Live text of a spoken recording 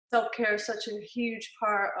self-care is such a huge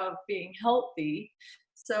part of being healthy.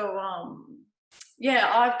 So,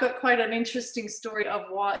 yeah, I've got quite an interesting story of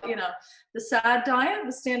what, the SAD diet,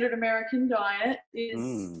 the standard American diet, is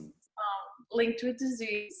Mm. linked with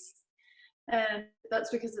disease. And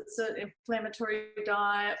that's because it's an inflammatory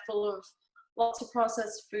diet full of lots of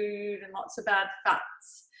processed food and lots of bad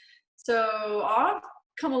fats. So I've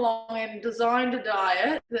come along and designed a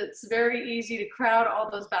diet that's very easy to crowd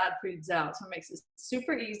all those bad foods out. So it makes it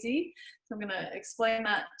super easy. So I'm going to explain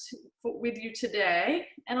that with you today.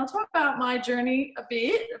 And I'll talk about my journey a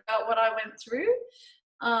bit, about what I went through.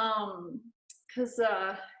 Because,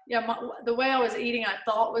 the way I was eating, I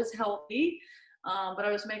thought was healthy, but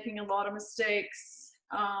I was making a lot of mistakes.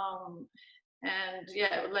 And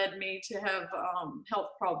yeah, it led me to have health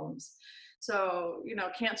problems. So,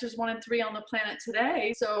 cancer's 1 in 3 on the planet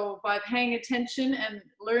today. So by paying attention and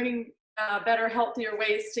learning better, healthier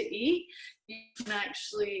ways to eat, you can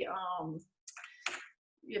actually,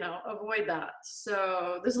 avoid that.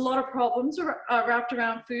 So there's a lot of problems wrapped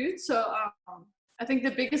around food. So I think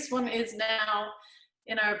the biggest one is now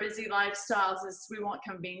in our busy lifestyles is we want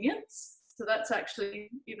convenience. So that's actually,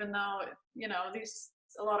 even though,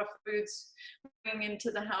 a lot of foods bringing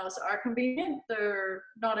into the house are convenient, they're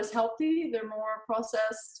not as healthy, they're more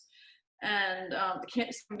processed, and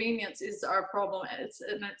convenience is our problem. It's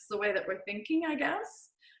the way that we're thinking, I guess.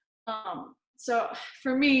 So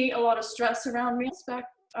for me, a lot of stress around meals back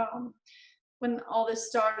when all this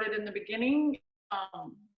started in the beginning.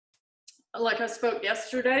 Like I spoke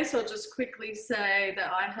yesterday, so I'll just quickly say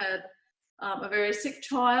that I had a very sick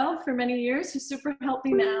child for many years who's super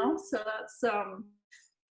healthy now. So that's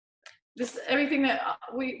just everything that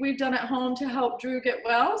we've done at home to help Drew get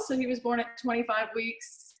well. So he was born at 25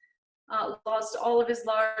 weeks, lost all of his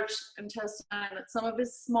large intestine, some of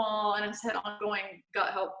his small, and has had ongoing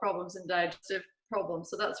gut health problems and digestive problems.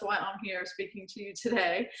 So that's why I'm here speaking to you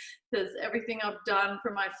today, because everything I've done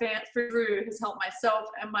for Drew has helped myself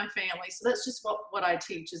and my family. So that's just what I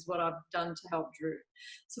teach, is what I've done to help Drew.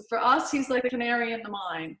 So for us, he's like a canary in the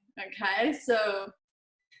mine. Okay, so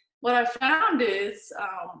what I found is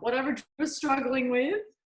whatever Drew was struggling with,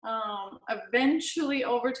 eventually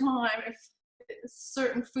over time, if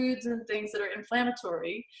certain foods and things that are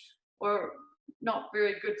inflammatory or not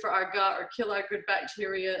very good for our gut or kill our good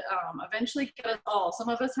bacteria, eventually get us all. Some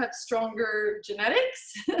of us have stronger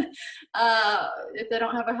genetics if they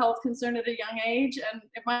don't have a health concern at a young age, and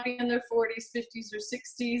it might be in their 40s, 50s, or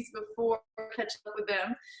 60s before catching up with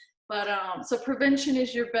them. But so prevention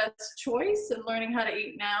is your best choice, and learning how to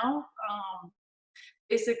eat now.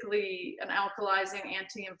 Basically an alkalizing,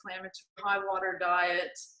 anti-inflammatory, high water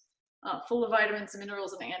diet, full of vitamins,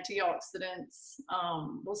 minerals, and antioxidants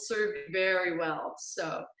will serve you very well.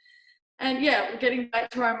 So, and yeah, getting back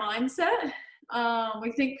to our mindset,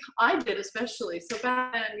 we think, I did especially. So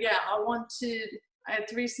back then, I had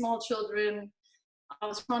 3 small children. I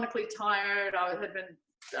was chronically tired. I had been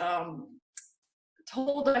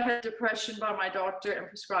told I had depression by my doctor and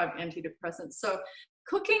prescribed antidepressants. So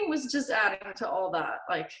cooking was just adding to all that.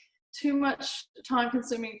 Like, too much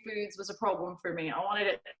time-consuming foods was a problem for me. I wanted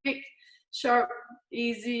it quick, sharp,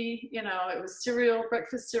 easy. It was cereal,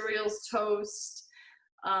 breakfast cereals, toast,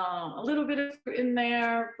 a little bit of fruit in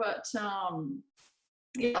there, but a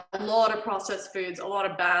lot of processed foods, a lot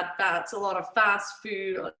of bad fats, a lot of fast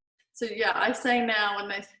food. So yeah, I say now, when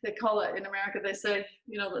they call it in America, they say,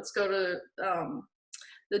 let's go to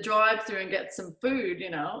the drive-through and get some food,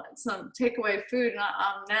 some takeaway food. And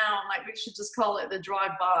I'm like, we should just call it the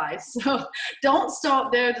drive-by. So don't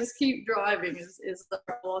stop there, just keep driving is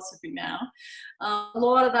our philosophy now. A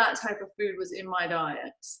lot of that type of food was in my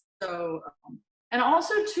diet. So, and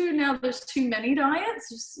also too, now there's too many diets.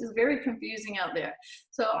 It's very confusing out there.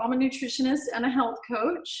 So I'm a nutritionist and a health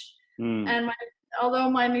coach. And although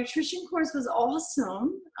my nutrition course was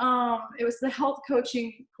awesome, it was the health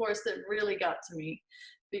coaching course that really got to me,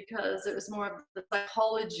 because it was more of the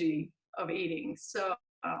psychology of eating. So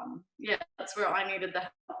that's where I needed the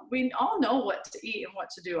help. We all know what to eat and what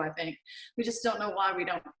to do, I think. We just don't know why we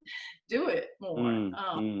don't do it more.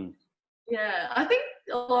 Yeah, I think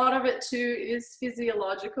a lot of it too is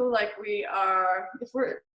physiological. Like,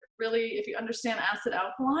 if you understand acid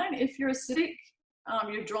alkaline, if you're acidic,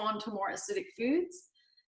 you're drawn to more acidic foods.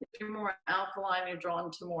 If you're more alkaline, you're drawn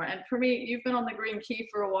to more. And for me, you've been on the green key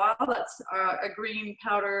for a while. That's a green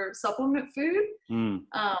powder supplement food. And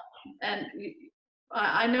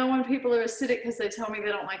I know when people are acidic because they tell me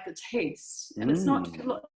they don't like the taste. And it's not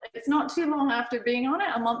too long after being on it,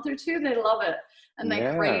 a month or two, they love it and they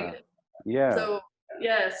crave it. Yeah. So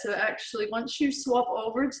yeah, so actually once you swap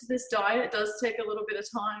over to this diet, it does take a little bit of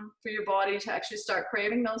time for your body to actually start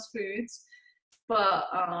craving those foods. But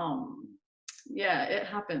yeah, it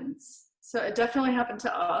happens. So it definitely happened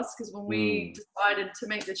to us because when we decided to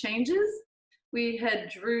make the changes, we had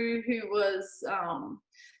Drew, who was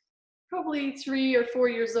probably 3 or 4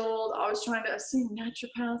 years old. I was trying to see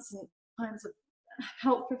naturopaths and kinds of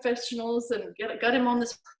health professionals and got him on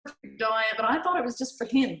this perfect diet, but I thought it was just for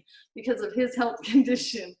him because of his health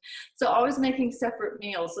condition. So I was making separate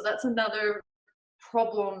meals. So that's another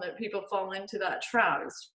problem that people fall into, that trap,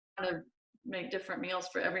 is trying to make different meals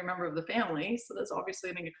for every member of the family. So that's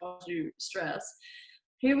obviously going to cause you stress.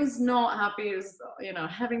 He was not happy. He was,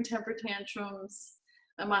 having temper tantrums.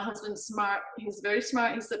 And my husband's smart. He's very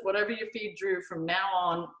smart. He said, whatever you feed Drew from now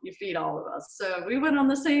on, you feed all of us. So we went on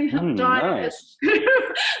the same diet. Nice. We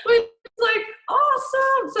was like,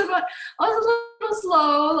 awesome. So but I was a little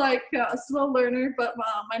slow, like a slow learner, but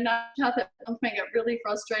my naturopath at one point got really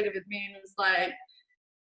frustrated with me and was like,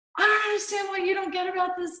 I don't understand what you don't get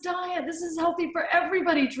about this diet. This is healthy for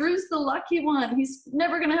everybody. Drew's the lucky one. He's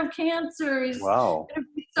never going to have cancer. He's Wow. going to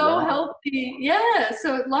be so healthy. Yeah.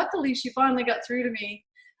 So luckily she finally got through to me.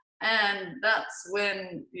 And that's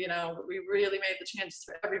when, we really made the changes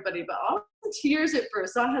for everybody. But I was in tears at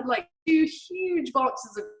first. I had like 2 huge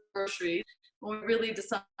boxes of groceries when we really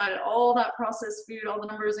decided all that processed food, all the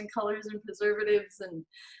numbers and colors and preservatives and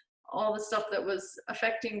all the stuff that was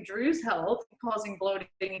affecting Drew's health, causing bloating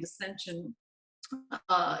and distension,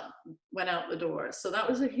 went out the door. So that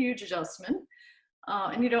was a huge adjustment.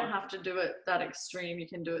 And you don't have to do it that extreme. You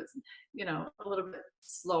can do it, a little bit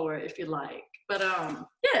slower if you like. But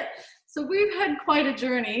yeah, so we've had quite a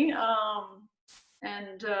journey.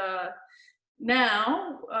 And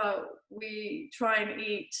now we try and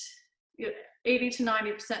eat 80 to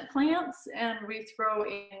 90% plants, and we throw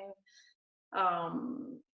in,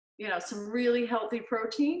 some really healthy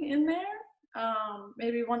protein in there,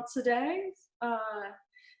 maybe once a day,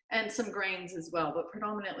 and some grains as well, but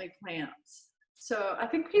predominantly plants. So I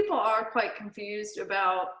think people are quite confused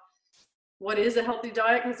about what is a healthy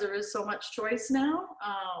diet because there is so much choice now.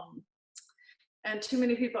 And too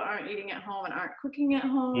many people aren't eating at home and aren't cooking at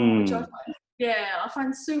home, which I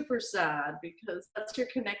find super sad because that's your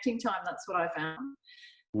connecting time. That's what I found.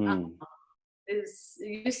 It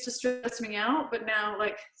used to stress me out, but now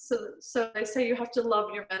so they say you have to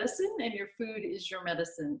love your medicine and your food is your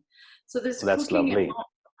medicine. So this That's cooking lovely.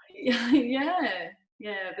 at home,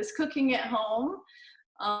 yeah, this cooking at home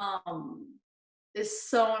is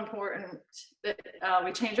so important that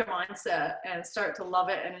we change our mindset and start to love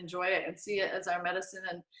it and enjoy it and see it as our medicine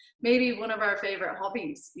and maybe one of our favorite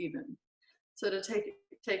hobbies even. So to take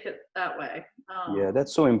it that way. Yeah,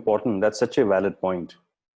 that's so important. That's such a valid point.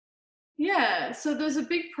 Yeah, so there's a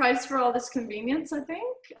big price for all this convenience, I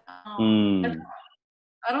think.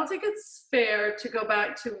 I don't think it's fair to go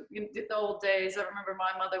back to the old days. I remember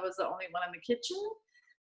my mother was the only one in the kitchen.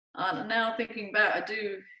 Now thinking back, I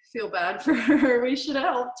do feel bad for her. We should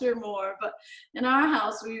have helped her more. But in our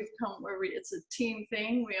house, we've come where it's a team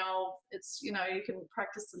thing. You can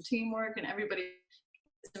practice some teamwork and everybody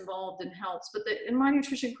is involved and helps. But in my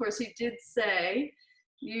nutrition course, he did say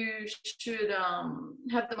you should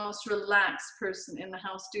have the most relaxed person in the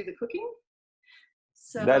house do the cooking.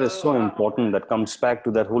 So that is so important. That comes back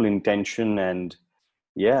to that whole intention, and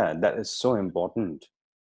yeah, that is so important.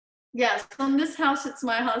 Yes, on this house, it's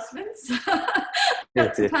my husband's. I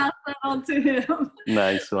have to pass that on to him.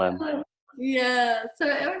 Nice one. Yeah, so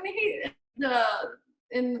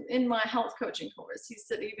when in my health coaching course, he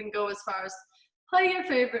said even go as far as play your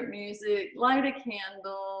favorite music, light a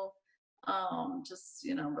candle, just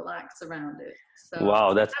relax around it. So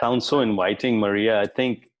wow, that sounds so inviting, Maria. I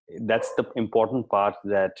think that's the important part,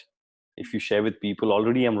 that if you share with people,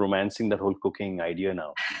 already I'm romancing that whole cooking idea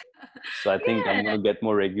now. So I think I'm going to get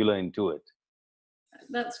more regular into it.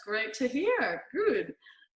 That's great to hear. Good.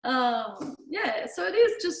 Yeah, so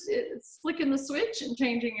it's flicking the switch and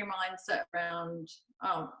changing your mindset around.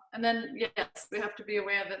 And then, yes, we have to be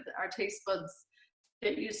aware that our taste buds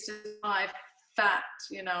get used to high fat,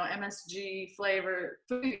 MSG flavor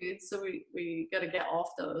foods. So we got to get off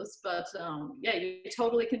those. But yeah, you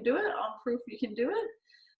totally can do it. I'm proof you can do it.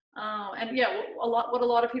 And yeah, what a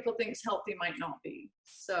lot of people think is healthy might not be.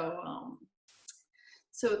 So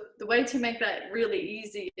the way to make that really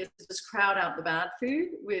easy is to just crowd out the bad food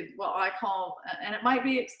with what I call, and it might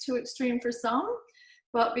be too extreme for some,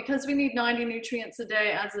 but because we need 90 nutrients a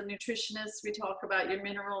day as a nutritionist, we talk about your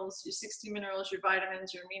minerals, your 60 minerals, your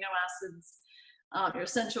vitamins, your amino acids, your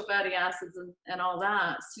essential fatty acids and all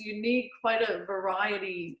that. So you need quite a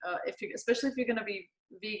variety, especially if you're going to be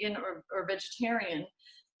vegan or vegetarian.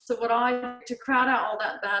 So what to crowd out all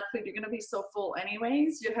that bad food, you're going to be so full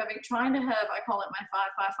anyways. You're trying to have, I call it my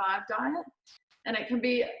 5-5-5 diet. And it can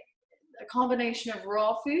be a combination of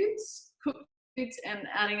raw foods, cooked foods, and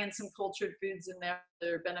adding in some cultured foods in there,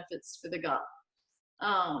 their benefits for the gut.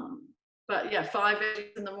 But yeah, 5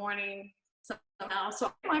 eggs in the morning somehow. So I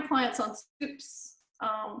get my clients on soups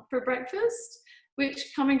for breakfast,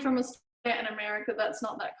 which coming from Australia and America, that's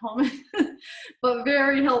not that common, but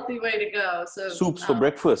very healthy way to go. So soups for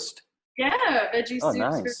breakfast. Yeah, veggie soups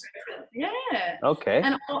nice. for breakfast. Yeah. Okay.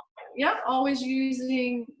 And always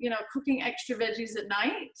using, cooking extra veggies at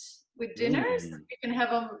night with dinners. You can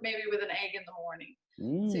have them maybe with an egg in the morning.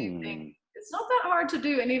 So you think it's not that hard to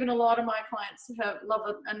do. And even a lot of my clients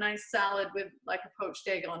love a nice salad with like a poached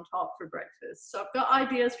egg on top for breakfast. So I've got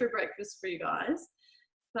ideas for breakfast for you guys.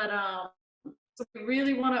 But so we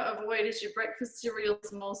really want to avoid is your breakfast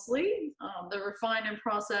cereals mostly. The refined and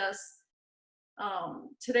processed.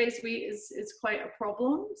 Today's wheat is quite a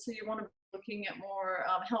problem. So you want to be looking at more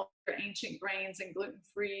healthier ancient grains and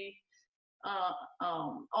gluten-free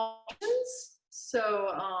options.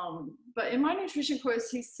 So, but in my nutrition course,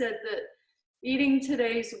 he said that eating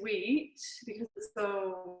today's wheat, because it's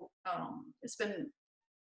so, it's been,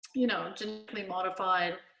 genetically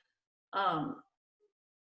modified,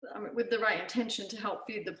 with the right intention to help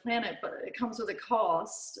feed the planet, but it comes with a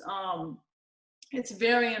cost. It's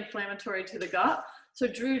very inflammatory to the gut. So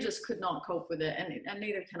Drew just could not cope with it, and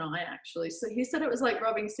neither can I actually. So he said it was like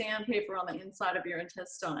rubbing sandpaper on the inside of your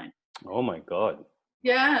intestine. Oh my God.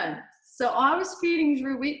 Yeah. So I was feeding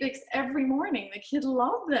Drew Wheat Bix every morning. The kid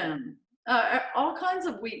loved them. All kinds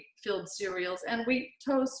of wheat-filled cereals and wheat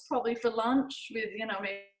toast probably for lunch with,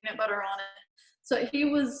 maybe peanut butter on it. So he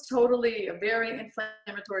was totally a very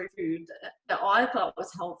inflammatory food that I thought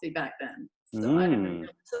was healthy back then. So I didn't really,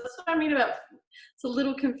 so that's what I mean about, it's a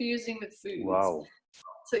little confusing with foods. Wow.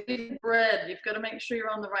 So even bread, you've got to make sure you're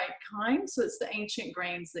on the right kind. So it's the ancient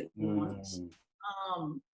grains that you want.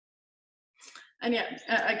 And yeah,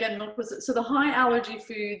 again, milk was it. So the high allergy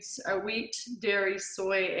foods are wheat, dairy,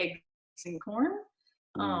 soy, eggs, and corn.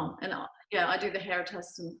 And yeah, I do the hair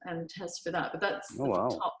test and test for that. But that's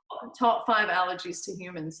the top 5 allergies to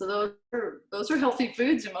humans. So those are healthy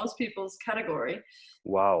foods in most people's category.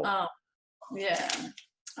 Wow. Yeah.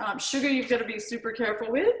 Sugar, you've got to be super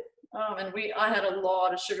careful with. And I had a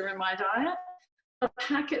lot of sugar in my diet.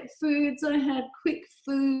 Packet foods, I had quick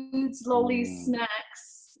foods, lollies,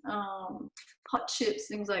 snacks, hot chips,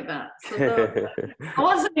 things like that. So I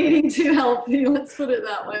wasn't eating too healthy, let's put it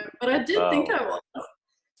that way. But I did think I was.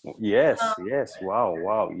 Yes, yes.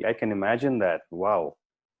 Wow. I can imagine that. Wow.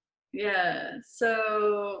 Yeah,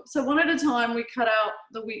 so one at a time we cut out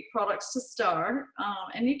the wheat products to start,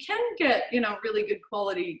 and you can get really good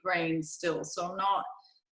quality grains still. So I'm not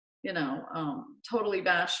totally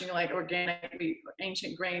bashing like organic wheat,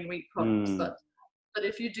 ancient grain wheat products, but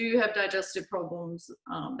if you do have digestive problems,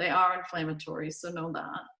 they are inflammatory. So know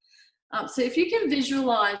that. So if you can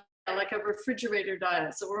visualize like a refrigerator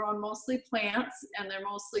diet, so we're on mostly plants, and they're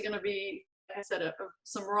mostly going to be, like I said,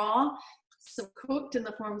 some raw, some cooked in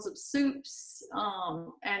the forms of soups,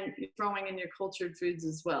 and throwing in your cultured foods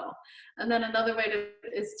as well. And then another way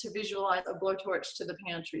is to visualize a blowtorch to the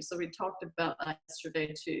pantry. So we talked about that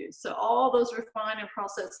yesterday too. So all those refined and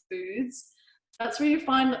processed foods, that's where you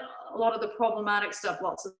find a lot of the problematic stuff,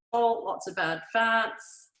 lots of salt, lots of bad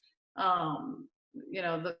fats,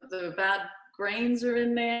 the bad grains are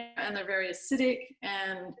in there, and they're very acidic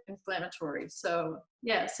and inflammatory. So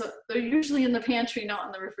yeah, so they're usually in the pantry, not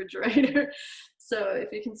in the refrigerator. So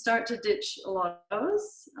if you can start to ditch a lot of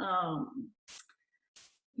those,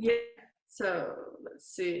 yeah. So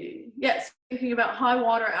let's see. Yes, thinking about high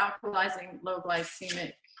water, alkalizing, low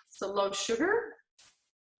glycemic, so low sugar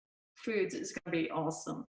foods is going to be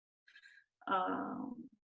awesome.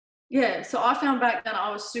 Yeah, so I found back then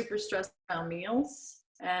I was super stressed around meals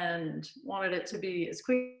and wanted it to be as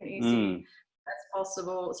quick and easy as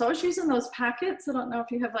possible. So I was using those packets. I don't know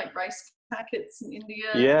if you have like rice packets in India.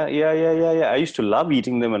 Yeah. I used to love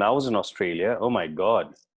eating them when I was in Australia. Oh my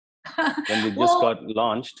God. When they just got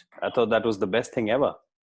launched, I thought that was the best thing ever.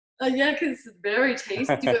 Yeah, because it's very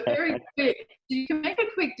tasty, but very quick. You can make a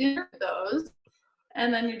quick dinner with those,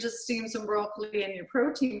 and then you just steam some broccoli and your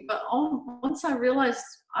protein. But once I realized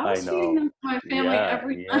I was feeding them to my family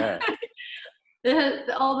every night. They had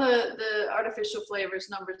all the artificial flavors,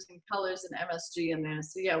 numbers, and colors, and MSG in there.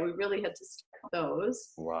 So yeah, we really had to start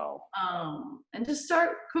those. Wow. And just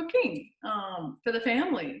start cooking for the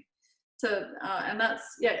family. So and that's,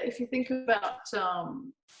 yeah, if you think about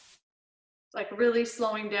like really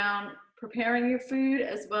slowing down preparing your food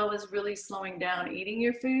as well as really slowing down eating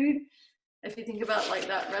your food. If you think about like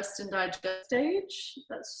that rest and digest stage,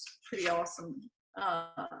 that's pretty awesome.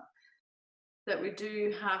 That we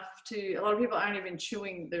do have to, a lot of people aren't even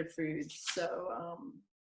chewing their food. So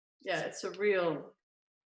yeah, it's a real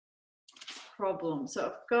problem. So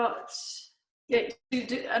I've got, yeah,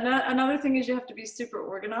 another thing is you have to be super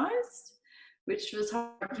organized, which was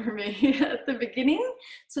hard for me at the beginning.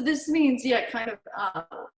 So this means, yeah, kind of,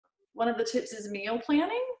 one of the tips is meal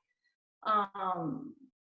planning.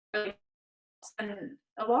 And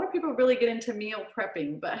a lot of people really get into meal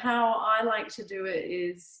prepping, but how I like to do it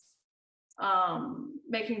is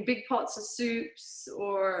making big pots of soups,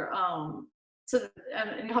 or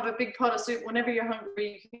and you have a big pot of soup. Whenever you're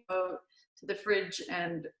hungry, you can go to the fridge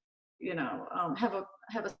and have a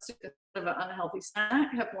soup instead of an unhealthy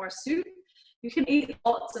snack. Have more soup. You can eat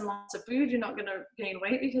lots and lots of food. You're not going to gain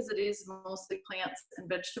weight because it is mostly plants and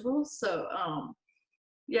vegetables. So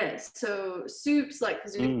yeah, so soups like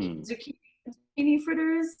zucchini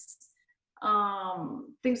fritters,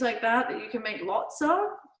 things like that you can make lots of.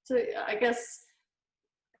 So I guess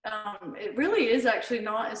it really is actually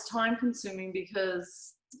not as time consuming,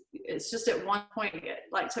 because it's just at one point,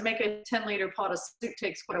 like to make a 10-liter pot of soup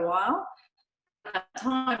takes quite a while at that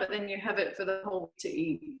time, but then you have it for the whole week to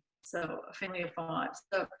eat. So a family of 5.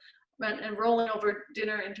 So, and rolling over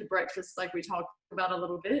dinner into breakfast, like we talked about a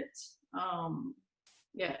little bit.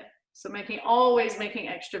 Yeah, so always making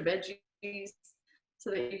extra veggies so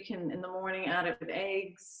that you can in the morning add it with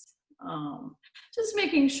eggs. Just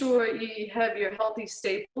making sure you have your healthy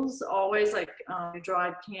staples always, like your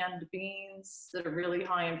dried canned beans that are really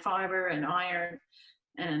high in fiber and iron,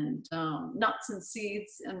 and nuts and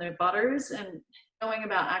seeds and their butters, and knowing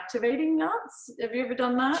about activating nuts. Have you ever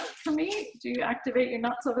done that for me? Do you activate your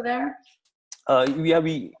nuts over there? Yeah,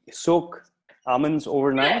 we soak almonds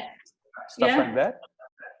overnight, stuff like that.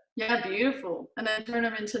 Yeah, beautiful. And then turn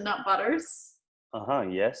them into nut butters.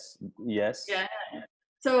 Yes. Yeah.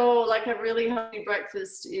 So like a really healthy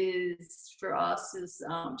breakfast is for us is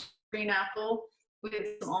green apple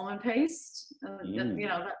with some almond paste, and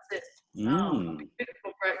that's it.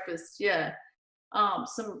 Beautiful breakfast. Yeah.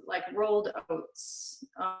 Some like rolled oats,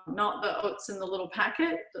 not the oats in the little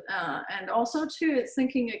packet. And also too, it's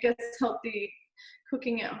thinking, it gets healthy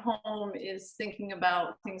cooking at home is thinking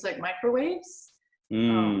about things like microwaves.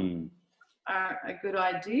 Are a good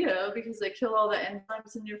idea because they kill all the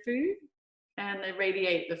enzymes in your food and they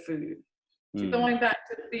radiate the food. So going back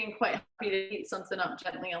to being quite happy to heat something up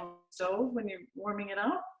gently on the stove when you're warming it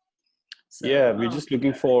up. So, yeah, we're just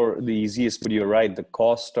looking for the easiest, but you're right. The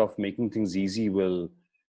cost of making things easy will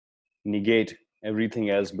negate everything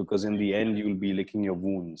else, because in the end, you'll be licking your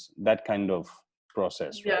wounds. That kind of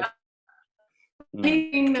process, right?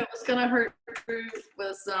 Anything that was going to hurt food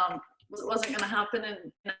wasn't going to happen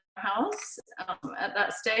in our house at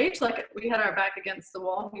that stage. Like we had our back against the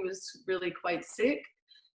wall. He was really quite sick.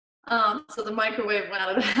 So the microwave went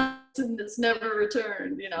out of the house and it's never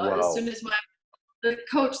returned. Wow. As soon as the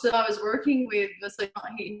coach that I was working with was like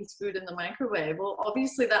not heating his food in the microwave. Well,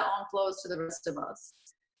 obviously that on flows to the rest of us.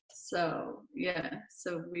 So yeah,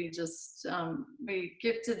 so we just we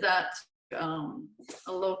gifted that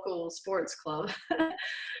a local sports club.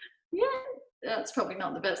 Yeah, that's probably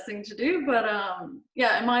not the best thing to do, but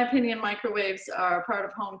yeah, in my opinion, microwaves are part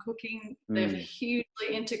of home cooking. They're hugely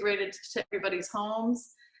integrated to everybody's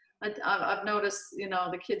homes. I've noticed,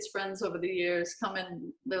 the kids' friends over the years come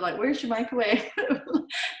in, they're like, where's your microwave?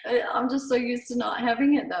 I'm just so used to not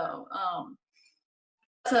having it though.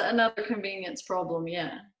 That's another convenience problem,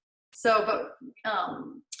 yeah. So, but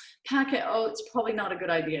packet oats, probably not a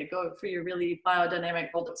good idea. Go for your really biodynamic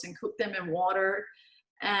oats and cook them in water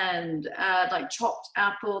and add like chopped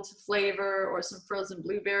apple to flavor, or some frozen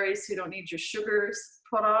blueberries so you don't need your sugars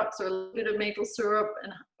products, or a little bit of maple syrup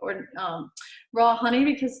or raw honey,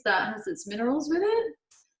 because that has its minerals with it.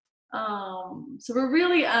 So we're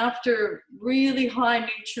really after really high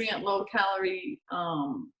nutrient, low calorie,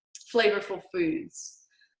 flavorful foods.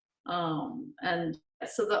 And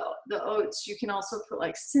so the oats, you can also put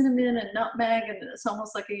like cinnamon and nutmeg, and it's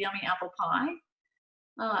almost like a yummy apple pie.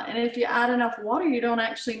 And if you add enough water, you don't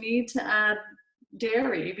actually need to add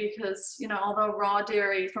dairy, because although raw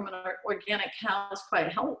dairy from an organic cow is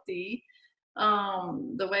quite healthy,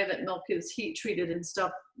 the way that milk is heat treated and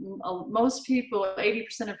stuff, most people,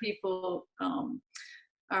 80% of people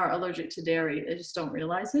are allergic to dairy. They just don't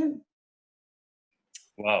realize it.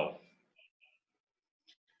 Wow.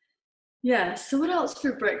 Yeah, so what else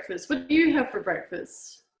for breakfast? What do you have for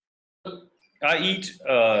breakfast? I eat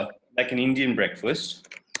like an Indian breakfast.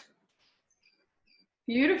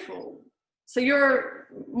 Beautiful. So you're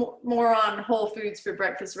more on whole foods for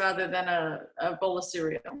breakfast rather than a bowl of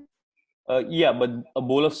cereal. Yeah, but a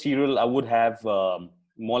bowl of cereal, I would have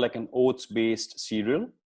more like an oats-based cereal.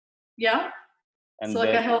 Yeah. And so like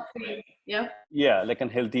then, a healthy, yeah. Yeah, like a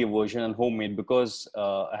healthier version and homemade, because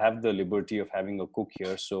I have the liberty of having a cook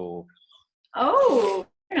here. So Oh,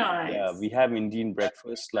 nice. yeah, we have Indian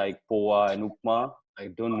breakfast like poha and upma. I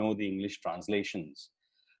don't know the English translations,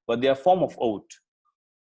 but they are form of oat.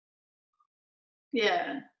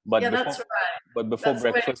 Yeah. But Yeah, before, that's right. but before That's the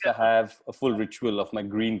way to breakfast, I go. have a full ritual of my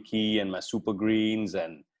green tea and my super greens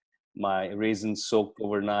and my raisins soaked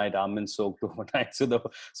overnight, almonds soaked overnight.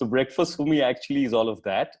 So breakfast for me actually is all of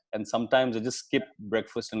that. And sometimes I just skip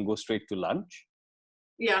breakfast and go straight to lunch.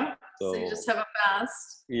 Yeah. So you just have a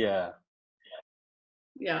fast. Yeah.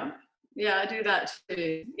 Yeah. Yeah, I do that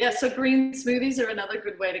too. Yeah, so green smoothies are another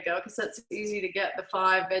good way to go because that's easy to get the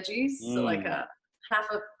 5 veggies. So like an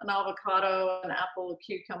avocado, an apple, a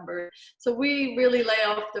cucumber. So we really lay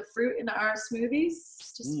off the fruit in our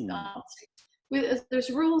smoothies. Just there's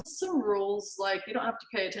some rules, like you don't have to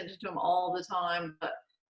pay attention to them all the time, but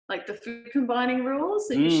like the food combining rules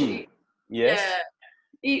that you should eat. Yes.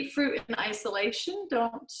 Yeah, eat fruit in isolation.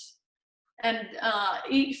 Don't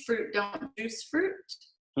eat fruit. Don't juice fruit.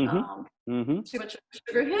 Too much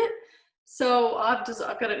sugar hit. So I've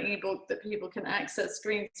got an ebook that people can access,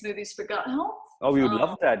 Green Smoothies for Gut Health. Oh, we would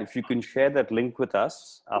love that if you can share that link with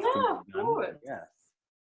us after Yeah, we're of done. course. Yeah.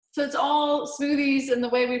 So it's all smoothies, and the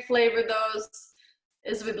way we flavor those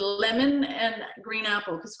is with lemon and green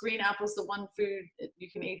apple, because green apple is the one food you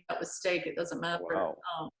can eat that with steak. It doesn't matter. Wow.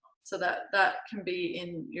 So that can be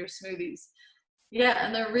in your smoothies. Yeah,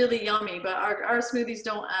 and they're really yummy, but our smoothies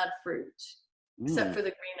don't add fruit except for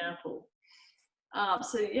the green apple.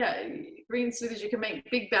 So yeah, green smoothies, you can make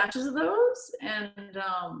big batches of those, and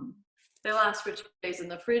they last for 2 days in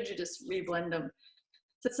the fridge. You just reblend them.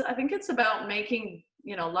 So I think it's about making,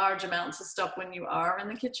 large amounts of stuff when you are in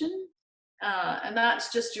the kitchen. And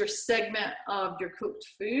that's just your segment of your cooked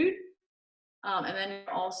food. And then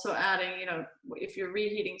you're also adding, if you're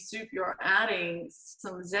reheating soup, you're adding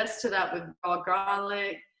some zest to that with raw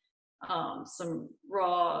garlic, some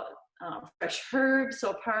raw fresh herbs,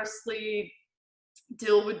 so parsley,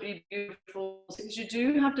 dill would be beautiful, because you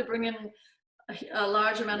do have to bring in a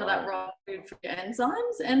large amount of that raw food for your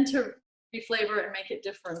enzymes and to reflavor it and make it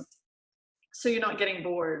different, so you're not getting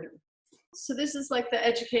bored. So this is like the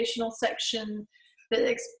educational section that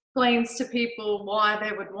explains to people why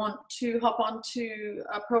they would want to hop onto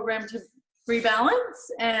a program to rebalance.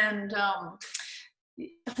 And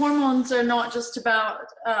hormones are not just about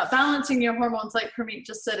balancing your hormones, like Permeet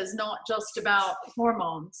just said, is not just about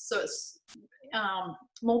hormones. So it's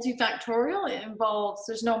multifactorial. It involves,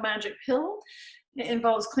 there's no magic pill. It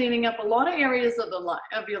involves cleaning up a lot of areas of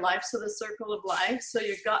your life. So the circle of life. So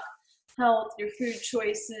your gut health, your food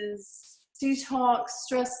choices, detox,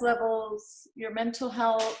 stress levels, your mental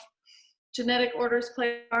health. Genetic orders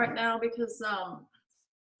play a part now, because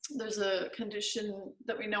there's a condition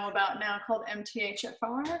that we know about now called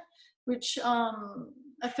MTHFR, which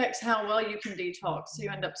affects how well you can detox. So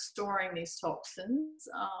you end up storing these toxins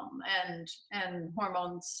and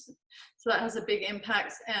hormones. So that has a big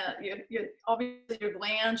impact. Obviously your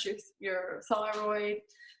glands, your thyroid.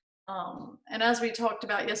 And as we talked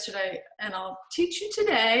about yesterday, and I'll teach you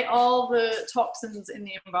today, all the toxins in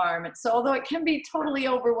the environment. So although it can be totally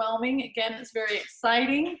overwhelming, again, it's very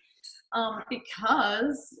exciting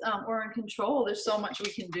because we're in control. There's so much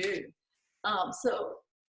we can do. So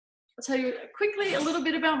I'll tell you quickly a little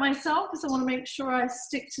bit about myself, because I want to make sure I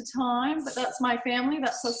stick to time. But that's my family.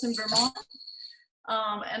 That's us in Vermont.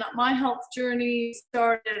 And my health journey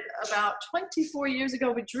started about 24 years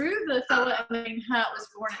ago with Drew. The fella in the green hat was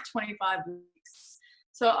born at 25 weeks.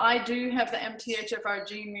 So I do have the MTHFR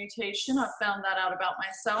gene mutation. I found that out about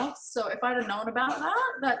myself. So if I'd have known about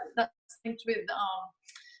that's linked with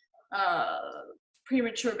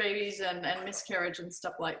premature babies and miscarriage and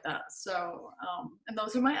stuff like that. So, and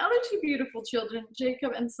those are my other 2 beautiful children,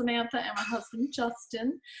 Jacob and Samantha, and my husband,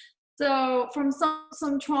 Justin. So from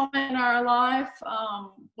some trauma in our life,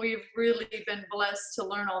 we've really been blessed to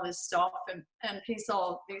learn all this stuff and piece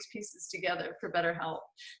all these pieces together for better health.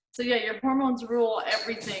 So yeah, your hormones rule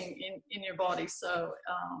everything in your body. So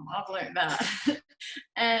I've learned that.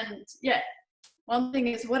 And yeah, one thing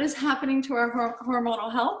is what is happening to our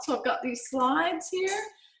hormonal health. So I've got these slides here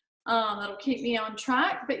that'll keep me on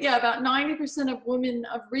track. But yeah, about 90% of women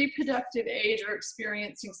of reproductive age are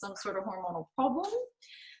experiencing some sort of hormonal problem.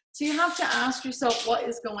 So you have to ask yourself what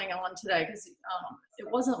is going on today, because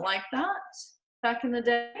it wasn't like that back in the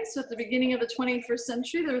day. So at the beginning of the 21st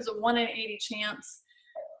century, there was a 1 in 80 chance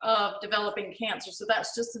of developing cancer. So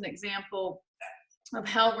that's just an example of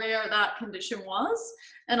how rare that condition was.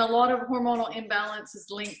 And a lot of hormonal imbalance is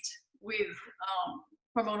linked with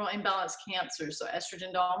hormonal imbalance cancer. So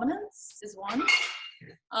estrogen dominance is one.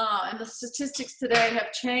 And the statistics today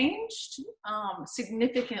have changed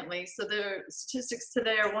significantly. So the statistics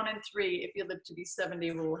today are 1 in 3, if you live to be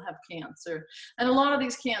 70, will have cancer. And a lot of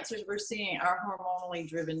these cancers we're seeing are hormonally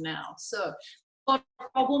driven now. So a lot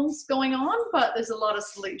of problems going on, but there's a lot of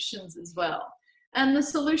solutions as well. And the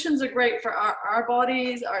solutions are great for our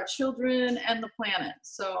bodies, our children, and the planet.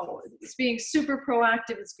 So it's being super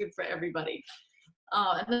proactive is good for everybody.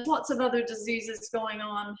 And there's lots of other diseases going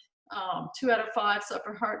on. 2 out of 5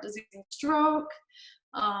 suffer heart disease and stroke.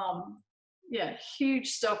 Yeah, huge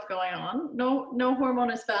stuff going on. No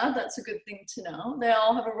hormone is bad. That's a good thing to know. They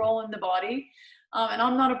all have a role in the body. And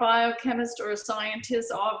I'm not a biochemist or a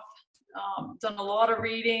scientist. I've done a lot of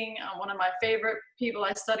reading. One of my favorite people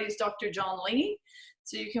I study is Dr. John Lee.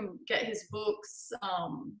 So you can get his books.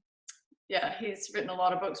 Yeah, he's written a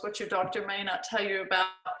lot of books. What your doctor may not tell you about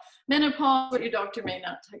menopause, what your doctor may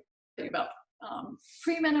not tell you about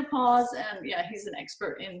premenopause. And yeah, he's an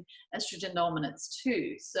expert in estrogen dominance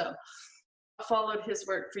too. So I followed his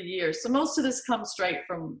work for years. So most of this comes straight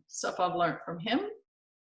from stuff I've learned from him.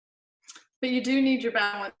 But you do need your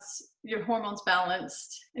balance, your hormones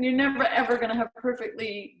balanced, and you're never ever going to have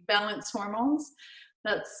perfectly balanced hormones.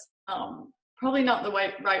 That's probably not the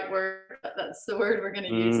right word, but that's the word we're going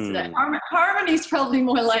to use today. Harmony is probably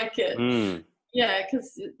more like it. Yeah,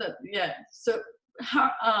 because so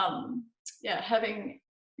yeah, having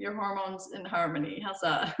your hormones in harmony. How's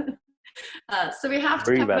that? So we have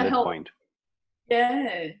to have a healthy point.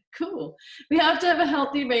 Yeah, cool. We have to have a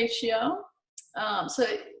healthy ratio. So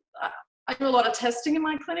I do a lot of testing in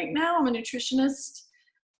my clinic now. I'm a nutritionist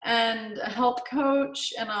and a health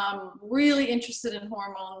coach, and I'm really interested in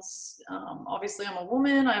hormones. Obviously, I'm a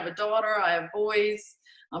woman. I have a daughter. I have boys.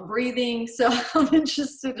 I'm breathing, so I'm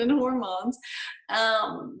interested in hormones.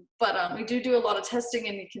 But we do a lot of testing,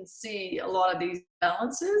 and you can see a lot of these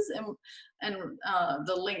balances and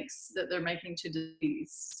the links that they're making to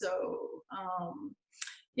disease. So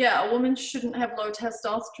yeah, a woman shouldn't have low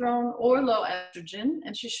testosterone or low estrogen,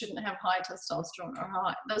 and she shouldn't have high testosterone or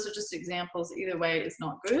high. Those are just examples. Either way is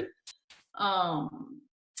not good.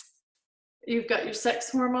 You've got your sex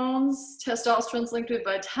hormones. Testosterone's linked with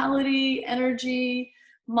vitality, energy,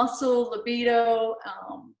 muscle, libido.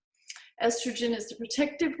 Estrogen is the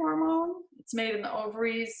protective hormone. It's made in the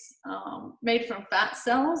ovaries, made from fat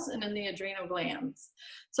cells and in the adrenal glands.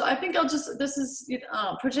 So I think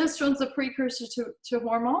progesterone's a precursor to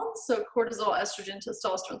hormones. So cortisol, estrogen,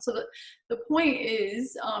 testosterone. So the point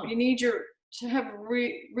is you need to have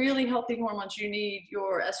really healthy hormones, you need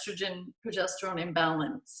your estrogen, progesterone in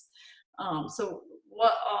balance. So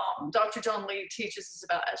what Dr. John Lee teaches is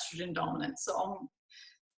about estrogen dominance. So I'm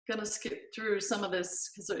going to skip through some of this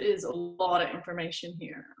because there is a lot of information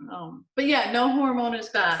here. But yeah, no hormone is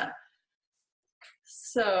bad.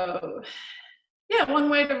 So yeah, one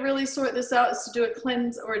way to really sort this out is to do a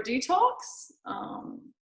cleanse or a detox.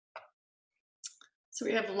 So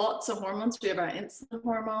we have lots of hormones. We have our insulin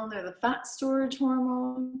hormone, they're the fat storage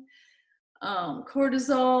hormone,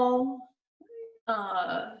 cortisol.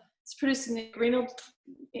 It's produced in the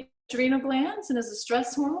adrenal glands and is a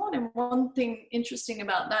stress hormone. And one thing interesting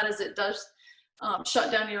about that is it does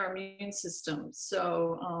shut down your immune system.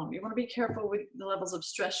 So you want to be careful with the levels of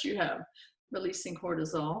stress you have releasing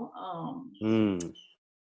cortisol.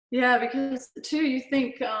 Yeah, because too, you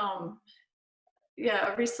think,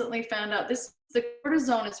 I recently found out the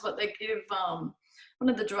cortisone is what they give, one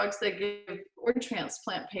of the drugs they give organ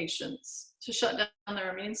transplant patients to shut down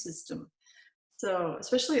their immune system. So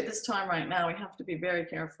especially at this time right now, we have to be very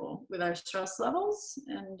careful with our stress levels,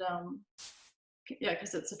 and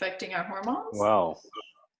because it's affecting our hormones. Wow.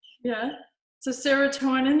 Yeah. So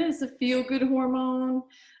serotonin is the feel-good hormone,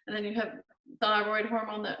 and then you have thyroid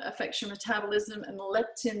hormone that affects your metabolism, and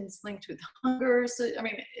leptin's linked with hunger. So I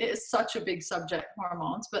mean, it's such a big subject,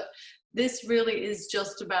 hormones, but this really is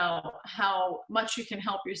just about how much you can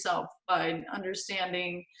help yourself by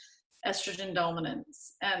understanding estrogen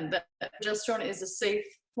dominance. And that progesterone is a safe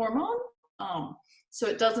hormone. So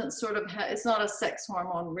it doesn't it's not a sex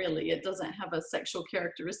hormone really. It doesn't have a sexual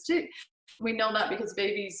characteristic. We know that because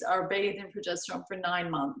babies are bathed in progesterone for 9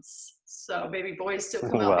 months. So baby boys still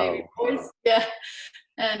come out baby boys. Yeah.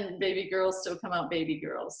 And baby girls still come out baby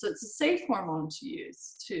girls. So it's a safe hormone to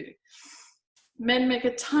use too. Men make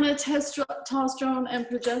a ton of testosterone and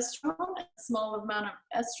progesterone, a small amount of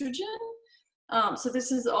estrogen. So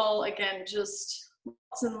this is all, again, just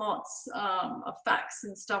lots and lots of facts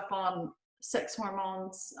and stuff on sex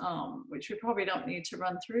hormones, which we probably don't need to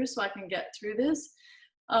run through, so I can get through this.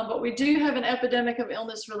 But we do have an epidemic of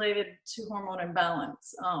illness related to hormone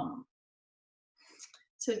imbalance.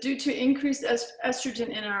 So due to increased estrogen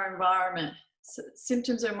in our environment,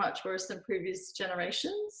 symptoms are much worse than previous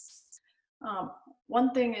generations.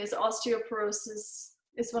 One thing is osteoporosis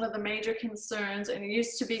is one of the major concerns, and it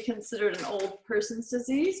used to be considered an old person's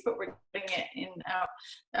disease, but we're getting it in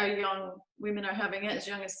our young women are having it as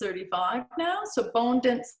young as 35 now. So bone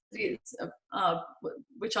density,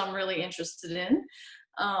 which I'm really interested in,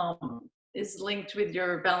 is linked with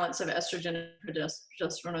your balance of estrogen and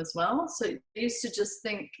progesterone as well. So they used to just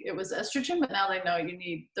think it was estrogen, but now they know you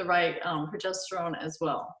need the right progesterone as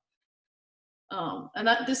well. And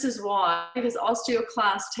this is why, because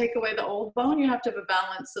osteoclasts take away the old bone, you have to have a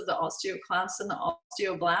balance of the osteoclasts and the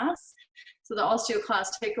osteoblasts. So the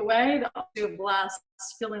osteoclasts take away, the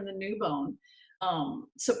osteoblasts fill in the new bone.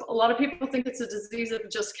 So a lot of people think it's a disease of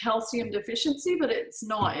just calcium deficiency, but it's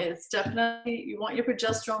not. It's definitely, you want your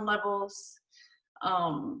progesterone levels.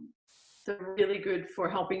 They're really good for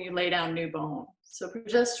helping you lay down new bone. So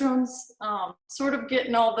progesterone's sort of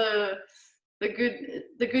getting all the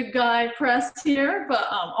good guy press here, but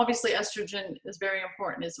obviously estrogen is very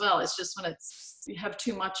important as well. It's just when you have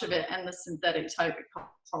too much of it and the synthetic type of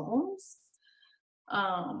problems.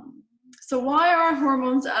 So why are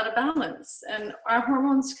hormones out of balance? And our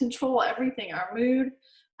hormones control everything: our mood,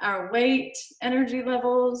 our weight, energy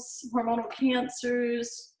levels, hormonal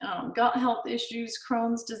cancers, gut health issues,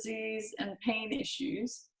 Crohn's disease, and pain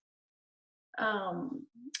issues. And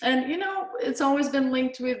it's always been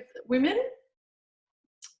linked with women,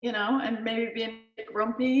 and maybe being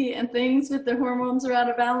grumpy and things with their hormones are out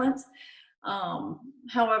of balance.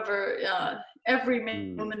 However, every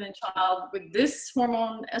man, woman, and child with this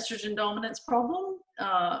hormone estrogen dominance problem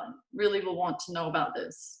really will want to know about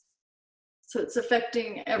this. So it's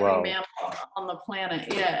affecting every man on the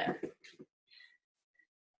planet. Yeah.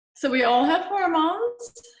 So we all have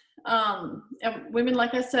hormones, and women,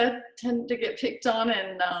 like I said, tend to get picked on,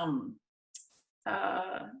 and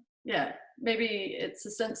maybe it's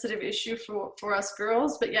a sensitive issue for us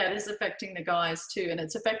girls, but yeah, it is affecting the guys too, and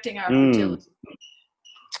it's affecting our fertility.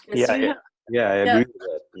 I agree with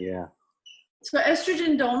that. Yeah. So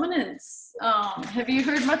estrogen dominance, have you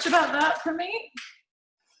heard much about that from me?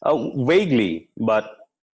 Vaguely, but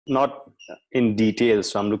not in detail.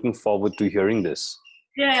 So I'm looking forward to hearing this.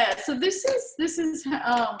 Yeah. So this is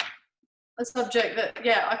a subject that,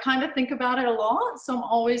 I kind of think about it a lot. So I'm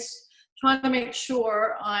always trying to make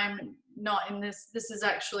sure I'm not in this. This is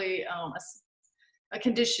actually a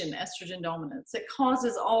condition, estrogen dominance. It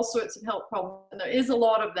causes all sorts of health problems, and there is a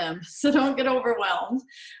lot of them, so don't get overwhelmed,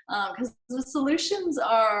 because the solutions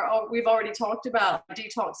we've already talked about: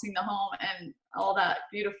 detoxing the home and all that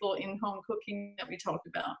beautiful in-home cooking that we talked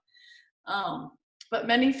about. But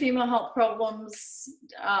many female health problems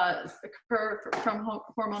occur from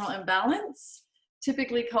hormonal imbalance,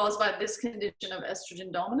 typically caused by this condition of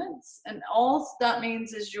estrogen dominance, and all that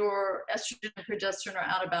means is your estrogen and progesterone are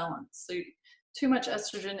out of balance. So too much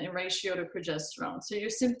estrogen in ratio to progesterone. So your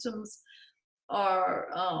symptoms are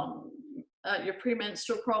your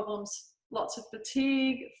premenstrual problems, lots of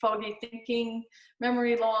fatigue, foggy thinking,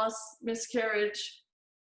 memory loss, miscarriage,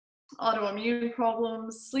 autoimmune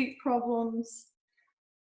problems, sleep problems.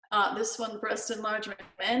 This one, breast enlargement,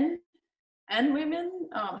 men and women,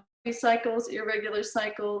 cycles, irregular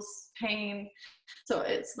cycles, pain. So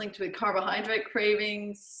it's linked with carbohydrate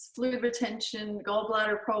cravings, fluid retention,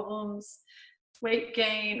 gallbladder problems, weight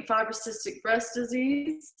gain, fibrocystic breast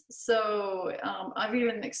disease. So I've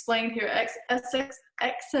even explained here,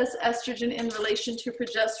 excess estrogen in relation to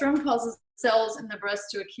progesterone causes cells in the breast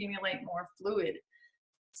to accumulate more fluid.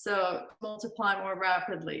 So multiply more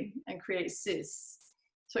rapidly and create cysts.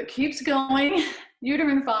 So it keeps going.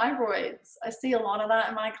 Uterine fibroids. I see a lot of that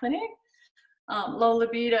in my clinic. Low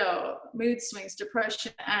libido, mood swings,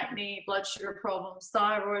 depression, acne, blood sugar problems,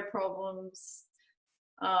 thyroid problems,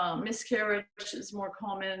 miscarriage is more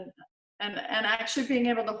common, and actually being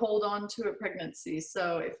able to hold on to a pregnancy.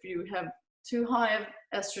 So if you have too high of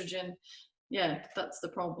estrogen, that's the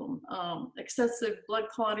problem. Excessive blood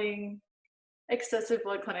clotting,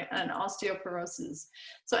 and osteoporosis.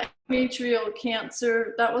 So endometrial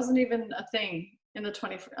cancer, that wasn't even a thing in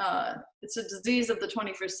the it's a disease of the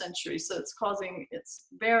 21st century. So it's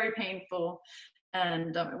very painful,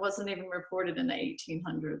 and it wasn't even reported in the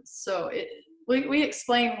 1800s. So we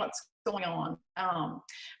explain what's going on.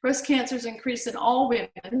 Breast cancers increase in all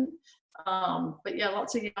women, but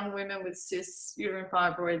lots of young women with cysts, uterine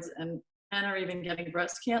fibroids, and men are even getting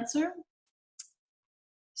breast cancer.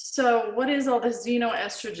 So what is all this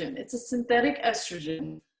xenoestrogen? It's a synthetic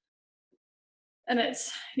estrogen. And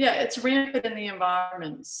it's rampant in the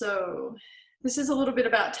environment. So this is a little bit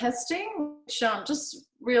about testing, which just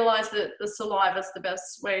realize that the saliva is the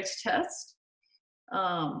best way to test.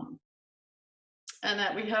 And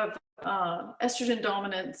that we have estrogen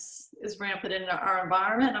dominance is rampant in our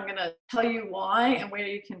environment. I'm going to tell you why and where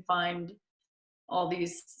you can find all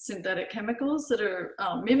these synthetic chemicals that are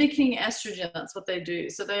mimicking estrogen. That's what they do.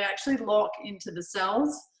 So they actually lock into the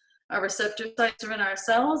cells. Our receptor sites are in our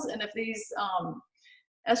cells, and if these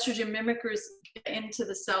estrogen mimickers get into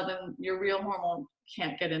the cell, then your real hormone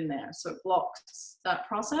can't get in there. So it blocks that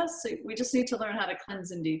process. So we just need to learn how to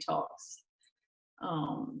cleanse and detox.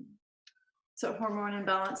 So hormone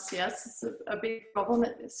imbalance, yes, it's a big problem.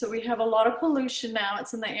 So we have a lot of pollution now.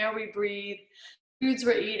 It's in the air we breathe, foods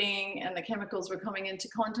we're eating, and the chemicals we're coming into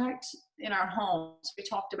contact in our homes. We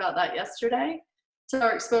talked about that yesterday. So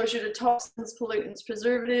our exposure to toxins, pollutants,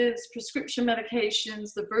 preservatives, prescription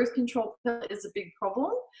medications, the birth control pill is a big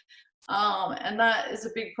problem. And that is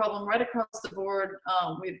a big problem right across the board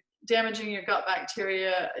with damaging your gut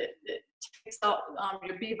bacteria. It takes out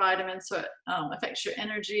your B vitamins, so it affects your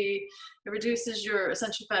energy. It reduces your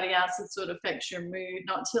essential fatty acids, so it affects your mood.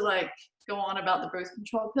 Not to like go on about the birth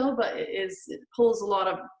control pill, but it pulls a lot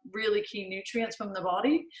of really key nutrients from the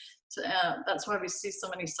body. So that's why we see so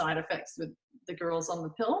many side effects with the girls on the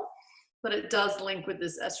pill. But it does link with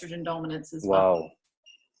this estrogen dominance as well. Wow.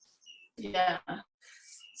 Yeah.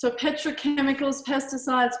 So petrochemicals,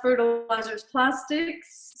 pesticides, fertilizers,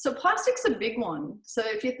 plastics. So plastic's a big one. So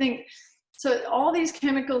if you think, so all these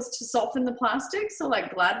chemicals to soften the plastic, so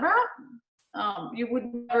like Glad wrap, you would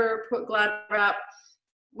never put Glad wrap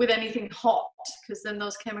with anything hot, because then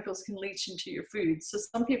those chemicals can leach into your food. So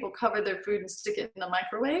some people cover their food and stick it in the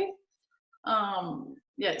microwave.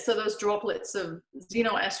 Yeah, so those droplets of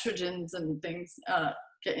xenoestrogens and things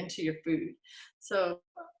get into your food. So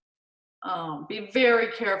be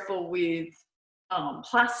very careful with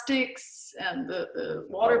plastics and the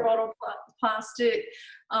water bottle plastic.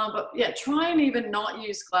 But yeah, try and even not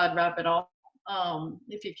use Glad wrap at all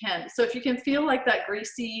if you can. So if you can feel like that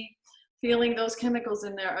greasy feeling, those chemicals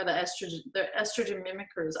in there are the estrogen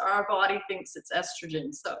mimickers. Our body thinks it's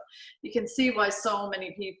estrogen. So you can see why so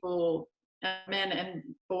many people, men and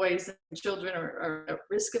boys and children, are at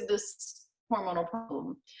risk of this hormonal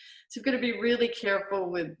problem. So you've got to be really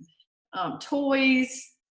careful with toys,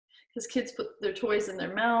 because kids put their toys in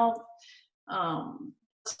their mouth.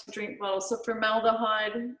 Drink bottles. So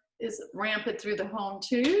formaldehyde is rampant through the home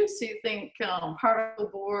too. So you think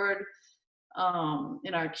particle board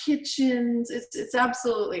in our kitchens. It's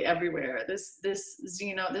absolutely everywhere. This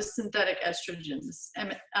synthetic estrogens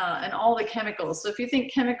and all the chemicals. So if you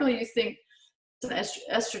think chemical, you think it's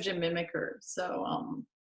an estrogen mimicker. So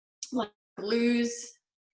like glues,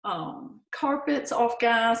 carpets off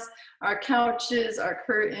gas, our couches, our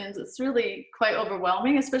curtains. It's really quite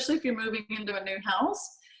overwhelming, especially if you're moving into a new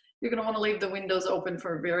house. You're going to want to leave the windows open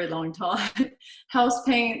for a very long time. House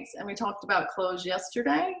paints, and we talked about clothes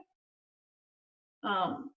yesterday.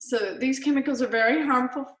 So these chemicals are very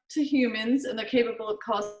harmful to humans, and they're capable of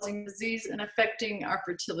causing disease and affecting our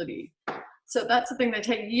fertility. So that's the thing, they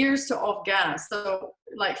take years to off gas. So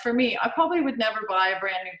like for me, I probably would never buy a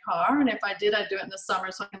brand new car. And if I did, I'd do it in the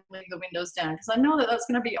summer so I can leave the windows down, because I know that that's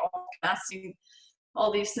going to be off gassing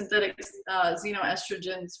all these synthetic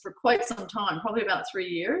xenoestrogens for quite some time, probably about 3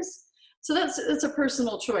 years. So it's a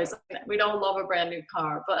personal choice. I mean, we'd all love a brand new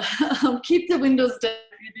car, but keep the windows down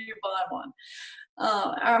if you do buy one.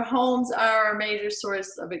 Our homes are a major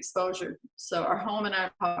source of exposure. So our home and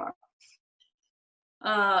our car.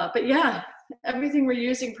 But yeah, everything we're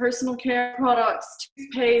using, personal care products,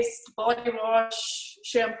 toothpaste, body wash,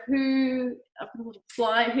 shampoo, a little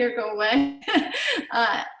fly here, go away.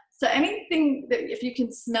 So anything that, if you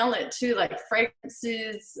can smell it too, like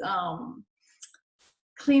fragrances,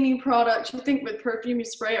 cleaning products, you think with perfume, you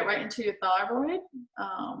spray it right into your thyroid.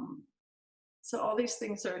 So all these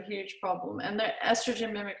things are a huge problem, and they're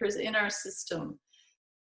estrogen mimickers in our system.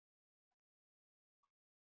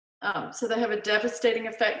 So they have a devastating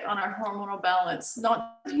effect on our hormonal balance,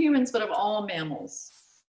 not of humans, but of all mammals,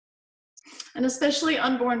 and especially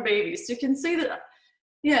unborn babies. So you can see that,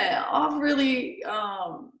 yeah, I've really,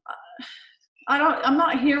 I'm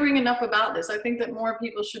not hearing enough about this. I think that more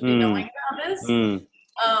people should be knowing about this.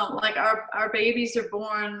 Like our babies are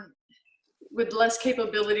born with less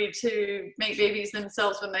capability to make babies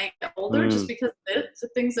themselves when they get older, just because it's the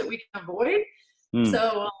things that we can avoid.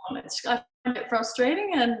 So I find it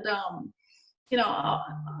frustrating, and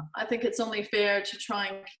I think it's only fair to try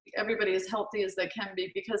and keep everybody as healthy as they can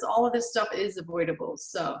be, because all of this stuff is avoidable.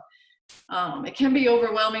 So it can be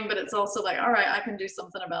overwhelming, but it's also like, all right, I can do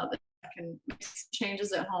something about this. I can make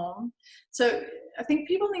changes at home. So I think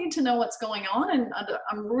people need to know what's going on. And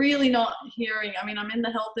I'm really not hearing, I mean, I'm in the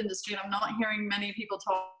health industry and I'm not hearing many people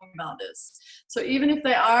talking about this. So even if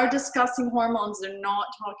they are discussing hormones, they're not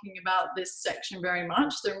talking about this section very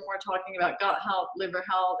much. They're more talking about gut health, liver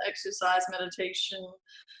health, exercise, meditation,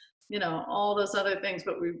 all those other things.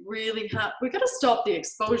 But we got to stop the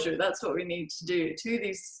exposure. That's what we need to do to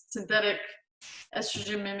these synthetic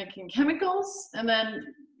estrogen mimicking chemicals. And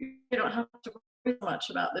then you don't have to worry much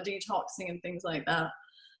about the detoxing and things like that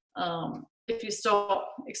if you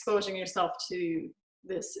stop exposing yourself to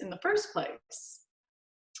this in the first place.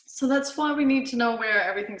 So that's why we need to know where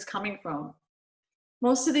everything's coming from.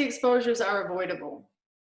 Most of the exposures are avoidable.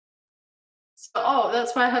 So,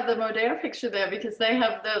 that's why I have the Modere picture there, because they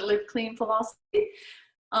have the Live Clean philosophy.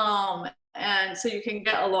 And so you can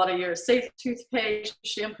get a lot of your safe toothpaste,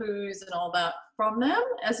 shampoos, and all that from them,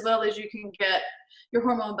 as well as you can get your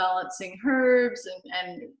hormone balancing herbs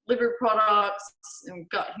and liver products and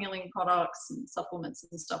gut healing products and supplements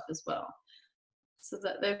and stuff as well. So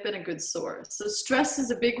that they've been a good source. So stress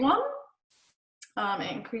is a big one.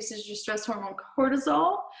 It increases your stress hormone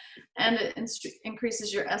cortisol, and it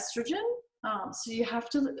increases your estrogen. So you have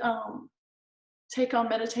to take on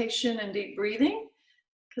meditation and deep breathing.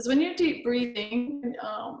 Because when you're deep breathing,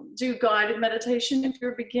 do guided meditation if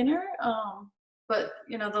you're a beginner. But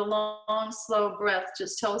the long, slow breath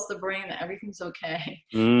just tells the brain that everything's okay,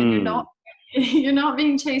 and you're not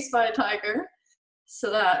being chased by a tiger. So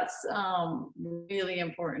that's really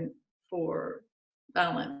important for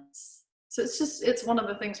balance. So it's one of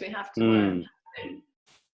the things we have to learn.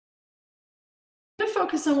 To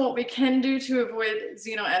focus on what we can do to avoid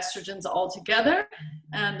xenoestrogens altogether,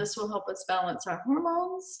 and this will help us balance our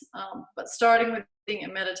hormones, but starting with breathing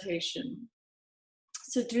and meditation.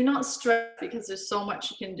 So do not stress, because there's so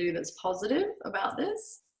much you can do that's positive about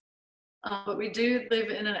this, but we do live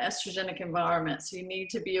in an estrogenic environment, so you need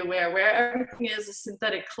to be aware where everything is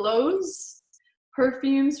synthetic clothes,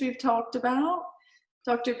 perfumes we've talked about.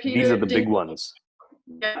 Dr. Peter, these are the big ones.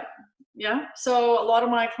 Yeah. So a lot of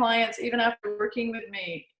my clients, even after working with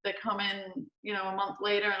me, they come in, a month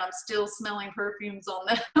later and I'm still smelling perfumes on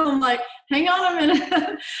them. I'm like, hang on a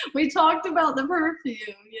minute. We talked about the perfume.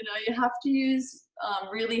 You have to use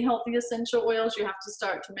really healthy essential oils. You have to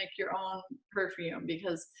start to make your own perfume,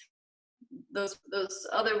 because those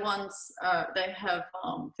other ones, they have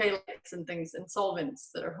phthalates and things and solvents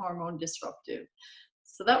that are hormone disruptive.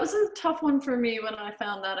 So that was a tough one for me when I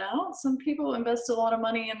found that out. Some people invest a lot of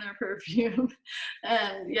money in their perfume,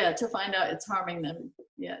 and to find out it's harming them,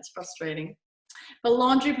 it's frustrating. But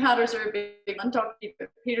laundry powders are a big one. Dr.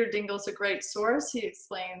 Peter Dingle's a great source. He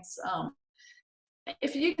explains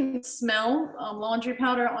if you can smell laundry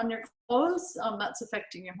powder on your clothes, that's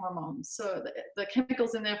affecting your hormones. So the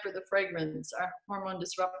chemicals in there for the fragrance are hormone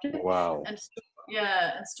disruptive. Wow. And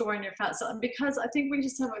storing your fat cells. And because I think we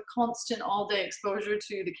just have a constant all-day exposure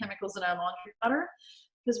to the chemicals in our laundry powder,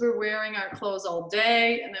 because we're wearing our clothes all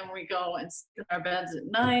day, and then we go and sleep in our beds at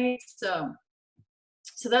night. So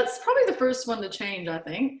that's probably the first one to change, I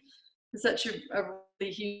think, is that a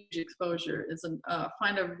really huge exposure. Is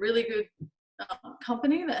find a really good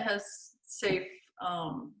company that has safe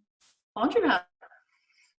laundry powder.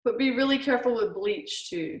 But be really careful with bleach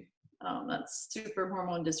too. That's super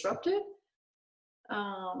hormone disruptive.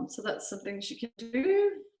 So that's some things you can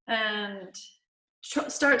do, and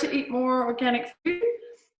start to eat more organic food,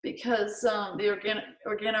 because the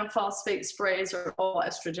organophosphate sprays are all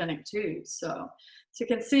estrogenic too. So you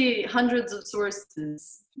can see hundreds of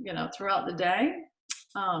sources, throughout the day.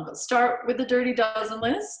 But start with the dirty dozen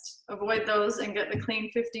list, avoid those, and get the clean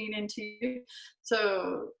 15 into you.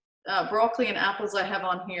 So broccoli and apples I have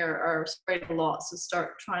on here are sprayed a lot, so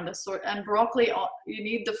start trying to sort. And broccoli, you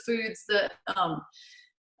need the foods that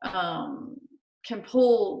can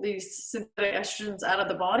pull these synthetic estrogens out of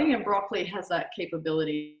the body, and broccoli has that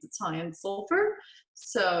capability. It's high in sulfur,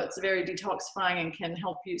 so it's very detoxifying and can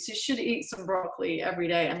help you. So you should eat some broccoli every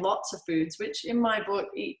day, and lots of foods, which in my book,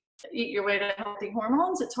 Eat Your Way to Healthy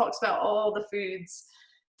Hormones, it talks about all the foods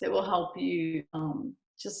that will help you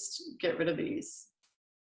just get rid of these.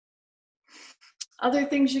 Other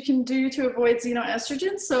things you can do to avoid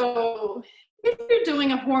xenoestrogens. So if you're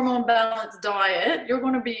doing a hormone balanced diet, you're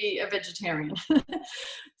going to be a vegetarian.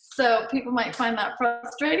 So people might find that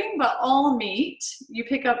frustrating, but all meat, you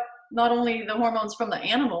pick up not only the hormones from the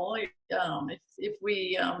animal, if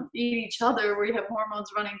we eat each other, we have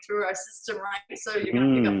hormones running through our system, right? So you're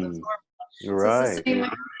going to pick up those hormones. So it's the Right. same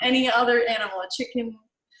with any other animal, a chicken,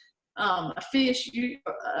 a fish,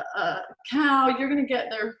 a cow, you're going to get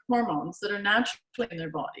their hormones that are naturally in their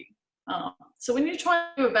body. So when you're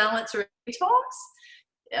trying to do a balance or a detox,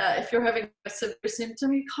 if you're having a severe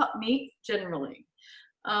symptom, you cut meat generally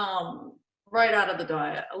right out of the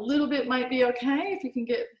diet. A little bit might be okay if you can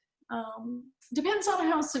get, depends on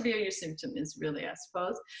how severe your symptom is really, I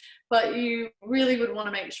suppose. But you really would want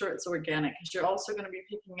to make sure it's organic, because you're also going to be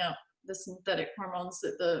picking up the synthetic hormones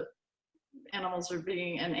that the animals are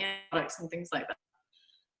being, and antibiotics and things like that.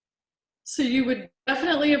 So you would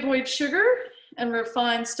definitely avoid sugar and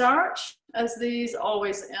refined starch, as these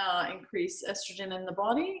always increase estrogen in the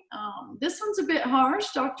body. This one's a bit harsh.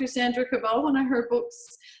 Dr. Sandra Cabot, one of her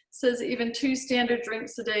books, says even 2 standard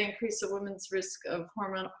drinks a day increase a woman's risk of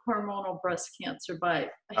hormonal breast cancer by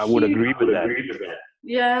I would agree with that.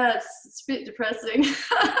 Yeah, it's a bit depressing.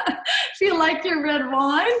 Feel like your red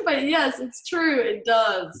wine, but yes, it's true. It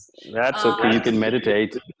does. That's okay. You can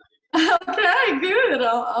meditate. Okay, good.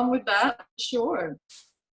 I'm with that. Sure.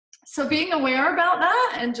 So being aware about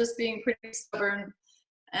that and just being pretty stubborn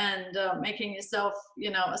and making yourself,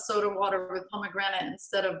 a soda water with pomegranate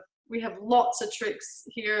instead of, we have lots of tricks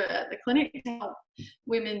here at the clinic to help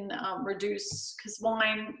women reduce, because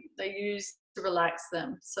wine they use to relax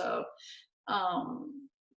them. So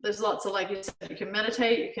there's lots of, like you said, you can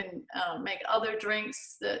meditate, you can make other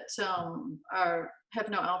drinks that have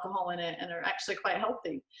no alcohol in it and are actually quite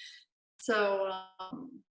healthy. So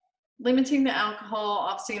limiting the alcohol,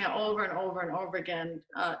 I've seen it over and over and over again,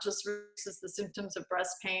 just reduces the symptoms of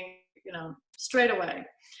breast pain, straight away.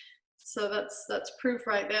 So that's proof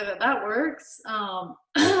right there that works.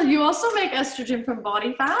 You also make estrogen from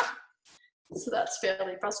body fat. So that's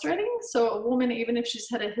fairly frustrating. So a woman, even if she's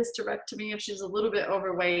had a hysterectomy, if she's a little bit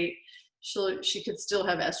overweight, she could still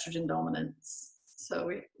have estrogen dominance.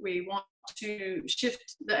 So we want to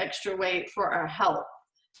shift the extra weight for our health.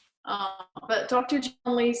 But Dr.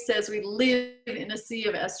 John Lee says we live in a sea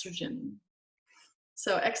of estrogen.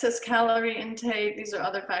 So excess calorie intake, these are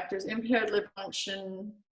other factors, impaired liver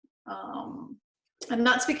function. And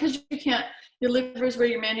that's because your liver is where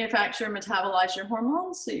you manufacture and metabolize your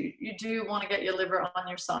hormones. So you do want to get your liver on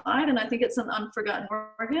your side. And I think it's an unforgotten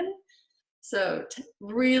organ. So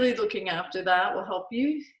really looking after that will help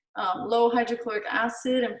you. Low hydrochloric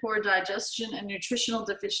acid and poor digestion and nutritional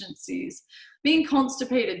deficiencies. Being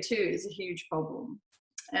constipated too is a huge problem.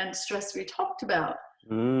 And stress we talked about.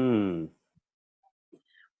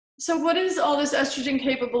 So what is all this estrogen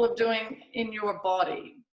capable of doing in your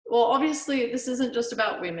body? Well, obviously, this isn't just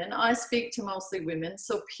about women. I speak to mostly women.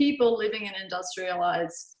 So people living in the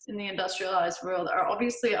industrialized world are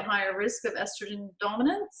obviously at higher risk of estrogen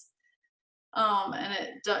dominance. And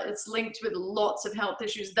it's linked with lots of health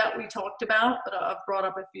issues that we talked about, but I've brought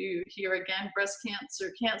up a few here again: breast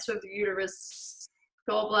cancer, cancer of the uterus,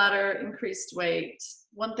 gallbladder, increased weight.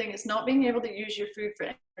 One thing is not being able to use your food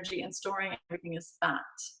for energy and storing everything as fat.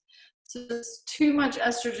 So too much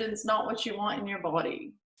estrogen is not what you want in your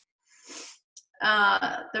body.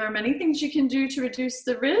 There are many things you can do to reduce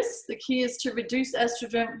the risk. The key is to reduce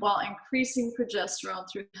estrogen while increasing progesterone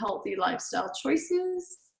through healthy lifestyle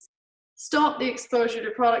choices. Stop the exposure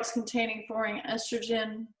to products containing foreign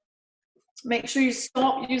estrogen. Make sure you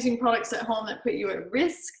stop using products at home that put you at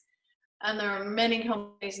risk. And there are many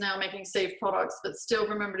companies now making safe products, but still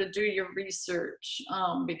remember to do your research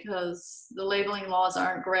because the labeling laws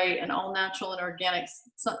aren't great, and all natural and organics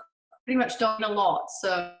pretty much don't mean a lot.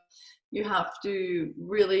 So you have to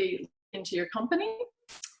really look into your company.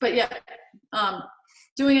 But yeah,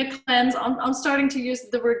 doing a cleanse. I'm starting to use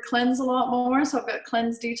the word cleanse a lot more. So I've got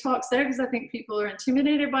cleanse detox there because I think people are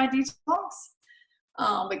intimidated by detox.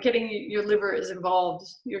 But getting your liver is involved.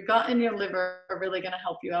 Your gut and your liver are really going to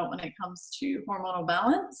help you out when it comes to hormonal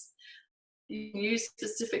balance. You can use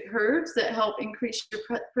specific herbs that help increase your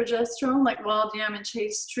progesterone, like wild yam and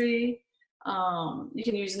chaste tree. You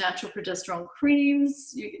can use natural progesterone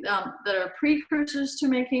creams that are precursors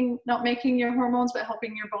to not making your hormones, but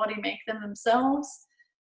helping your body make them themselves.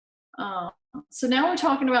 So now we're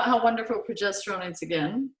talking about how wonderful progesterone is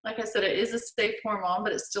again. Like I said, it is a safe hormone,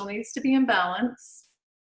 but it still needs to be in balance.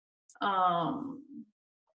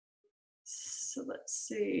 So let's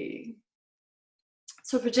see.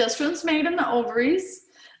 So progesterone's made in the ovaries.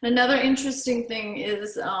 Another interesting thing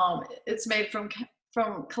is it's made from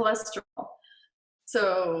cholesterol.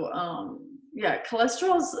 So yeah,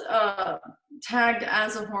 cholesterol's tagged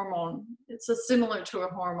as a hormone. It's similar to a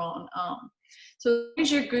hormone. So as long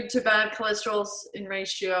as you're good to bad cholesterol's in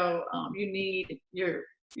ratio, you need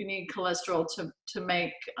cholesterol to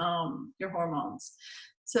make your hormones.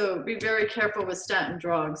 So be very careful with statin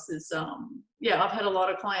drugs. Yeah, I've had a lot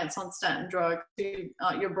of clients on statin drugs.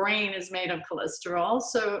 Your brain is made of cholesterol,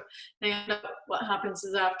 so they end up, what happens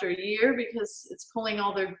is after a year, because it's pulling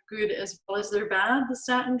all their good as well as their bad, the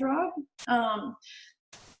statin drug,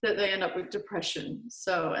 that they end up with depression.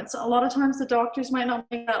 So, and so a lot of times the doctors might not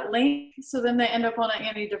make that link, so then they end up on an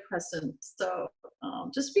antidepressant. So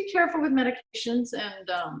just be careful with medications, and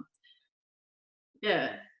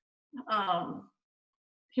yeah.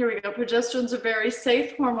 Here we go. Progesterone is a very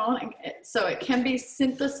safe hormone, so it can be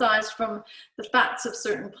synthesized from the fats of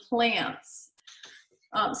certain plants.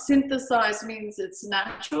 Synthesized means it's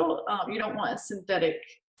natural. You don't want a synthetic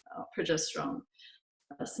progesterone.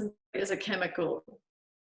 Synthetic is a chemical.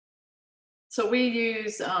 So we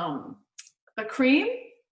use a cream,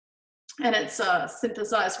 and it's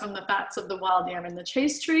synthesized from the fats of the wild yam and the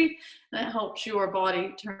chaste tree, and it helps your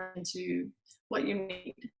body turn into what you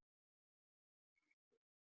need.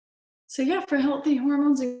 So yeah, for healthy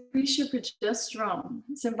hormones, increase your progesterone.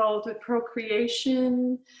 It's involved with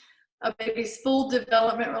procreation. A baby's full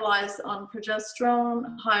development relies on progesterone,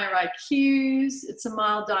 higher IQs. It's a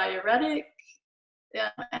mild diuretic.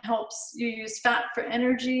 It helps you use fat for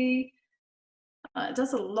energy. It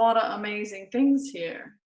does a lot of amazing things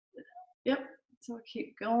here. Yep, so I'll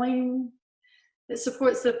keep going. It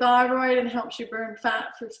supports the thyroid and helps you burn fat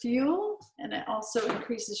for fuel. And it also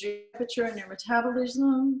increases your temperature and your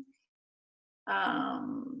metabolism.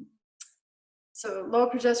 So low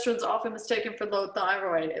progesterone is often mistaken for low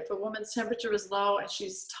thyroid. If a woman's temperature is low and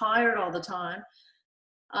she's tired all the time,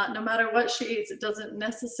 no matter what she eats, it doesn't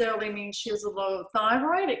necessarily mean she has a low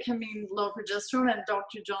thyroid. It can mean low progesterone. And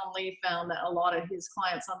Dr. John Lee found that a lot of his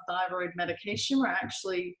clients on thyroid medication were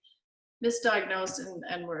actually misdiagnosed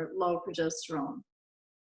and were low progesterone.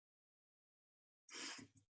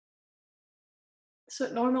 So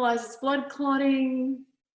it normalizes blood clotting.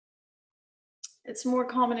 It's more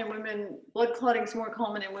common in women, blood clotting is more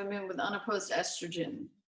common in women with unopposed estrogen.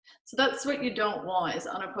 So that's what you don't want, is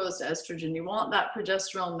unopposed estrogen. You want that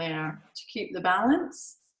progesterone there to keep the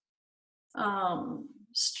balance.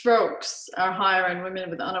 Strokes are higher in women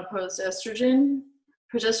with unopposed estrogen.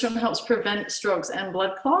 Progesterone helps prevent strokes and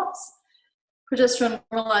blood clots. Progesterone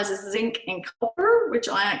normalizes zinc and copper, which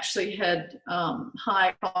I actually had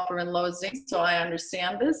high copper and low zinc, so I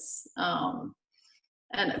understand this.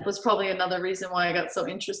 And it was probably another reason why I got so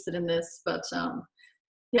interested in this. But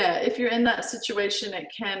yeah, if you're in that situation, it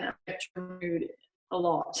can affect your mood a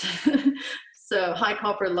lot. So high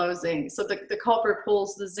copper, low zinc. So the copper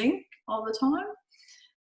pulls the zinc all the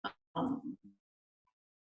time.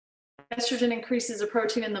 Estrogen increases a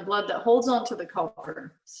protein in the blood that holds on to the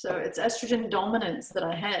copper. So it's estrogen dominance that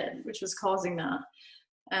I had, which was causing that.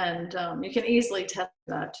 And you can easily test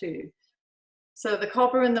that too. So the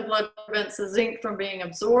copper in the blood prevents the zinc from being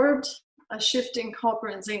absorbed. A shift in copper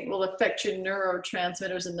and zinc will affect your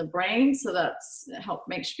neurotransmitters in the brain. So that's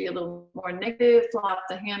makes you feel a little more negative, fly off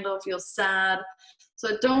the handle, feel sad. So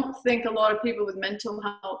I don't think a lot of people with mental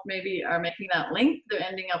health maybe are making that link. They're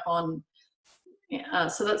ending up on,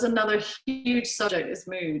 so that's another huge subject, is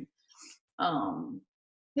mood.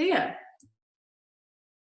 Yeah.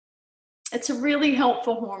 It's a really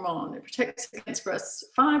helpful hormone. It protects against breast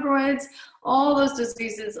fibroids, all those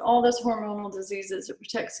diseases, all those hormonal diseases. It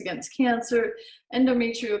protects against cancer,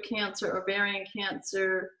 endometrial cancer, ovarian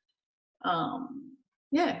cancer,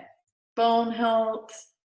 yeah, bone health.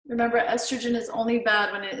 Remember, estrogen is only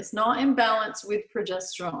bad when it is not in balance with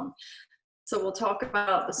progesterone. So we'll talk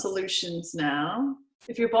about the solutions now.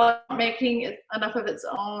 If your body is making enough of its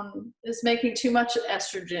own, is making too much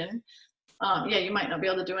estrogen, yeah, you might not be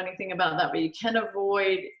able to do anything about that, but you can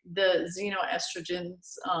avoid the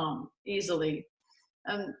xenoestrogens easily.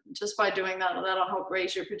 And just by doing that, that'll help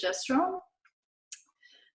raise your progesterone.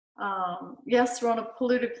 Yes, we're on a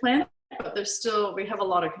polluted planet, but we have a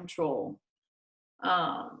lot of control.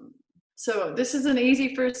 So this is an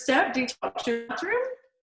easy first step: detox your bathroom.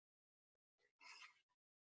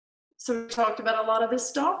 So we talked about a lot of this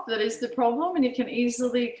stuff that is the problem, and you can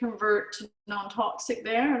easily convert to non-toxic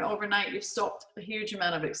there, and overnight you've stopped a huge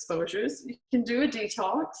amount of exposures. You can do a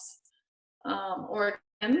detox or a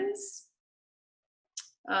cleanse.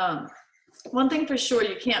 One thing for sure,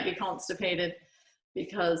 you can't be constipated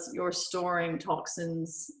because you're storing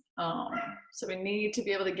toxins. So we need to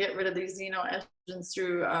be able to get rid of these xenoestrogens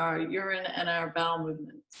through our urine and our bowel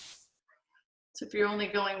movements. So if you're only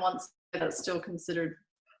going once, that's still considered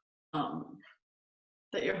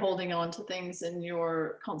that you're holding on to things and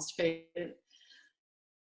you're constipated.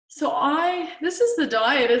 So this is the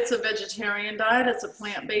diet. It's a vegetarian diet. It's a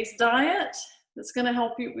plant-based diet. that's going to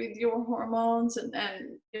help you with your hormones and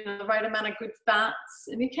you know, the right amount of good fats.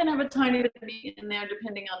 And you can have a tiny bit of meat in there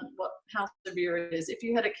depending on how severe it is. If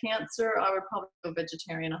you had a cancer, I would probably go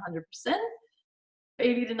vegetarian 100%.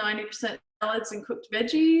 80 to 90% salads and cooked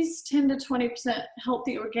veggies, 10 to 20%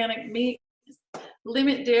 healthy organic meat.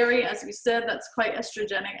 Limit dairy, as we said, that's quite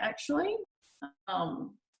estrogenic actually.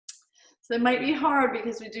 So it might be hard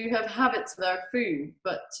because we do have habits with our food,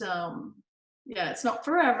 but yeah, it's not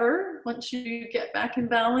forever. Once you get back in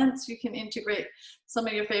balance, you can integrate some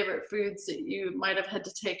of your favorite foods that you might have had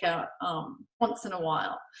to take out once in a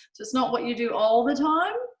while. So it's not what you do all the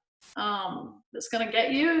time that's going to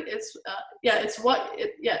get you. It's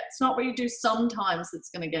it's not what you do sometimes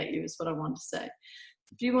that's going to get you, is what I want to say.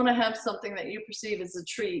 If you want to have something that you perceive as a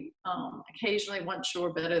treat, occasionally once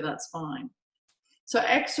you're better, that's fine. So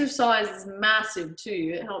exercise is massive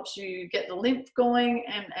too. It helps you get the lymph going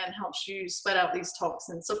and helps you sweat out these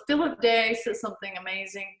toxins. So Philip Day says something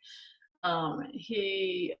amazing.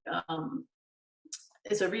 He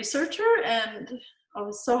is a researcher, and I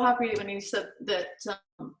was so happy when he said that,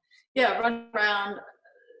 run around.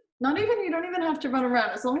 You don't even have to run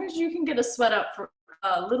around. As long as you can get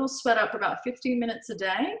a little sweat up for about 15 minutes a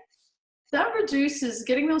day, that reduces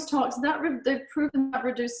getting those toxins. They've proven that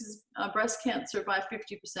reduces breast cancer by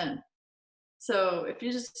 50%. So if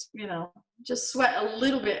you just sweat a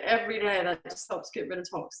little bit every day, that just helps get rid of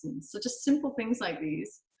toxins. So just simple things like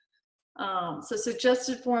these. So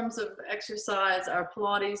suggested forms of exercise are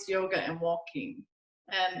Pilates, yoga, and walking.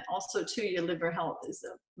 And also too, your liver health is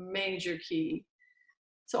a major key.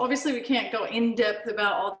 So obviously we can't go in depth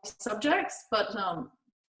about all these subjects, but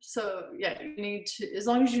so yeah, you need to, as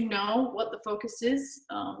long as you know what the focus is,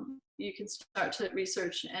 you can start to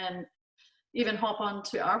research and even hop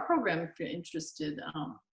onto our program if you're interested.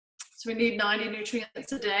 So we need 90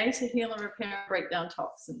 nutrients a day to heal and repair and break down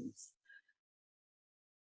toxins.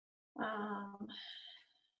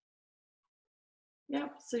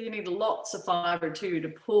 So you need lots of fiber too to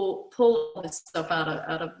pull this stuff out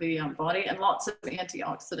of the body, and lots of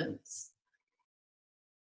antioxidants.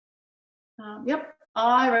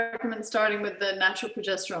 I recommend starting with the natural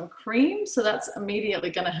progesterone cream. So that's immediately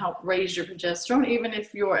going to help raise your progesterone, even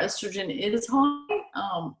if your estrogen is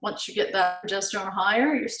high. Once you get that progesterone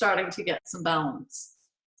higher, you're starting to get some balance.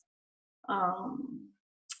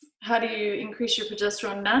 How do you increase your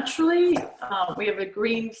progesterone naturally? We have a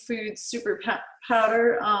green food super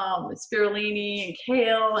powder, with spirulina and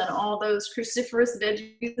kale and all those cruciferous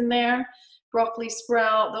veggies in there, broccoli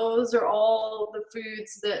sprout. Those are all the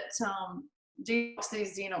foods that detox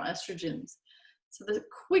these xenoestrogens. So the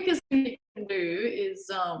quickest thing you can do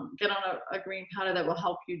is get on a green powder that will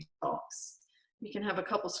help you detox. You can have a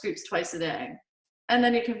couple scoops twice a day, and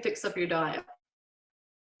then you can fix up your diet.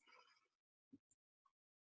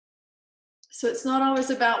 So it's not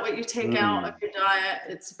always about what you take out of your diet,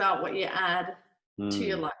 it's about what you add to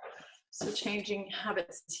your life. So changing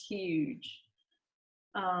habits is huge.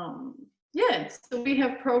 So we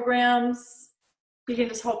have programs. You can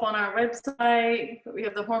just hop on our website. We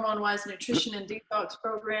have the Hormone Wise Nutrition and Detox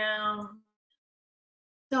program.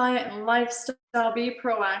 Diet and lifestyle, be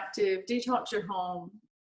proactive, detox your home.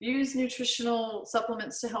 Use nutritional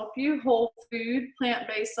supplements to help you, whole food,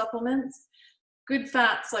 plant-based supplements. Good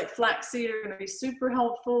fats like flaxseed are going to be super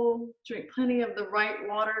helpful. Drink plenty of the right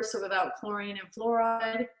water, so without chlorine and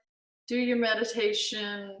fluoride. Do your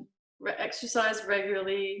meditation, exercise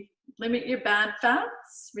regularly. Limit your bad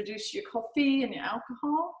fats, reduce your coffee and your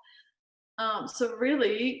alcohol. So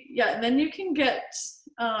really, and then you can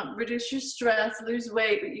reduce your stress, lose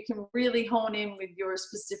weight, but you can really hone in with your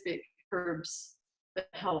specific herbs that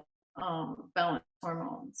help balance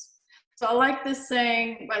hormones. So I like this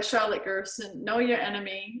saying by Charlotte Gerson, know your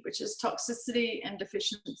enemy, which is toxicity and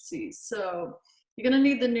deficiencies. So you're going to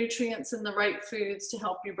need the nutrients and the right foods to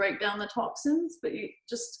help you break down the toxins, but you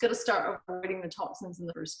just got to start avoiding the toxins in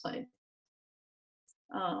the first place.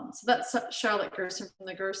 So that's Charlotte Gerson from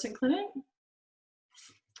the Gerson Clinic.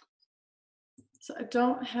 So I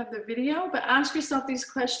don't have the video, but ask yourself these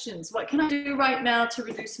questions. What can I do right now to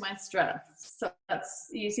reduce my stress? So that's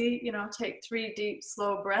easy, take 3 deep,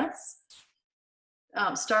 slow breaths.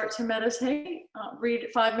 Start to meditate. Read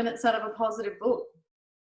 5 minutes out of a positive book.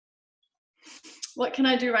 What can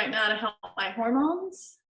I do right now to help my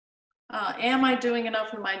hormones? Am I doing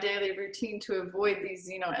enough in my daily routine to avoid these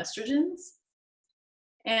xenoestrogens?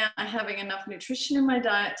 Am I having enough nutrition in my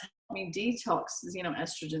diet to help me detox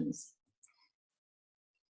xenoestrogens?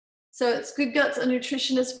 So it's Good Guts, a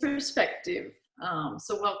nutritionist perspective.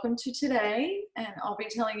 So welcome to today, and I'll be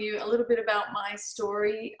telling you a little bit about my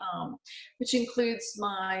story, which includes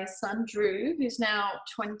my son Drew, who's now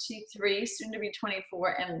 23, soon to be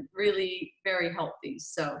 24, and really very healthy.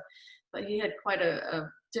 So, but he had quite a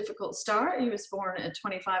difficult start. He was born at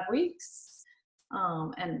 25 weeks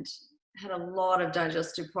and had a lot of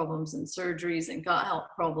digestive problems and surgeries and gut health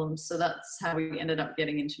problems. So that's how we ended up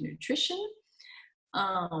getting into nutrition.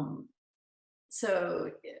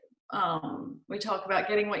 We talk about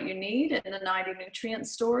getting what you need and the 90 nutrient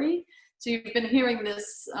story. So you've been hearing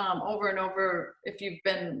this over and over if you've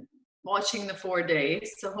been watching the 4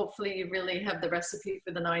 days. So hopefully you really have the recipe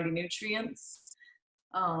for the 90 nutrients.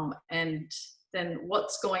 And then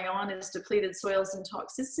what's going on is depleted soils and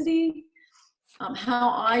toxicity.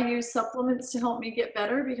 How I use supplements to help me get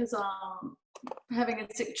better, because having a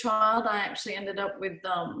sick child, I actually ended up with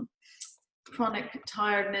chronic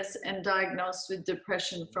tiredness and diagnosed with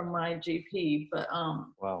depression from my GP. But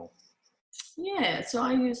wow. Yeah, so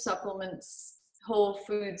I use supplements, whole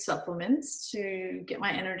food supplements, to get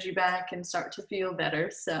my energy back and start to feel better.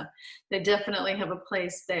 So they definitely have a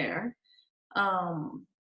place there. And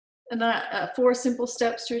 4 simple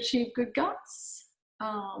steps to achieve good guts,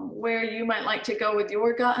 where you might like to go with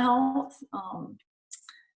your gut health.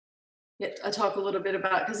 I talk a little bit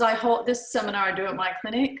about, because I hold this seminar I do at my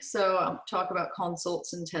clinic, so I'll talk about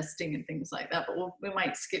consults and testing and things like that, but we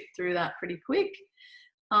might skip through that pretty quick.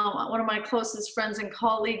 One of my closest friends and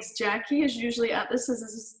colleagues, Jackie, is usually at this. This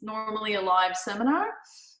is normally a live seminar,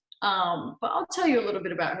 but I'll tell you a little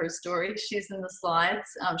bit about her story. She's in the slides.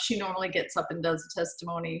 She normally gets up and does a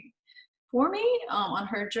testimony for me on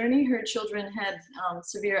her journey. Her children had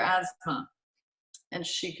severe asthma, and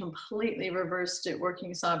she completely reversed it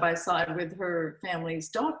working side by side with her family's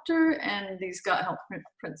doctor and these gut health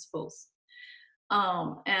principles.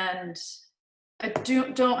 And I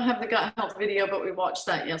don't have the gut health video, but we watched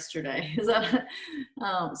that yesterday.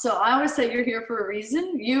 So I always say you're here for a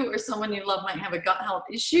reason. You or someone you love might have a gut health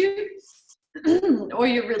issue, or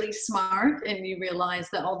you're really smart and you realize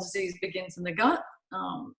that all disease begins in the gut.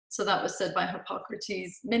 So that was said by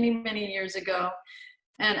Hippocrates many, many years ago.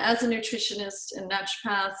 And as a nutritionist and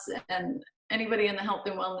naturopaths and anybody in the health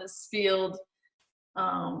and wellness field,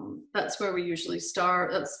 that's where we usually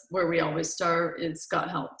start. That's where we always start, is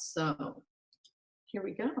gut health. So here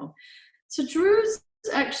we go. So Drew's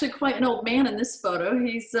actually quite an old man in this photo.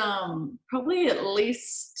 He's probably at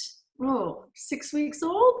least 6 weeks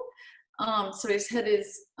old. So he's had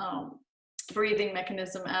his breathing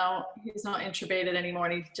mechanism out. He's not intubated anymore,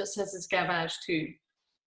 and he just has his gavage tube.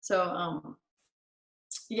 So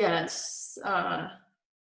yes,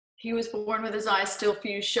 he was born with his eyes still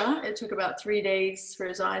fused shut. It took about 3 days for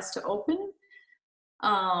his eyes to open.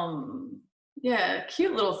 Yeah,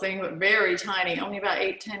 cute little thing, but very tiny, only about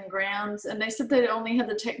 8-10 grams. And they said they only had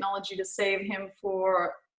the technology to save him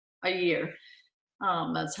for a year.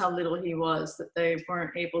 That's how little he was, that they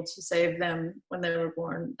weren't able to save them when they were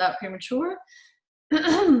born that premature.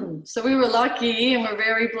 So we were lucky, and we're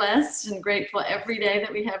very blessed and grateful every day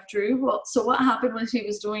that we have Drew. Well, so what happened was he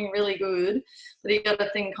was doing really good, but he got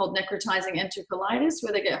a thing called necrotizing enterocolitis,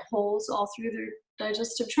 where they get holes all through their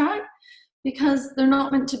digestive tract, because they're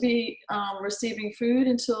not meant to be receiving food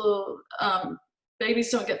until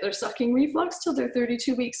babies don't get their sucking reflux till they're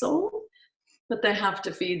 32 weeks old, but they have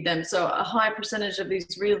to feed them. So a high percentage of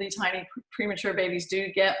these really tiny premature babies do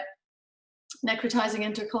get necrotizing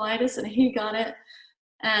enterocolitis, and he got it.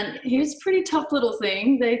 And he was a pretty tough little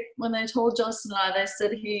thing. When they told Justin and I, they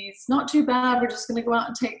said, he's not too bad. We're just going to go out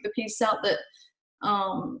and take the piece out that,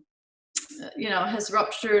 has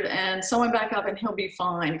ruptured and sew him back up, and he'll be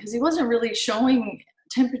fine. Because he wasn't really showing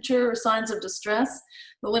temperature or signs of distress.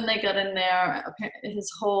 But when they got in there,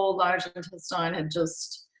 his whole large intestine had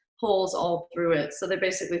just holes all through it. So they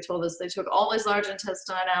basically told us they took all his large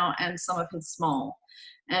intestine out and some of his small,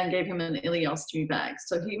 and gave him an ileostomy bag.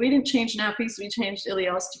 So we didn't change nappies, we changed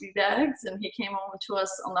ileostomy bags, and he came home to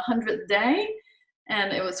us on the 100th day.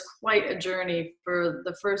 And it was quite a journey for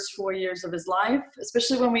the first 4 years of his life,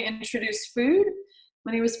 especially when we introduced food.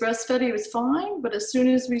 When he was breastfed, he was fine, but as soon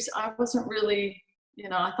as I wasn't really,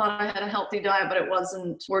 I thought I had a healthy diet, but it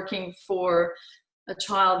wasn't working for a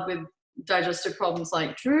child with digestive problems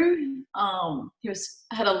like Drew. He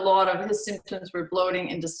had a lot of his symptoms were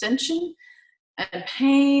bloating and distension and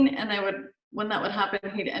pain, and when that would happen,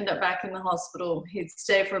 he'd end up back in the hospital. He'd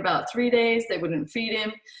stay for about 3 days. They wouldn't feed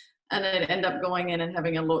him, and they'd end up going in and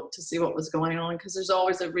having a look to see what was going on, because there's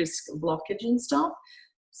always a risk of blockage and stuff.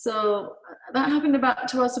 So that happened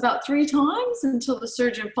to us about 3 times, until the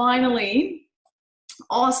surgeon finally,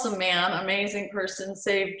 awesome man, amazing person,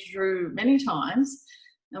 saved Drew many times.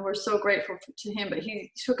 and we're so grateful to him. But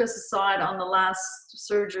he took us aside on the last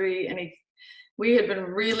surgery, and we had been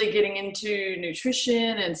really getting into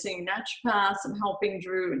nutrition and seeing naturopaths and helping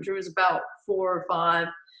Drew. And Drew was about 4 or 5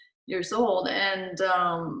 years old, and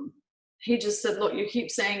he just said, look, you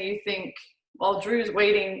keep saying you think, while Drew's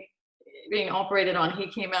waiting, being operated on, he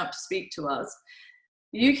came out to speak to us.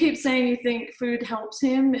 You keep saying you think food helps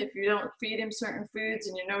him if you don't feed him certain foods,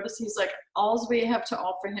 and you notice he's like, all we have to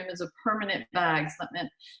offer him is a permanent bag. So that meant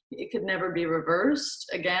it could never be reversed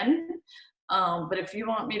again. But if you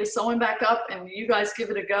want me to sew him back up and you guys give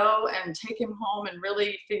it a go and take him home and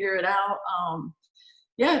really figure it out,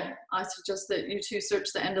 yeah, I suggest that you two search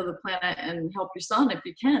the end of the planet and help your son if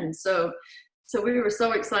you can. So we were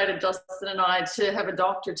so excited, Justin and I, to have a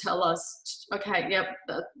doctor tell us, okay, yep,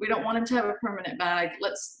 we don't want him to have a permanent bag.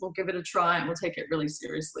 We'll give it a try and we'll take it really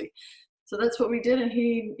seriously. So that's what we did. And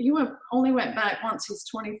he only went back once. He's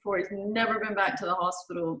 24. He's never been back to the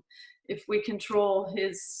hospital. If we control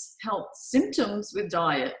his health symptoms with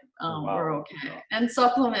diet, we're okay. And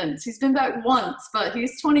supplements. He's been back once, but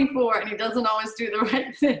he's 24 and he doesn't always do the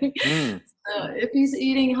right thing. So if he's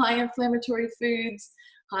eating high inflammatory foods,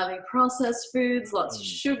 highly processed foods, lots of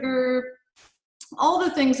sugar, all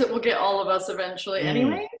the things that will get all of us eventually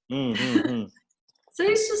anyway. So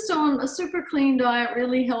he's just on a super clean diet,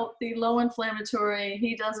 really healthy, low inflammatory.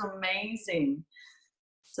 He does amazing.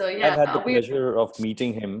 So yeah, I've had the pleasure of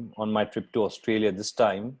meeting him on my trip to Australia this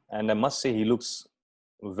time, and I must say he looks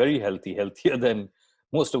very healthy, healthier than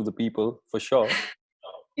most of the people, for sure.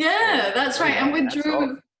 Yeah, that's right. And with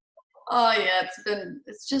Drew, oh yeah,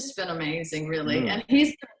 it's just been amazing, really. And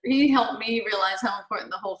he helped me realize how important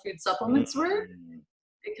the whole food supplements were,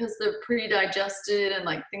 because they're pre-digested, and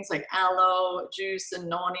like things like aloe juice and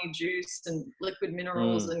noni juice and liquid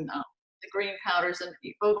minerals and the green powders, and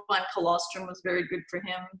bovine colostrum was very good for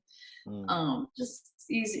him. Just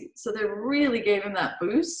easy. So they really gave him that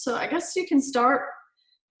boost. So I guess you can start,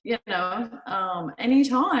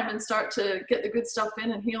 anytime and start to get the good stuff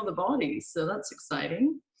in and heal the body. So that's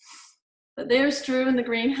exciting. But there's Drew in the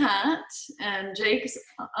green hat, and Jake's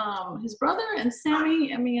his brother, and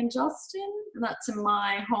Sammy, Emmy, and Justin. That's in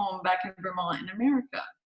my home back in Vermont in America.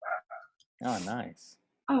 Oh, nice.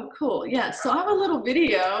 Oh, cool. Yeah. So I have a little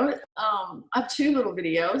video. I have 2 little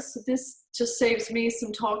videos. So this just saves me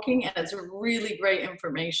some talking, and it's really great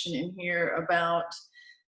information in here about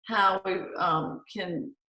how we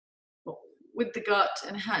can, with the gut,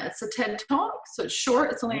 and how it's a TED Talk. So it's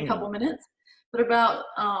short. It's only a couple minutes, but about,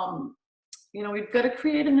 we've got to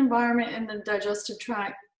create an environment in the digestive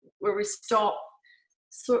tract where we stop.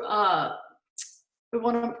 We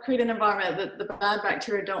want to create an environment that the bad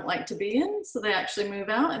bacteria don't like to be in, so they actually move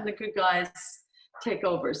out and the good guys take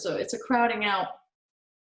over. So it's a crowding out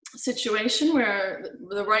situation where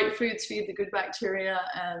the right foods feed the good bacteria,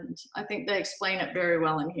 and I think they explain it very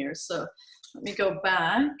well in here. So let me go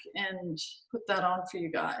back and put that on for you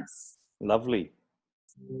guys. Lovely.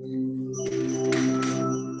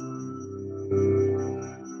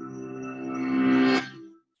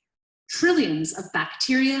 Trillions of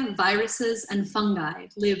bacteria, viruses, and fungi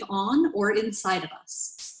live on or inside of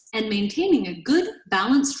us, and maintaining a good,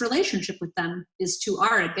 balanced relationship with them is to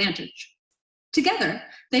our advantage. Together,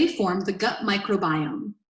 they form the gut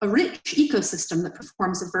microbiome, a rich ecosystem that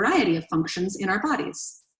performs a variety of functions in our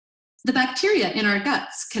bodies. The bacteria in our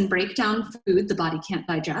guts can break down food the body can't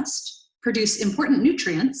digest, produce important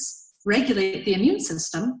nutrients, regulate the immune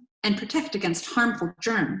system, and protect against harmful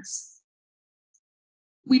germs.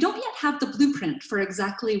 We don't yet have the blueprint for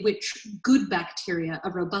exactly which good bacteria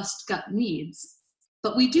a robust gut needs,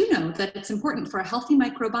 but we do know that it's important for a healthy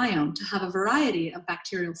microbiome to have a variety of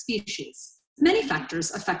bacterial species. Many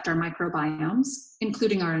factors affect our microbiomes,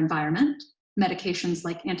 including our environment, medications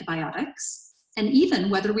like antibiotics, and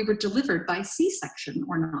even whether we were delivered by C-section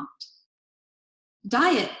or not.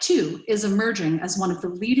 Diet, too, is emerging as one of the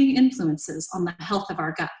leading influences on the health of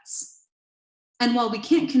our guts. And while we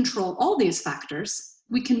can't control all these factors,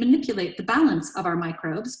 we can manipulate the balance of our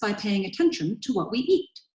microbes by paying attention to what we eat.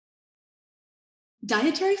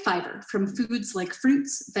 Dietary fiber from foods like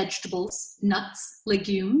fruits, vegetables, nuts,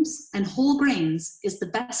 legumes, and whole grains is the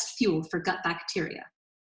best fuel for gut bacteria.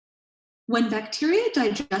 When bacteria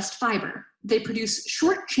digest fiber, they produce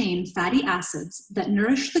short-chain fatty acids that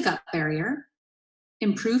nourish the gut barrier,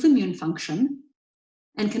 improve immune function,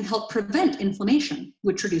 and can help prevent inflammation,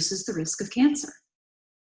 which reduces the risk of cancer.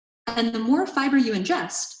 And the more fiber you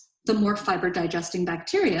ingest, the more fiber-digesting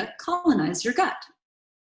bacteria colonize your gut.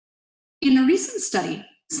 In a recent study,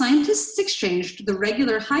 scientists exchanged the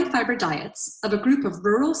regular high-fiber diets of a group of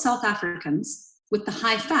rural South Africans with the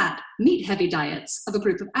high-fat, meat-heavy diets of a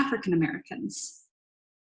group of African Americans.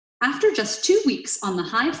 After just 2 weeks on the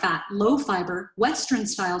high-fat, low-fiber,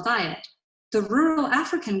 Western-style diet, the rural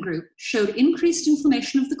African group showed increased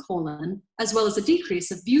inflammation of the colon, as well as a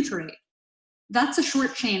decrease of butyrate. That's a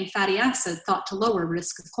short-chain fatty acid thought to lower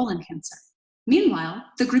risk of colon cancer. Meanwhile,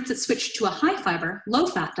 the group that switched to a high-fiber,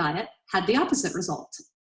 low-fat diet had the opposite result.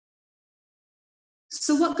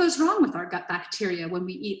 So what goes wrong with our gut bacteria when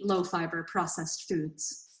we eat low-fiber processed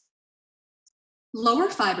foods? Lower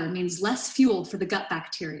fiber means less fuel for the gut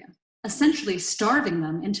bacteria, essentially starving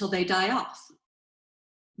them until they die off.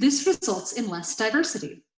 This results in less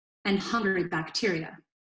diversity and hungry bacteria.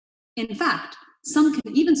 In fact, some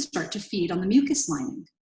can even start to feed on the mucus lining.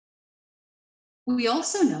 We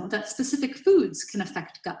also know that specific foods can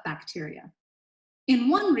affect gut bacteria. In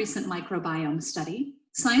one recent microbiome study,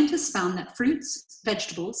 scientists found that fruits,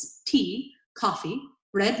 vegetables, tea, coffee,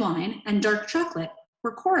 red wine, and dark chocolate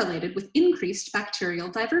were correlated with increased bacterial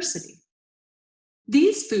diversity.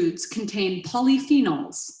 These foods contain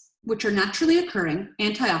polyphenols, which are naturally occurring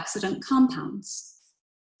antioxidant compounds.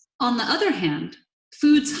 On the other hand,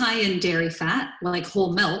 foods high in dairy fat, like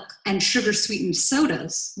whole milk, and sugar-sweetened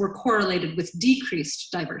sodas were correlated with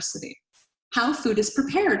decreased diversity. How food is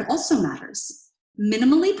prepared also matters.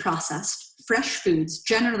 Minimally processed, fresh foods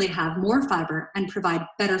generally have more fiber and provide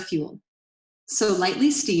better fuel. So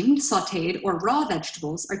lightly steamed, sautéed, or raw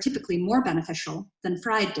vegetables are typically more beneficial than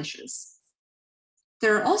fried dishes.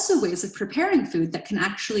 There are also ways of preparing food that can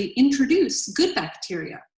actually introduce good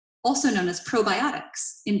bacteria, also known as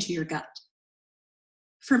probiotics, into your gut.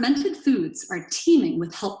 Fermented foods are teeming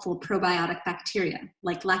with helpful probiotic bacteria,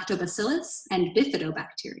 like lactobacillus and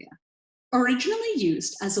bifidobacteria. Originally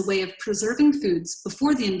used as a way of preserving foods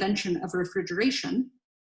before the invention of refrigeration,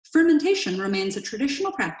 fermentation remains a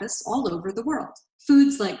traditional practice all over the world.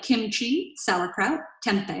 Foods like kimchi, sauerkraut,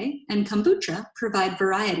 tempeh, and kombucha provide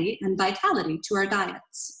variety and vitality to our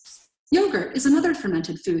diets. Yogurt is another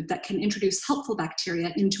fermented food that can introduce helpful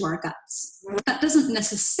bacteria into our guts. That doesn't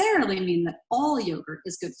necessarily mean that all yogurt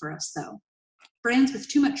is good for us, though. Brands with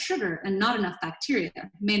too much sugar and not enough bacteria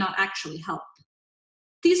may not actually help.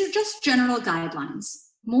 These are just general guidelines.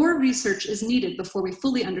 More research is needed before we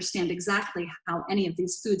fully understand exactly how any of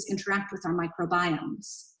these foods interact with our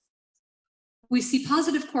microbiomes. We see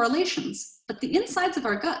positive correlations, but the insides of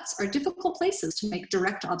our guts are difficult places to make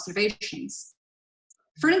direct observations.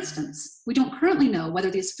 For instance, we don't currently know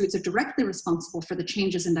whether these foods are directly responsible for the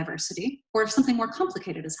changes in diversity, or if something more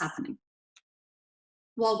complicated is happening.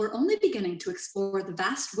 While we're only beginning to explore the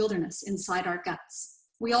vast wilderness inside our guts,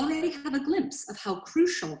 we already have a glimpse of how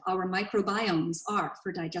crucial our microbiomes are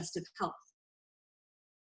for digestive health.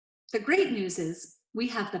 The great news is we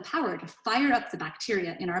have the power to fire up the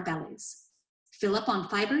bacteria in our bellies. Fill up on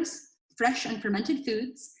fibers, fresh and fermented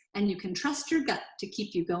foods, and you can trust your gut to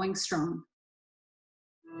keep you going strong.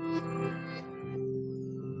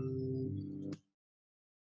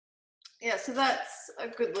 Yeah, so that's a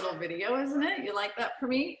good little video, isn't it? You like that,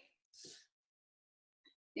 Prameet?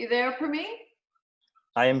 You there, Prameet?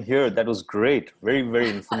 I am here. That was great. Very, very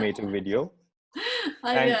informative video.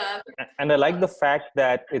 And I like the fact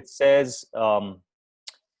that it says,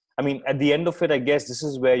 I mean, at the end of it, I guess this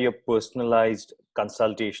is where your personalized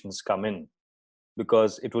consultations come in,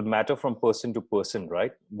 because it would matter from person to person,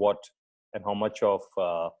 right? What and how much of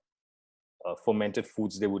fermented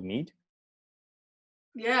foods they would need.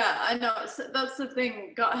 Yeah, I know. So that's the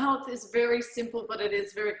thing. Gut health is very simple, but it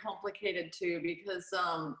is very complicated too, because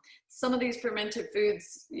some of these fermented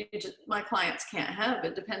foods, my clients can't have.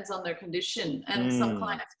 It depends on their condition, and some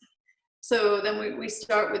clients. So then we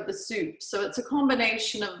start with the soup. So it's a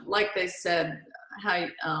combination of, like they said, how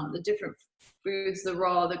the different foods, the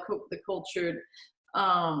raw, the cooked, the cultured,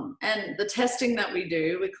 and the testing that we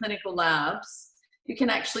do with clinical labs. You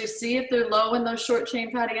can actually see if they're low in those short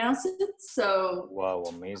chain fatty acids. So wow,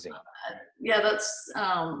 amazing. Yeah, that's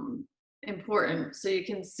important. So you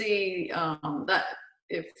can see that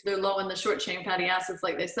if they're low in the short chain fatty acids,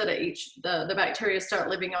 like they said, the bacteria start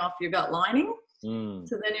living off your gut lining.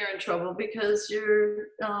 So then you're in trouble because you're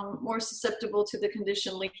more susceptible to the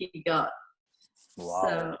condition leaky gut.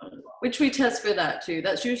 Wow. So, which we test for that too.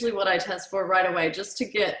 That's usually what I test for right away, just to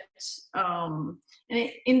get an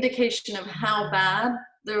indication of how bad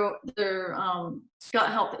their gut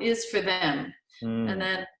health is for them. And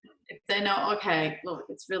then if they know, okay, look,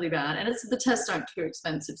 it's really bad, and the tests aren't too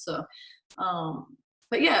expensive. So,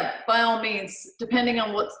 but yeah, by all means, depending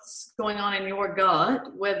on what's going on in your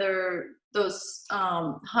gut, whether those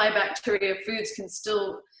high bacteria foods can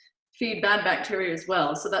still feed bad bacteria as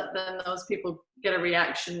well. So that then those people get a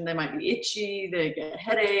reaction. They might be itchy, they get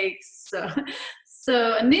headaches.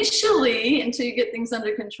 So initially, until you get things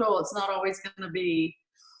under control, it's not always going to be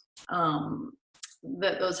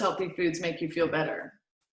that those healthy foods make you feel better.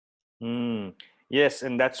 Yes,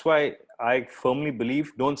 and that's why I firmly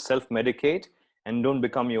believe don't self-medicate and don't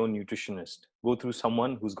become your own nutritionist. Go through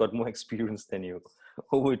someone who's got more experience than you.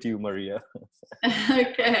 Over to you, Maria.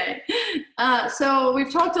 Okay. So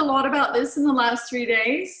we've talked a lot about this in the last 3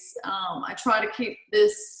 days. I try to keep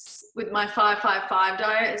this with my 5-5-5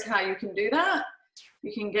 diet is how you can do that.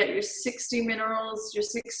 You can get your 60 minerals, your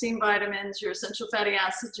 16 vitamins, your essential fatty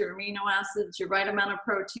acids, your amino acids, your right amount of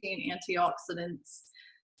protein, antioxidants.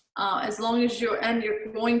 As long as you're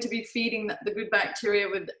going to be feeding the good bacteria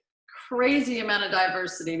with crazy amount of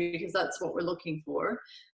diversity, because that's what we're looking for.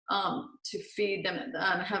 To feed them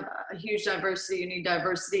and have a huge diversity, you need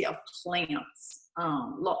diversity of plants,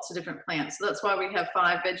 lots of different plants. So that's why we have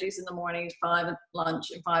 5 veggies in the morning, 5 at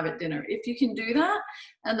lunch, and 5 at dinner. If you can do that,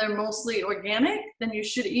 and they're mostly organic, then you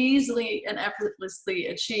should easily and effortlessly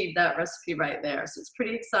achieve that recipe right there. So it's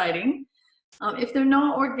pretty exciting. If they're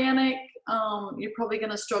not organic, you're probably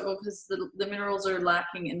going to struggle because the minerals are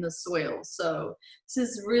lacking in the soil. So this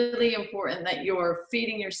is really important that you're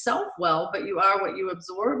feeding yourself well, but you are what you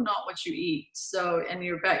absorb, not what you eat. So, and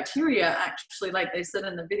your bacteria actually, like they said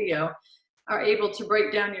in the video, are able to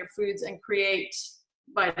break down your foods and create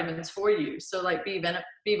vitamins for you. So like B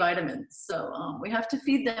vitamins. So we have to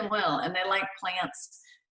feed them well, and they like plants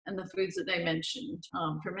and the foods that they mentioned,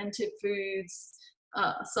 fermented foods,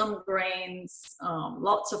 some grains,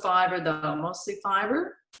 lots of fiber though, mostly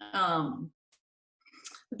fiber.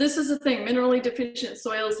 This is the thing, minerally deficient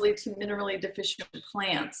soils lead to minerally deficient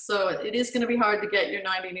plants. So it is going to be hard to get your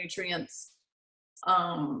 90 nutrients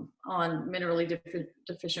on minerally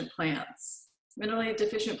deficient plants. Minerally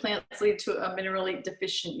deficient plants lead to a minerally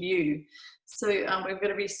deficient you. So we've got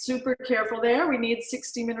to be super careful there. We need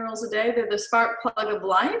 60 minerals a day. They're the spark plug of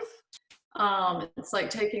life. It's like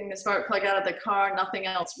taking the spark plug out of the car, nothing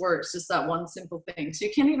else works, just that one simple thing. So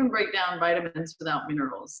you can't even break down vitamins without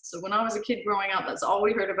minerals. So when I was a kid growing up, that's all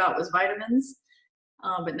we heard about was vitamins.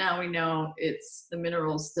 But now we know it's the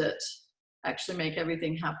minerals that actually make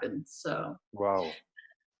everything happen. So wow.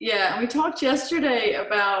 Yeah, and we talked yesterday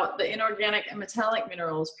about the inorganic and metallic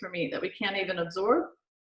minerals per meat that we can't even absorb.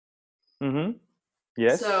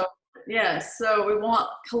 Yes. So yes, so we want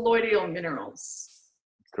colloidal minerals.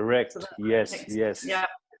 Correct. So yes. Yeah.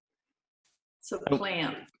 So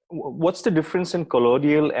plant. What's the difference in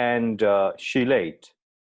colloidal and chelate?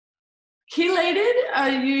 Chelated are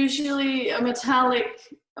usually a metallic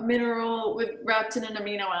mineral wrapped in an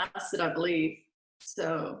amino acid, I believe.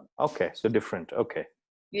 So. Okay, so different. Okay.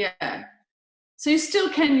 Yeah. So you still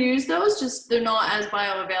can use those, just they're not as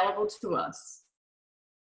bioavailable to us.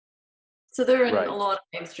 So they're in a lot of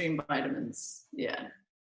mainstream vitamins. Yeah.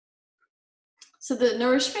 So the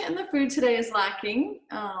nourishment in the food today is lacking.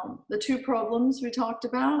 The 2 problems we talked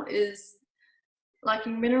about is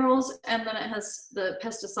lacking minerals, and then it has the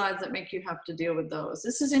pesticides that make you have to deal with those.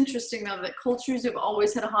 This is interesting though, that cultures who've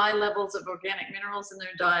always had high levels of organic minerals in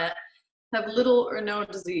their diet have little or no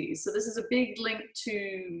disease. So this is a big link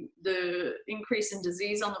to the increase in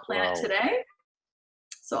disease on the planet today.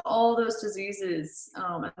 So all those diseases,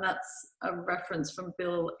 and that's a reference from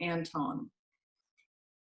Bill Anton.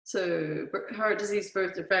 So heart disease,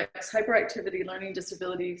 birth defects, hyperactivity, learning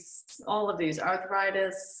disabilities, all of these,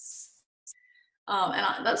 arthritis.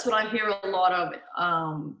 And that's what I hear a lot of.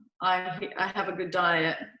 I have a good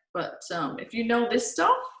diet, but if you know this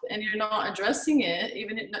stuff and you're not addressing it,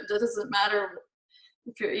 even it doesn't matter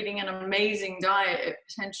if you're eating an amazing diet, it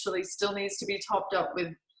potentially still needs to be topped up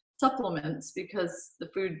with supplements because the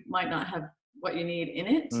food might not have what you need in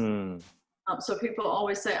it. So people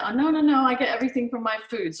always say, oh, no, I get everything from my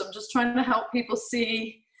food. So I'm just trying to help people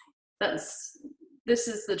see this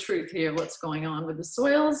is the truth here, what's going on with the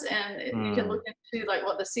soils. And you can look into like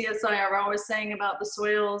what the CSIRO is saying about the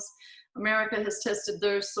soils. America has tested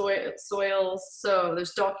their soils. So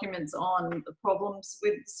there's documents on the problems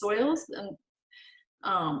with the soils. And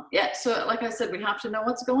so like I said, we have to know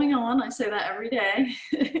what's going on. I say that every day.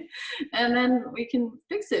 And then we can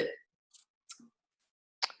fix it.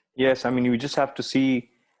 Yes, I mean, you just have to see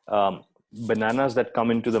bananas that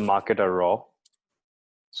come into the market are raw.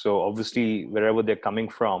 So obviously, wherever they're coming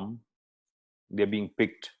from, they're being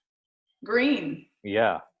picked. Green.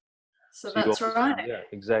 Yeah. So that's right. Yeah,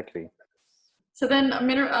 exactly. So then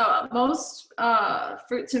most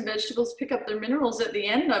fruits and vegetables pick up their minerals at the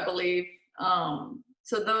end, I believe.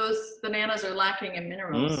 So those bananas are lacking in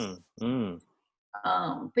minerals.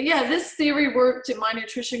 But yeah, this theory worked in my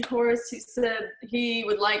nutrition course. He said he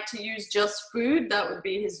would like to use just food. That would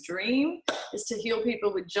be his dream, is to heal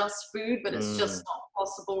people with just food, but it's just not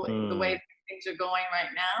possible the way things are going right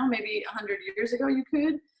now. Maybe 100 years ago you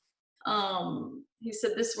could, He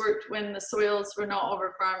said this worked when the soils were not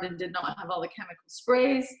overfarmed and did not have all the chemical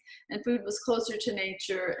sprays, and food was closer to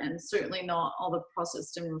nature and certainly not all the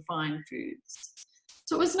processed and refined foods.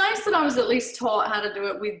 So it was nice that I was at least taught how to do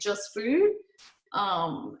it with just food.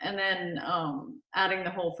 And then adding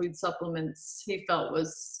the whole food supplements he felt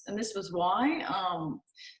was, and this was why.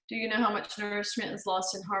 Do you know how much nourishment is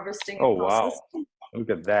lost in harvesting and processing? Wow. Look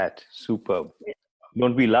at that. Superb. Yeah.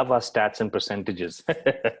 Don't we love our stats and percentages?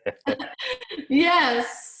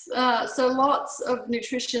 Yes. So lots of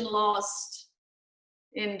nutrition lost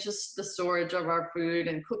in just the storage of our food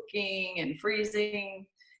and cooking and freezing,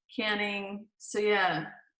 canning. So yeah,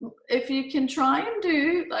 if you can try and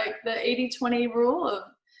do like the 80-20 rule of,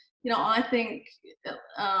 I think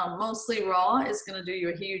mostly raw is going to do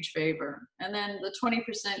you a huge favor. And then the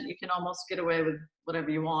 20%, you can almost get away with whatever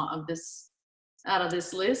you want out of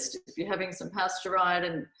this list. If you're having some pasteurized,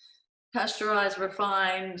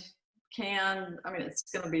 refined, canned,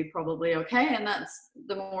 it's going to be probably okay. And that's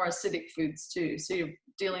the more acidic foods too. So you're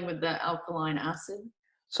dealing with the alkaline acid.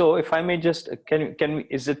 So if I may just,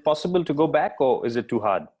 is it possible to go back, or is it too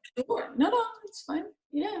hard? Sure. No, it's fine.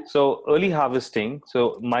 Yeah. So early harvesting,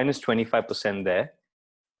 so minus 25% there.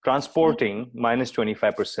 Transporting, minus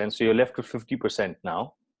 25%. So you're left with 50%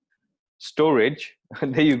 now. Storage,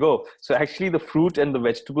 there you go. So actually the fruit and the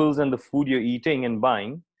vegetables and the food you're eating and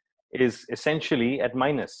buying is essentially at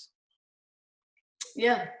minus.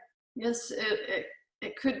 Yeah. Yes,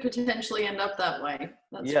 it could potentially end up that way.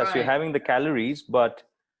 That's right. So you're having the calories, but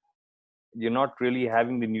you're not really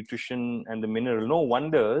having the nutrition and the mineral. No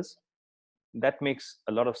wonders. That makes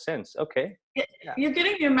a lot of sense. Okay. Yeah. You're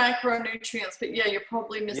getting your macronutrients, but yeah, you're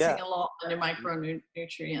probably missing a lot on your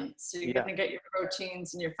micronutrients. So you're going to get your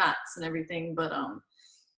proteins and your fats and everything, but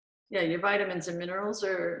your vitamins and minerals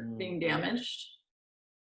are being damaged,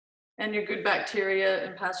 and your good bacteria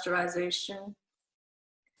and pasteurization.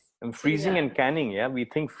 And freezing and canning, we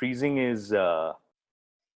think freezing is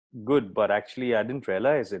good, but actually I didn't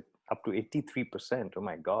realize it up to 83%. Oh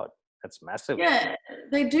my God. That's massive. Yeah,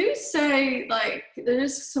 they do say, like, there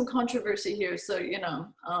is some controversy here. So,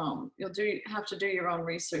 you'll have to do your own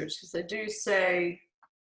research, because they do say,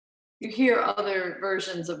 you hear other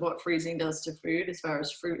versions of what freezing does to food as far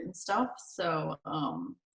as fruit and stuff. So,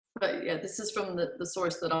 but yeah, this is from the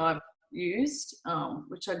source that I've used,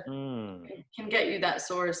 which I can get you that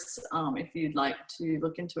source if you'd like to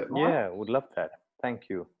look into it more. Yeah, would love that. Thank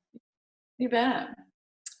you. You bet.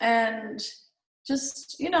 And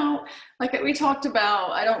just, like we talked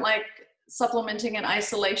about, I don't like supplementing in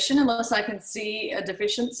isolation unless I can see a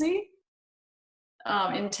deficiency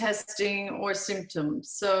in testing or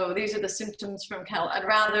symptoms. So these are the symptoms from I'd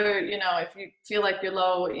rather, if you feel like you're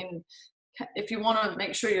low if you want to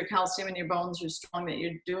make sure your calcium in your bones are strong, that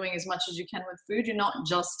you're doing as much as you can with food. You're not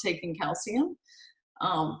just taking calcium.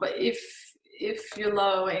 But if you're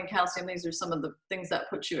low in calcium, these are some of the things that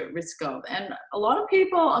put you at risk of. And a lot of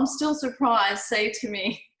people, I'm still surprised, say to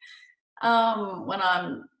me when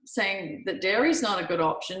I'm saying that dairy is not a good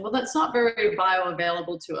option. Well, that's not very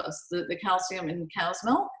bioavailable to us, the calcium in cow's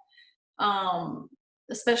milk,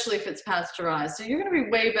 especially if it's pasteurized. So you're going to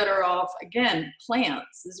be way better off. Again,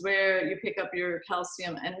 plants is where you pick up your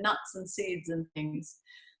calcium, and nuts and seeds and things.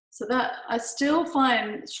 So that I still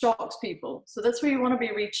find shocks people. So that's where you want to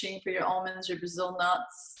be reaching for your almonds, your Brazil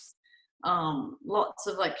nuts, lots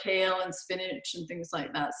of like kale and spinach and things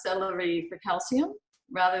like that, celery for calcium,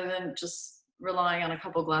 rather than just relying on a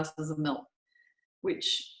couple glasses of milk,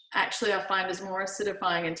 which actually I find is more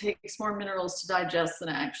acidifying and takes more minerals to digest than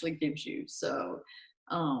it actually gives you. So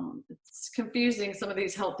it's confusing. Some of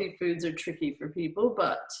these healthy foods are tricky for people,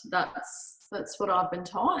 but that's what I've been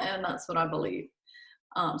taught, and that's what I believe.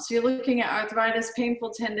 So you're looking at arthritis,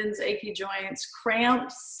 painful tendons, achy joints,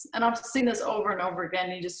 cramps, and I've seen this over and over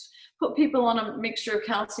again. You just put people on a mixture of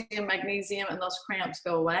calcium, magnesium, and those cramps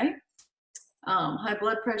go away. High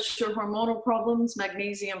blood pressure, hormonal problems,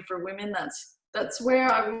 magnesium for women, that's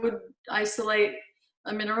where I would isolate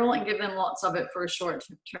a mineral and give them lots of it for a short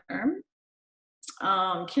term.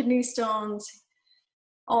 Kidney stones,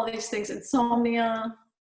 all these things, insomnia.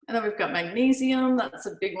 And then we've got magnesium. That's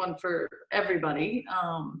a big one for everybody.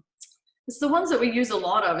 It's the ones that we use a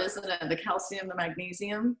lot of, isn't it? The calcium, the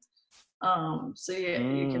magnesium. So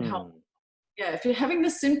you can help. Yeah, if you're having the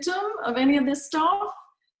symptom of any of this stuff,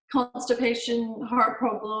 constipation, heart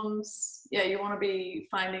problems, you want to be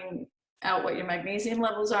finding out what your magnesium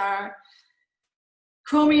levels are.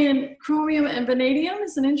 Chromium and vanadium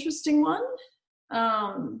is an interesting one.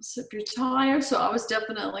 So if you're tired, so I was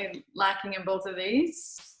definitely lacking in both of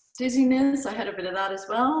these. Dizziness, I had a bit of that as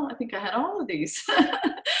well. I think I had all of these.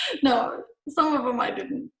 No, some of them I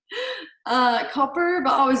didn't. Copper,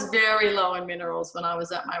 but I was very low in minerals when I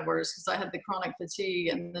was at my worst because I had the chronic fatigue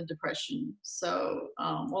and the depression. So,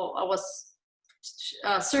 well, I was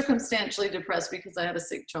circumstantially depressed because I had a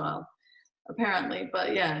sick child, apparently.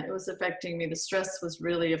 But yeah, it was affecting me. The stress was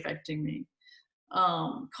really affecting me.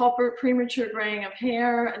 Copper, premature graying of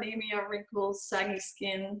hair, anemia, wrinkles, saggy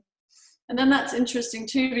skin. And then that's interesting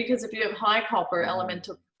too, because if you have high copper,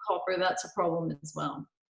 elemental copper, that's a problem as well.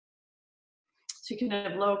 So you can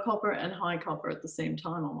have low copper and high copper at the same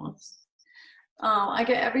time almost. I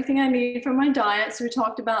get everything I need from my diet, so we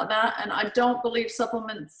talked about that. And I don't believe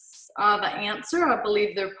supplements are the answer. I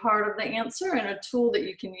believe they're part of the answer and a tool that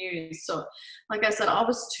you can use. So like I said, I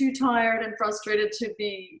was too tired and frustrated to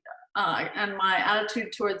be, and my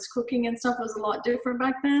attitude towards cooking and stuff was a lot different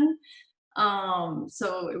back then.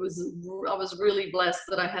 So I was really blessed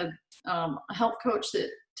that I had a health coach that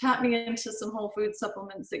tapped me into some whole food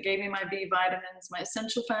supplements that gave me my B vitamins, my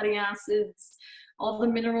essential fatty acids, all the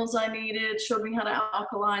minerals I needed, showed me how to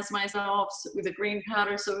alkalize myself with a green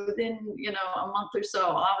powder. So within, a month or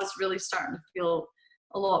so, I was really starting to feel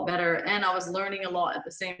a lot better. And I was learning a lot at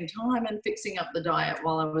the same time and fixing up the diet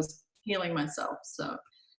while I was healing myself. So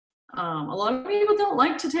a lot of people don't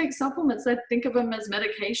like to take supplements. They think of them as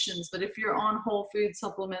medications, but if you're on whole food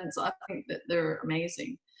supplements, I think that they're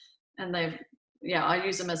amazing. And I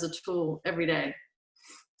use them as a tool every day.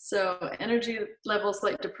 So energy levels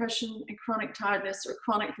like depression and chronic tiredness or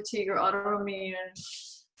chronic fatigue or autoimmune,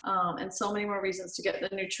 and so many more reasons to get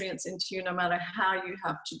the nutrients into you no matter how you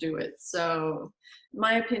have to do it. So in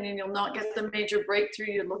my opinion, you'll not get the major breakthrough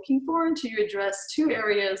you're looking for until you address two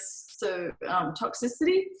areas. So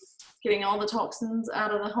toxicity, getting all the toxins out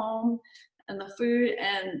of the home and the food,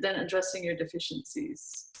 and then addressing your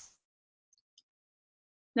deficiencies.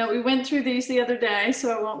 Now, we went through these the other day, so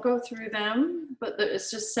I won't go through them, but it's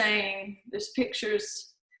just saying there's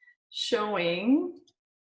pictures showing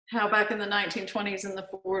how back in the 1920s and the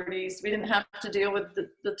 40s, we didn't have to deal with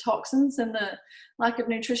the toxins and the lack of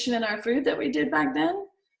nutrition in our food that we did back then.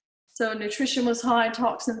 So nutrition was high,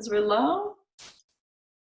 toxins were low.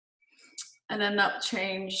 And then that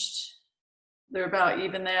changed. They're about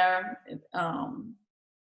even there.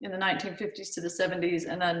 In the 1950s to the 70s,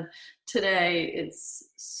 and then today it's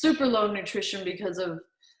super low nutrition because of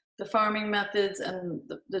the farming methods and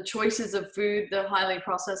the choices of food, the highly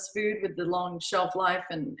processed food with the long shelf life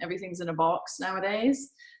and everything's in a box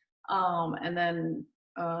nowadays, and then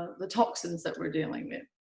the toxins that we're dealing with.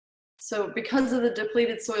 So because of the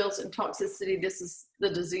depleted soils and toxicity, this is the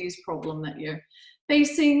disease problem that you're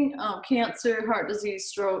facing: cancer, heart disease,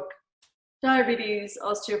 stroke, diabetes,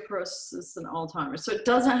 osteoporosis, and Alzheimer's. So it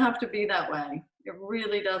doesn't have to be that way. It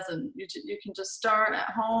really doesn't. You can just start at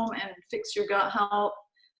home and fix your gut health.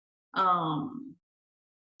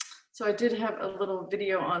 So I did have a little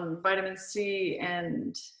video on vitamin C,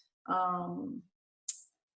 and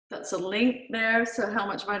that's a link there. So how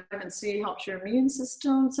much vitamin C helps your immune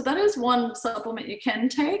system. So that is one supplement you can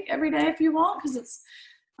take every day if you want, because it's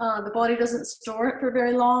the body doesn't store it for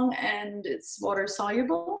very long and it's water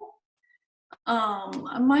soluble.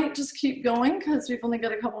 I might just keep going because we've only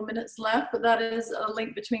got a couple minutes left, but that is a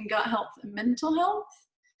link between gut health and mental health,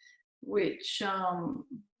 which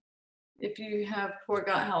if you have poor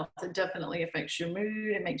gut health, it definitely affects your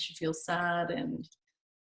mood. It makes you feel sad. And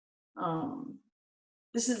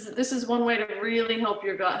this is one way to really help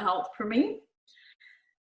your gut health for me.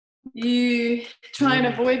 You try and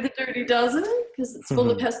avoid the dirty dozen because it's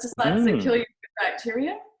full of pesticides that kill your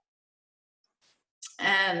bacteria.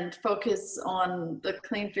 And focus on the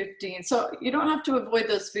clean 15. So you don't have to avoid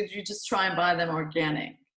those foods. You just try and buy them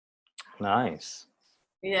organic. Nice.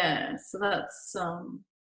 Yeah. So that's,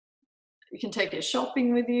 you can take it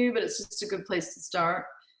shopping with you, but it's just a good place to start.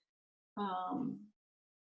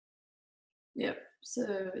 Yep.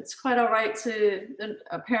 So it's quite all right to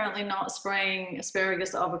apparently not spraying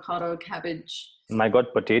asparagus, avocado, cabbage. My God,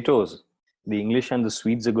 potatoes. The English and the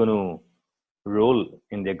Swedes are going to roll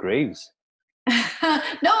in their graves.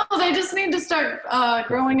 No, they just need to start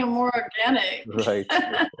growing them more organic. Right.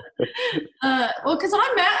 Well, because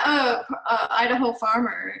I met a Idaho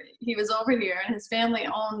farmer. He was over here, and his family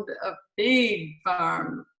owned a big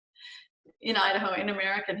farm in Idaho, in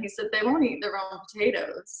America. And he said they won't eat their own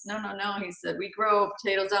potatoes. No. He said we grow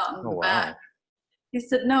potatoes out in the back. He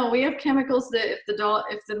said no, we have chemicals that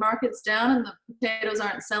if the market's down and the potatoes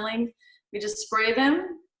aren't selling, we just spray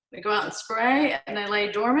them. We go out and spray, and they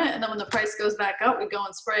lay dormant, and then when the price goes back up, we go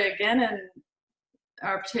and spray again, and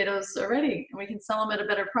our potatoes are ready, and we can sell them at a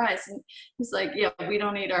better price. And he's like, yeah, we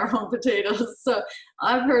don't eat our own potatoes. So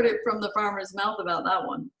I've heard it from the farmer's mouth about that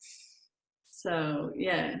one. So,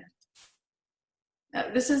 yeah.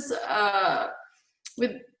 This is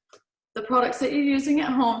with the products that you're using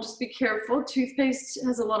at home, just be careful. Toothpaste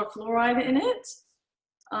has a lot of fluoride in it.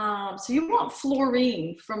 So you want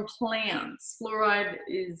fluorine from plants. Fluoride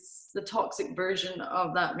is the toxic version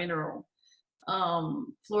of that mineral.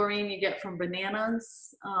 Fluorine you get from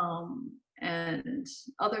bananas and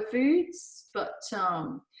other foods, but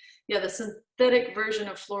yeah, the synthetic version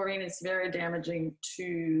of fluorine is very damaging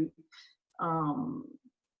to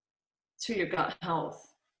your gut health.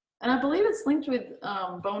 And I believe it's linked with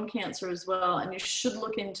bone cancer as well, and you should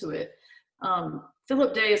look into it.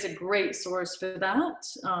 Philip Day is a great source for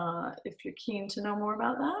that. If you're keen to know more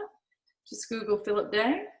about that, just Google Philip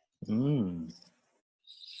Day.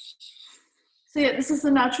 So yeah, this is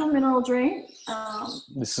the natural mineral drink.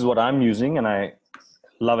 This is what I'm using, and I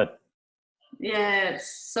love it. Yeah,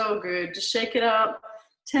 it's so good. Just shake it up,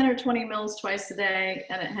 10 or 20 mils twice a day,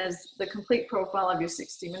 and it has the complete profile of your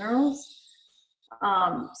 60 minerals.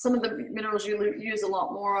 Some of the minerals you use a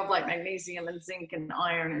lot more of, like magnesium and zinc and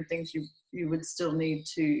iron and things you would still need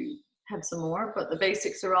to have some more, but the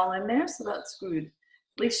basics are all in there, so that's good.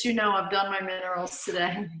 At least you know I've done my minerals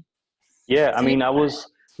today. Yeah, I mean, I was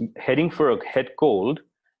heading for a head cold,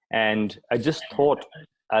 and I just thought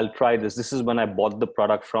I'll try this. This is when I bought the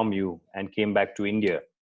product from you and came back to India.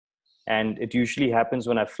 And it usually happens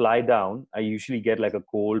when I fly down, I usually get like a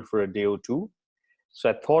cold for a day or two. So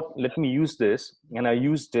I thought, let me use this, and I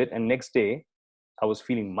used it, and next day I was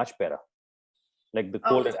feeling much better. Like the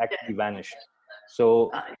cold had actually vanished. So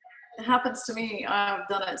it happens to me. I've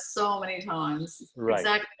done it so many times. Right.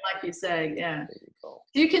 Exactly like you say, yeah.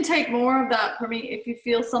 You can take more of that for me if you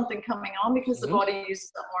feel something coming on, because the body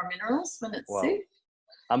uses up more minerals when it's sick.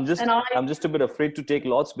 I'm just a bit afraid to take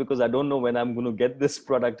lots because I don't know when I'm going to get this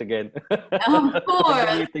product again. Of course.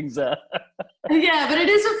 The way things are. Yeah, but it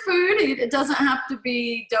is a food. It doesn't have to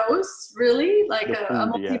be dose, really. Like a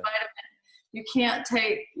multivitamin, you can't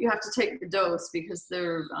take. You have to take the dose because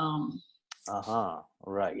they're.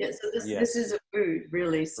 Right. Yeah. So this is a food,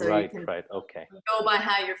 really. So you can okay. go by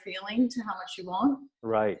how you're feeling to how much you want.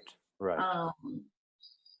 Right.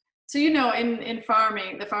 So, you know, in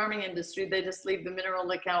farming, the farming industry, they just leave the mineral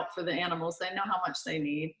lick out for the animals. They know how much they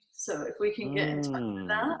need. So if we can get in touch with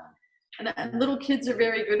that, and little kids are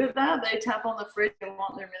very good at that. They tap on the fridge and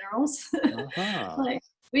want their minerals. Like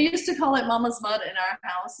we used to call it Mama's Mud in our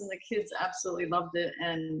house, and the kids absolutely loved it.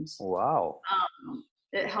 And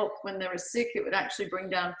it helped when they were sick. It would actually bring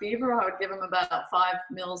down fever. I would give them about 5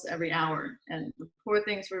 mils every hour, and the poor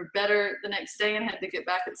things were better the next day and had to get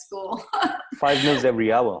back at school. 5 mils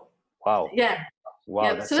every hour. Wow. Yeah. Wow,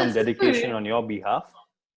 yeah. that's So some dedication on your behalf.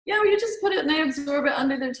 Yeah, well, you just put it and they absorb it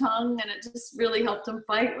under their tongue, and it just really helped them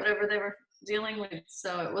fight whatever they were dealing with.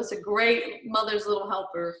 So it was a great mother's little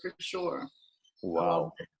helper for sure.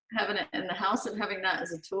 Wow. Having it in the house and having that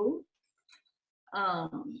as a tool.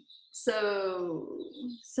 So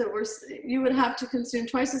you would have to consume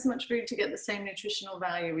twice as much food to get the same nutritional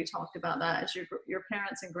value. We talked about that as your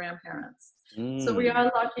parents and grandparents. So we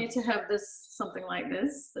are lucky to have something like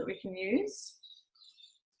this that we can use.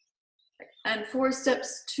 And 4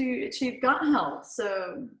 steps to achieve gut health.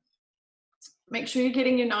 So make sure you're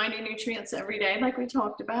getting your 90 nutrients every day, like we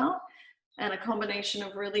talked about, and a combination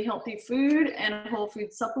of really healthy food and whole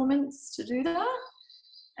food supplements to do that.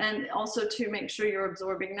 And also to make sure you're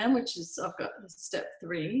absorbing them, which is I've got step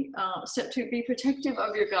 3. Step 2, be protective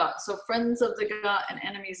of your gut. So friends of the gut and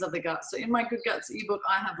enemies of the gut. So in my Good Guts ebook,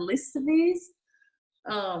 I have lists of these.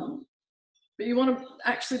 But you want to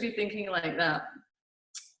actually be thinking like that.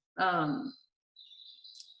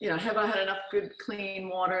 You know, have I had enough good, clean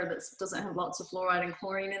water that doesn't have lots of fluoride and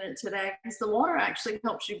chlorine in it today? Because the water actually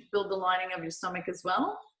helps you build the lining of your stomach as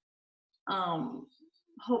well.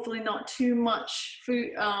 Hopefully not too much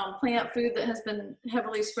food, plant food that has been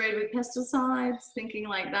heavily sprayed with pesticides, thinking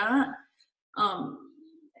like that.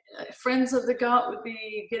 Friends of the gut would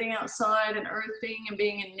be getting outside and earthing and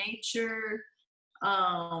being in nature.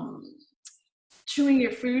 Chewing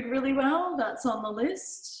your food really well, that's on the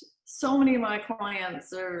list. So many of my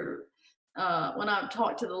clients are, when I've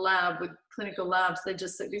talked to the lab with clinical labs, they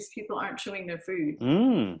just say these people aren't chewing their food.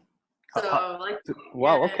 So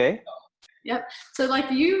wow, okay. Yep. So like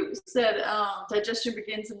you said, digestion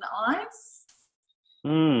begins in the eyes.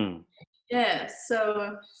 Yeah.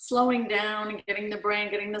 So slowing down and getting the brain,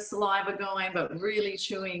 getting the saliva going, but really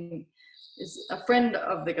chewing is a friend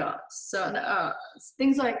of the gut. So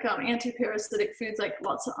things like anti-parasitic foods, like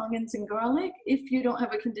lots of onions and garlic, if you don't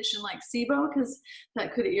have a condition like SIBO, because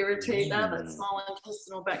that could irritate that small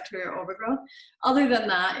intestinal bacterial overgrowth. Other than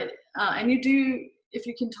that, and you do, if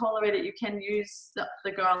you can tolerate it, you can use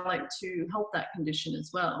the garlic to help that condition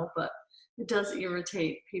as well. But It does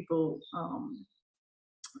irritate people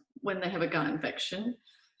when they have a gut infection.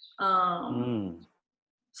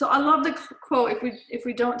 So I love the quote, if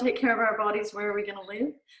we don't take care of our bodies, where are we going to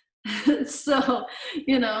live? So,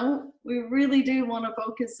 you know, we really do want to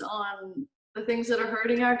focus on the things that are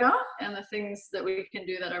hurting our gut and the things that we can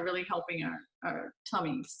do that are really helping our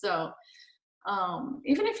tummy. So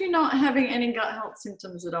even if you're not having any gut health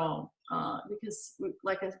symptoms at all, because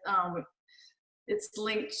it's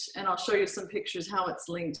linked, and I'll show you some pictures how it's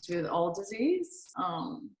linked with all disease.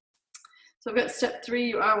 So I've got step 3,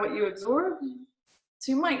 you are what you absorb.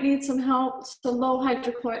 So you might need some help. So low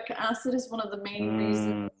hydrochloric acid is one of the main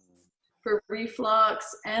reasons for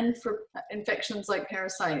reflux and for infections like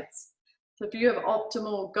parasites. So if you have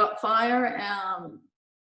optimal gut fire,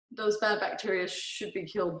 those bad bacteria should be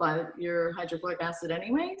killed by your hydrochloric acid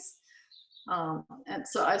anyways. And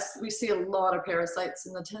so we see a lot of parasites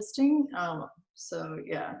in the testing. So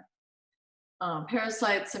yeah,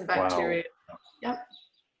 parasites and bacteria. Wow. Yep.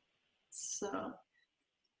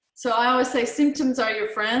 So I always say symptoms are your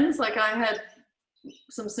friends. Like I had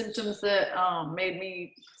some symptoms that made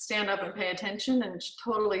me stand up and pay attention and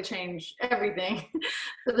totally change everything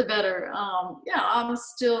for the better. Yeah, I'm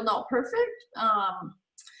still not perfect,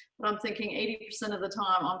 but I'm thinking 80% of the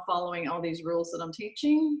time I'm following all these rules that I'm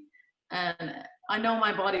teaching. And I know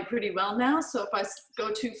my body pretty well now. So if I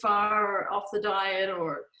go too far or off the diet,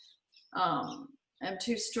 or I'm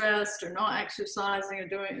too stressed or not exercising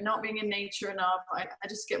or not being in nature enough, I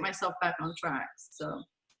just get myself back on track. So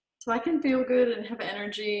I can feel good and have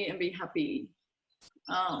energy and be happy.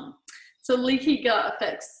 So leaky gut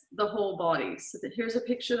affects the whole body. So here's a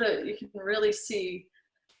picture that you can really see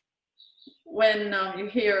when you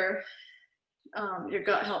hear your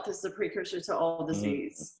gut health is the precursor to all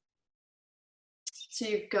disease. So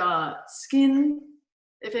you've got skin.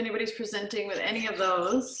 If anybody's presenting with any of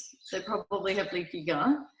those, they probably have leaky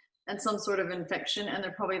gut and some sort of infection, and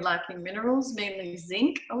they're probably lacking minerals, mainly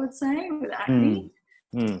zinc, I would say, with acne.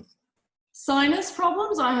 Sinus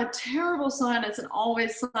problems. I had terrible sinus and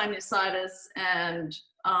always sinusitis, and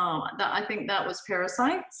I think that was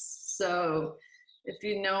parasites. So if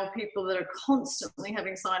you know people that are constantly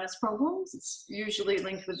having sinus problems, it's usually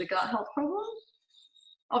linked with the gut health problem.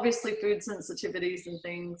 Obviously food sensitivities and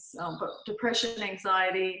things, but depression,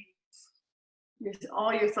 anxiety,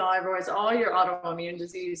 all your thyroids, all your autoimmune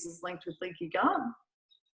disease is linked with leaky gut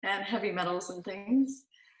and heavy metals and things.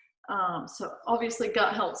 So obviously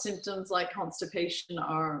gut health symptoms like constipation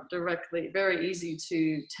are very easy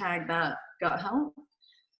to tag that gut health.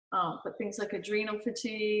 But things like adrenal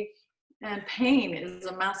fatigue and pain is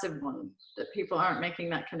a massive one that people aren't making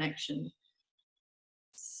that connection.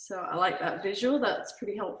 So I like that visual. That's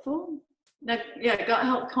pretty helpful. Now, yeah, gut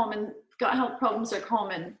health problems are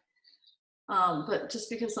common, but just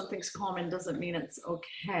because something's common doesn't mean it's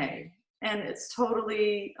okay. And it's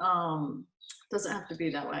totally doesn't have to be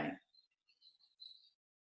that way.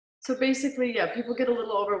 So basically, yeah, people get a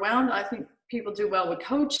little overwhelmed. I think people do well with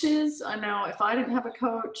coaches. I know if I didn't have a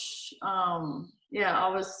coach, yeah, I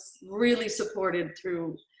was really supported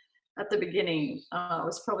through. At the beginning, I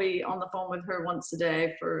was probably on the phone with her once a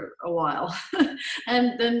day for a while.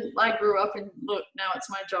 And then I grew up and look, now it's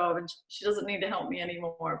my job and she doesn't need to help me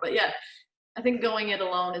anymore. But yeah, I think going it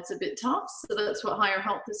alone, it's a bit tough. So that's what Higher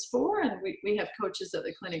Health is for. And we have coaches at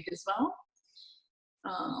the clinic as well.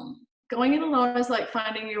 Going it alone is like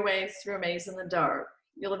finding your way through a maze in the dark.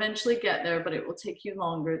 You'll eventually get there, but it will take you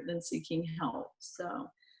longer than seeking help. So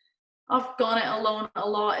I've gone it alone a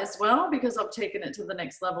lot as well because I've taken it to the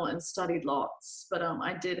next level and studied lots. But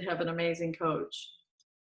I did have an amazing coach.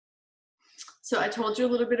 So I told you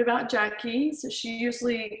a little bit about Jackie. So she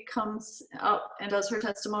usually comes up and does her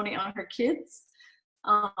testimony on her kids.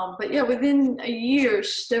 But yeah, within a year,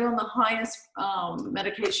 they're on the highest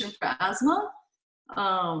medication for asthma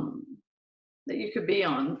that you could be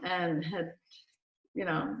on, and had, you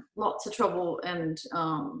know, lots of trouble and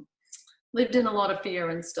lived in a lot of fear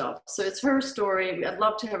and stuff. So it's her story. I'd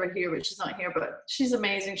love to have her here, but she's not here, but she's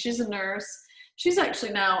amazing. She's a nurse. She's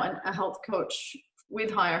actually now a health coach with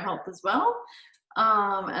Higher Health as well,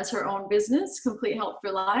 as her own business, Complete Health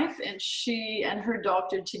for Life. And she and her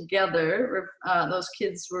doctor together, those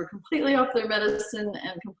kids were completely off their medicine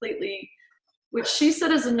and completely, which she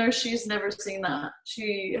said as a nurse, she's never seen that.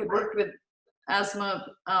 She had worked with asthma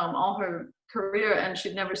all her career, and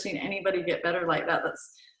she'd never seen anybody get better like that.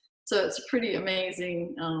 So it's pretty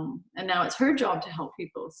amazing. And now it's her job to help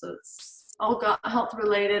people. So it's all gut health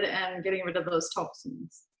related and getting rid of those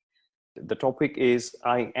toxins. The topic is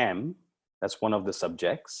I am. That's one of the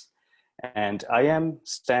subjects. And I am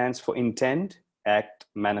stands for intend, act,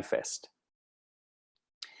 manifest.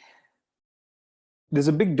 There's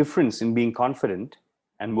a big difference in being confident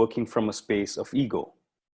and working from a space of ego.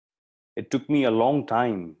 It took me a long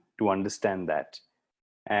time to understand that.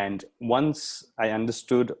 And once I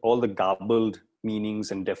understood all the garbled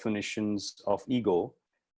meanings and definitions of ego,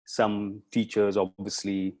 some teachers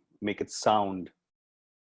obviously make it sound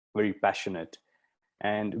very passionate.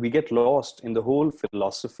 And we get lost in the whole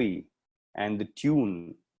philosophy and the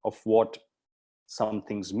tune of what some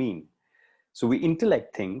things mean. So we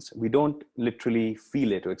intellect things, we don't literally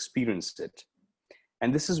feel it or experience it.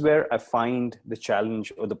 And this is where I find the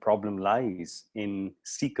challenge or the problem lies in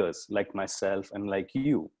seekers like myself and like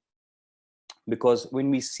you. Because when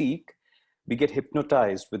we seek, we get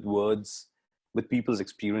hypnotized with words, with people's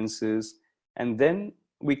experiences, and then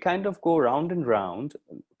we kind of go round and round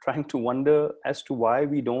trying to wonder as to why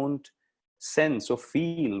we don't sense or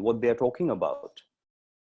feel what they're talking about.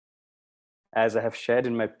 As I have shared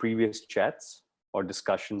in my previous chats or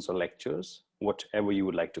discussions or lectures, whatever you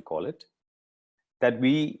would like to call it, that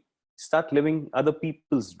we start living other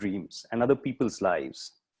people's dreams and other people's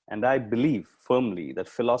lives. And I believe firmly that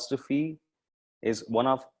philosophy is one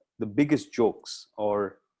of the biggest jokes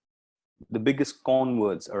or the biggest con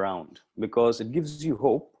words around, because it gives you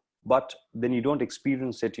hope, but then you don't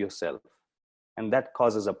experience it yourself. And that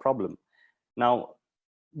causes a problem. Now,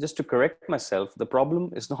 just to correct myself, the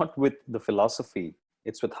problem is not with the philosophy,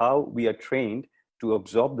 it's with how we are trained to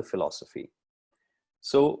absorb the philosophy.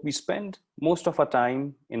 So we spend most of our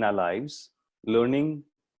time in our lives learning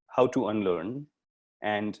how to unlearn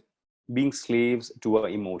and being slaves to our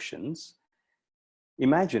emotions.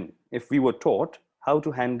 Imagine if we were taught how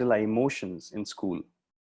to handle our emotions in school.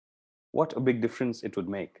 What a big difference it would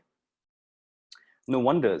make. No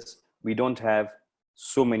wonders we don't have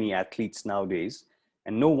so many athletes nowadays,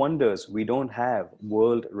 and no wonders we don't have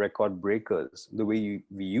world record breakers the way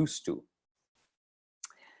we used to.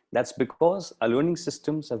 That's because our learning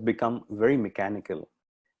systems have become very mechanical,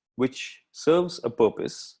 which serves a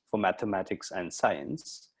purpose for mathematics and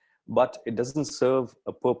science, but it doesn't serve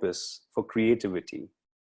a purpose for creativity.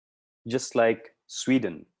 Just like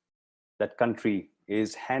Sweden, that country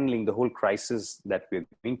is handling the whole crisis that we're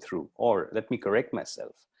going through, or let me correct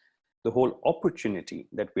myself, the whole opportunity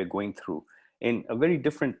that we're going through in a very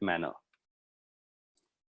different manner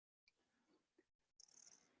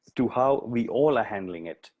to how we all are handling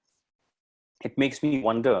it. It makes me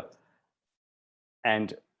wonder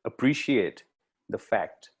and appreciate the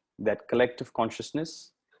fact that collective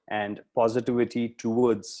consciousness and positivity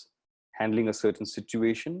towards handling a certain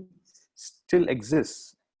situation still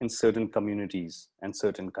exists in certain communities and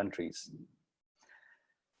certain countries.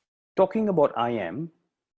 Talking about I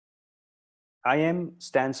am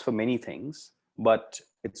stands for many things, but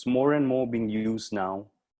it's more and more being used now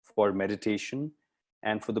for meditation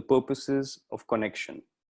and for the purposes of connection.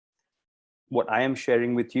 What I am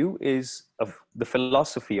sharing with you is of the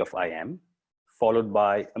philosophy of I am, followed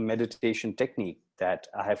by a meditation technique that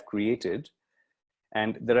I have created.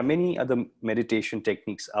 And there are many other meditation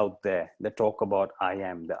techniques out there that talk about I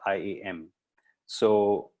am, the IAM.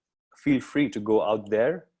 So feel free to go out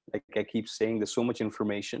there. Like I keep saying, there's so much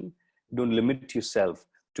information. Don't limit yourself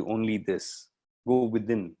to only this. Go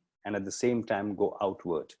within and at the same time go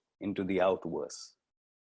outward into the outverse.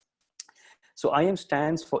 So I am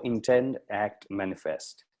stands for intend, act,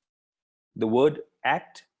 manifest. The word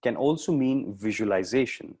act can also mean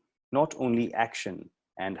visualization, not only action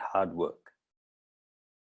and hard work.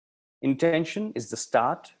 Intention is the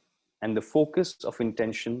start, and the focus of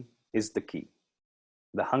intention is the key.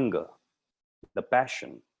 The hunger, the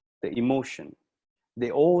passion, the emotion,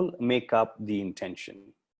 they all make up the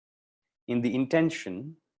intention. In the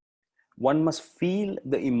intention, one must feel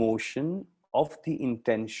the emotion of the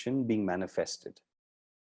intention being manifested.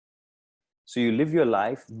 So you live your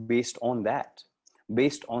life based on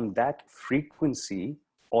that frequency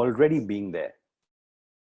already being there.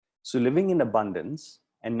 So living in abundance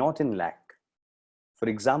and not in lack. For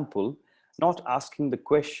example, not asking the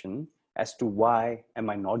question as to why am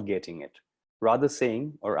I not getting it, rather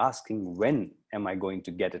saying or asking when am I going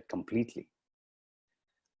to get it completely.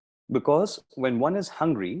 Because when one is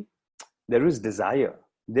hungry, there is desire,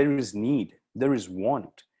 there is need, there is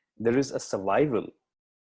want, there is a survival,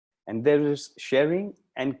 and there is sharing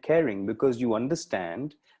and caring, because you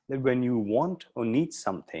understand that when you want or need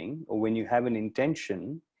something, or when you have an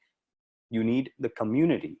intention, you need the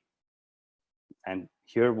community. And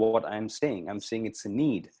hear what I'm saying it's a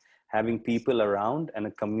need. Having people around and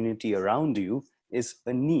a community around you is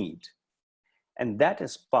a need. And that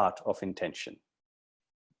is part of intention.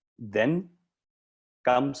 Then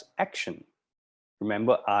comes action.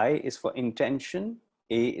 Remember, I is for intention,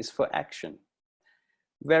 A is for action.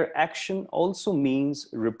 where action also means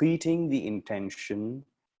repeating the intention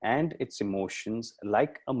and its emotions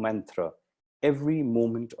like a mantra every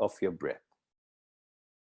moment of your breath.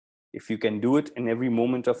 If you can do it in every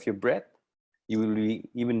moment of your breath, you will be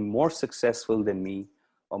even more successful than me,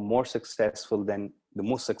 or more successful than the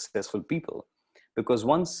most successful people. Because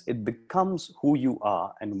once it becomes who you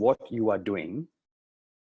are and what you are doing,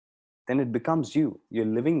 then it becomes you. You're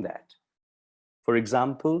living that. For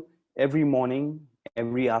example, every morning,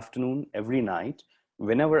 every afternoon, every night,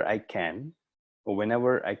 whenever I can, or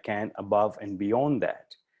whenever I can above and beyond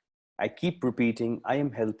that, I keep repeating, I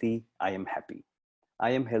am healthy, I am happy.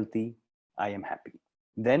 I am healthy, I am happy.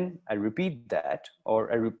 Then I repeat that,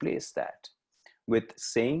 or I replace that with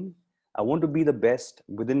saying, I want to be the best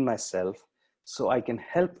within myself so I can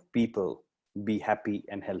help people be happy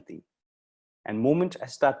and healthy. And the moment I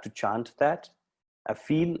start to chant that, I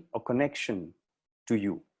feel a connection to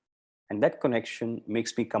you. And that connection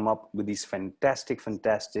makes me come up with these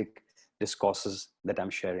fantastic discourses that I'm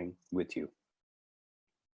sharing with you.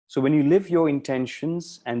 So when you live your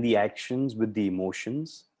intentions and the actions with the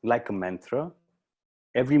emotions like a mantra,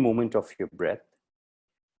 every moment of your breath,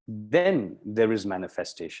 then there is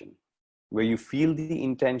manifestation, where you feel the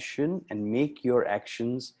intention and make your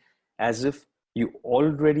actions as if you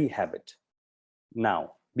already have it.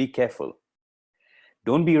 Now, be careful.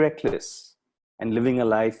 Don't be reckless and living a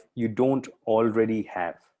life you don't already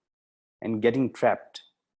have and getting trapped,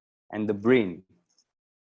 and the brain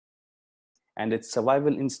and its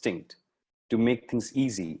survival instinct to make things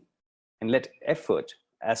easy and let effort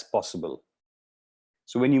as possible.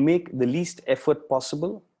 So when you make the least effort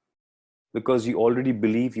possible because you already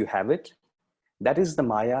believe you have it, that is the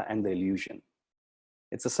Maya and the illusion.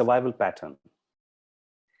 It's a survival pattern.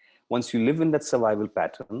 Once you live in that survival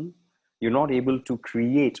pattern, you're not able to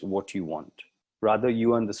create what you want. Rather,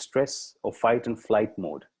 you are in the stress or fight and flight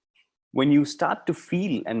mode. When you start to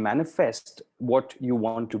feel and manifest what you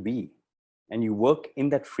want to be, and you work in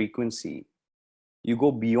that frequency, you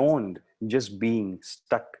go beyond just being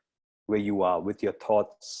stuck where you are with your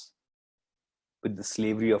thoughts, with the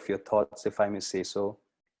slavery of your thoughts, if I may say so,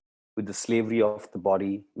 with the slavery of the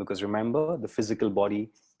body, because remember, the physical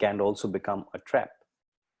body can also become a trap.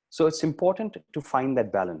 So it's important to find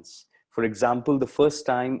that balance. For example, the first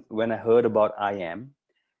time when I heard about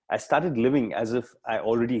I started living as if I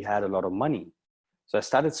already had a lot of money. So I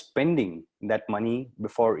started spending that money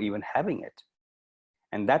before even having it.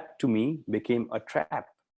 And that to me became a trap.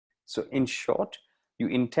 So in short, you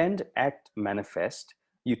intend, act, manifest,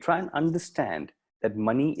 you try and understand that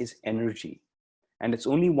money is energy. And it's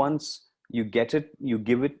only once you get it, you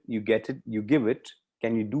give it, you get it, you give it,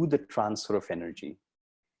 can you do the transfer of energy.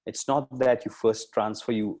 It's not that you first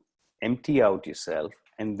transfer, you empty out yourself,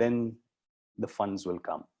 and then the funds will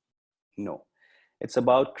come. No, it's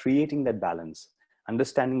about creating that balance,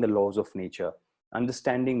 understanding the laws of nature,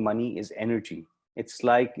 understanding money is energy. It's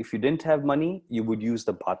like if you didn't have money, you would use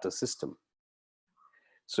the barter system.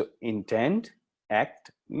 So intend,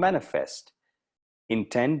 act, manifest.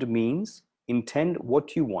 Intend means intend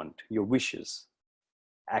what you want, your wishes.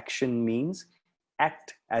 Action means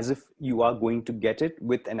act as if you are going to get it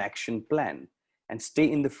with an action plan, and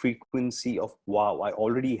stay in the frequency of, wow, I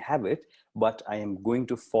already have it, but I am going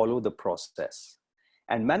to follow the process.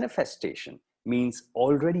 And manifestation means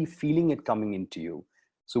already feeling it coming into you.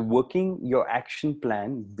 So working your action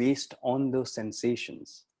plan based on those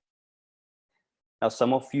sensations. Now,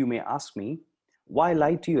 some of you may ask me, why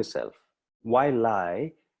lie to yourself? Why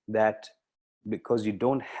lie that because you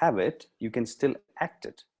don't have it, you can still act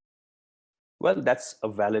it? Well, that's a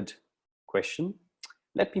valid question.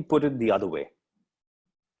 Let me put it the other way.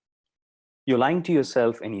 You're lying to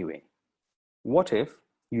yourself anyway. What if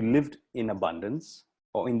you lived in abundance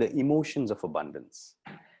or in the emotions of abundance,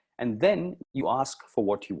 and then you ask for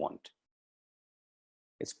what you want?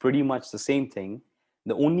 It's pretty much the same thing.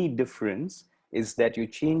 The only difference is that you're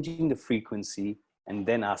changing the frequency and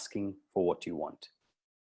then asking for what you want.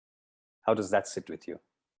 How does that sit with you?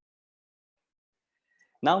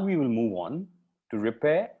 Now we will move on to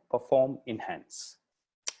repair, perform, enhance.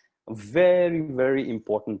 A very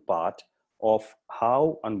important part of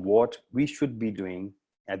how and what we should be doing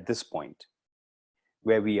at this point,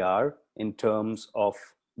 where we are in terms of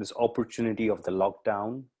this opportunity of the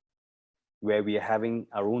lockdown, where we are having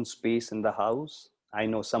our own space in the house. I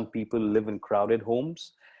know some people live in crowded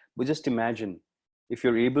homes, but just imagine if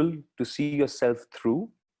you're able to see yourself through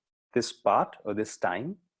this part or this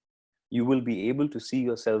time, you will be able to see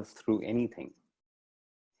yourself through anything.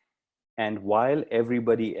 And while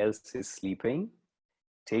everybody else is sleeping,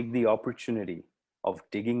 take the opportunity of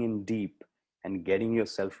digging in deep and getting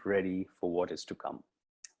yourself ready for what is to come.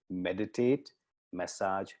 meditate,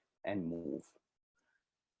 massage, and move.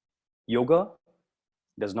 Yoga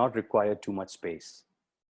does not require too much space.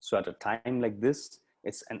 So at a time like this,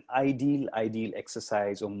 it's an ideal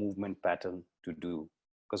exercise or movement pattern to do,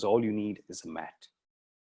 because all you need is a mat.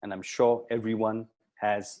 And I'm sure everyone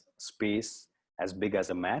has space as big as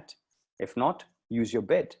a mat. If not, use your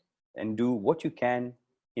bed and do what you can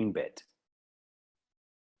in bed.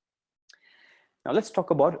 Now let's talk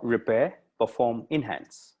about repair, perform,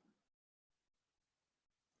 enhance.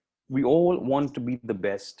 We all want to be the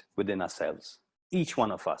best within ourselves. Each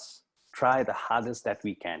one of us try the hardest that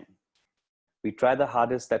we can. We try the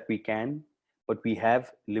hardest that we can, but we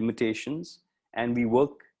have limitations and we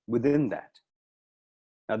work within that.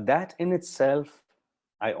 Now that in itself,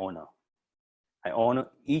 I honor. I honor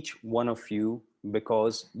each one of you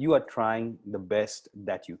because you are trying the best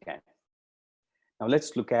that you can. Now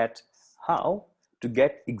let's look at how to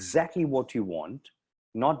get exactly what you want,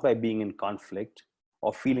 not by being in conflict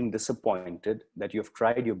or feeling disappointed that you have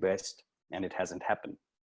tried your best and it hasn't happened.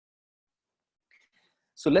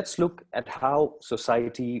 So let's look at how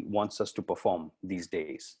society wants us to perform these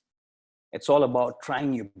days. It's all about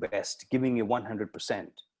trying your best, giving you 100%.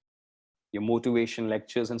 Your motivation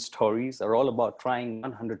lectures and stories are all about trying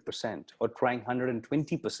 100% or trying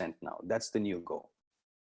 120% now. That's the new goal.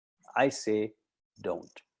 I say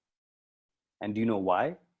don't. And do you know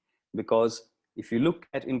why? Because if you look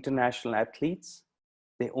at international athletes,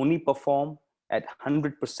 they only perform at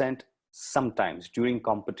 100% sometimes during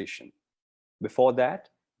competition. Before that,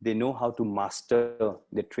 they know how to master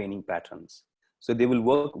their training patterns. So they will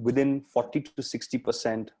work within 40 to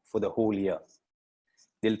 60% for the whole year.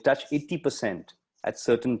 They'll touch 80% at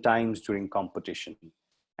certain times during competition.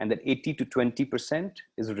 And that 80 to 20%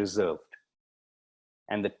 is reserved.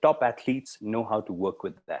 And the top athletes know how to work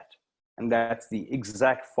with that. And that's the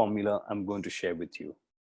exact formula I'm going to share with you.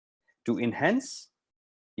 To enhance,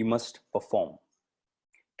 you must perform.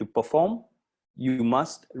 To perform, you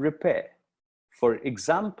must repair. For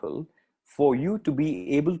example, for you to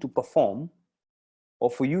be able to perform or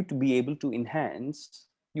for you to be able to enhance,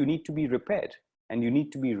 you need to be repaired and you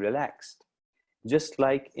need to be relaxed. Just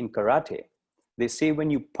like in karate, they say when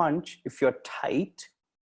you punch, if you're tight,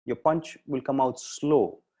 your punch will come out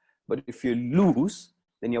slow. But if you're loose,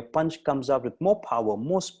 then your punch comes out with more power,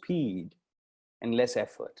 more speed, and less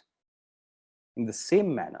effort. In the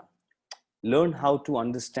same manner, learn how to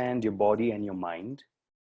understand your body and your mind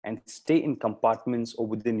and stay in compartments or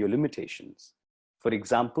within your limitations. For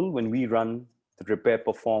example, when we run the Repair,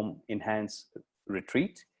 Perform, Enhance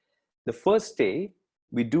retreat, the first day,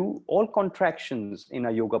 we do all contractions in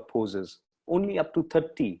our yoga poses only up to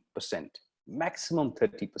 30%, maximum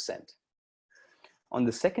 30%. On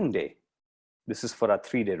the second day, this is for our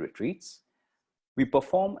 3-day retreats, we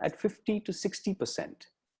perform at 50 to 60%.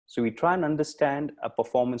 So we try and understand our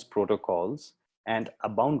performance protocols and our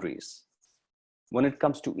boundaries. When it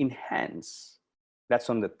comes to enhance, that's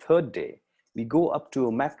on the third day, we go up to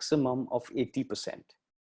a maximum of 80%.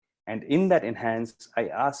 And in that enhance, I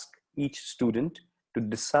ask each student to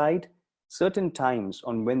decide certain times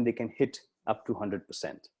on when they can hit up to 100%.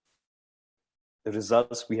 The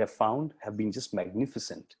results we have found have been just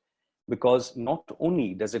magnificent because not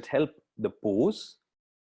only does it help the pose,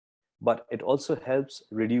 but it also helps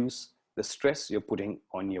reduce the stress you're putting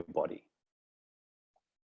on your body.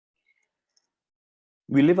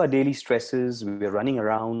 We live our daily stresses, we are running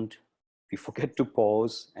around, we forget to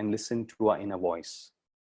pause and listen to our inner voice.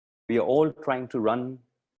 We are all trying to run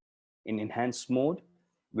in enhanced mode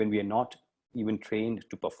when we are not even trained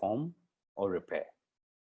to perform or repair.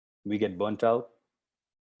 We get burnt out,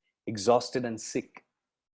 exhausted and sick,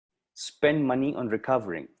 spend money on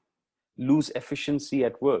recovering, lose efficiency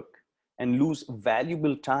at work, and lose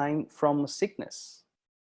valuable time from sickness,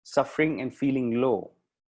 suffering and feeling low.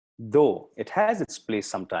 Though it has its place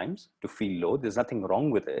sometimes to feel low, there's nothing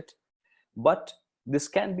wrong with it, but this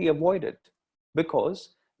can be avoided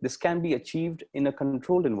because this can be achieved in a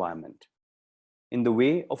controlled environment, in the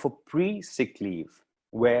way of a pre-sick leave,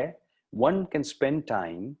 where one can spend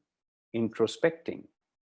time introspecting,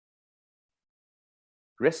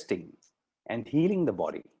 resting, and healing the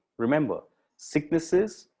body. Remember,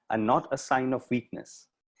 sicknesses are not a sign of weakness.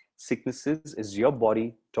 Sicknesses is your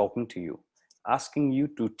body talking to you, asking you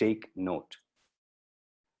to take note.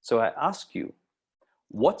 So I ask you,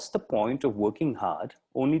 what's the point of working hard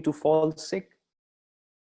only to fall sick?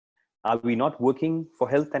 Are we not working for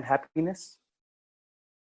health and happiness?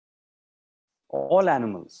 All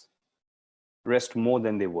animals rest more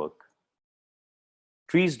than they work.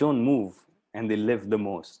 Trees don't move and they live the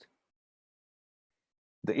most.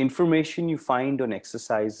 The information you find on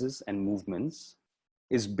exercises and movements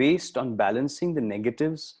is based on balancing the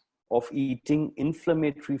negatives of eating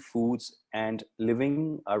inflammatory foods and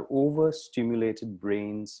living our overstimulated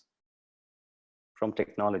brains from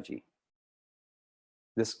technology.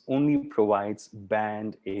 This only provides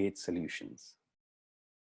band-aid solutions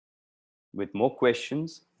with more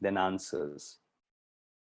questions than answers.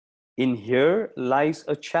 In here lies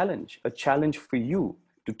a challenge for you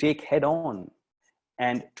to take head on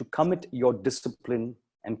and to commit your discipline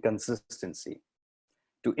and consistency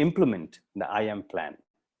to implement the I Am plan,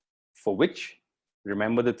 for which,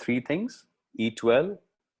 remember the three things: eat well,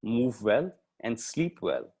 move well, and sleep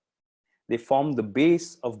well. They form the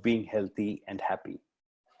base of being healthy and happy.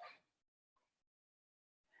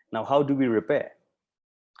 Now, how do we repair?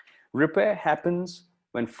 Repair happens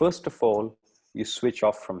when, first of all, you switch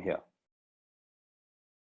off from here.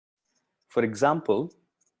 For example,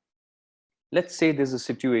 let's say there's a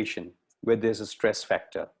situation where there's a stress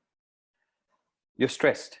factor. You're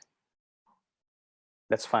stressed.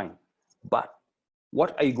 That's fine. But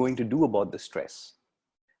what are you going to do about the stress?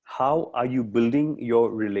 How are you building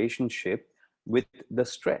your relationship with the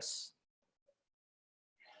stress?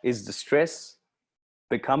 Is the stress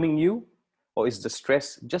becoming you, or is the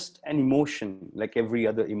stress just an emotion like every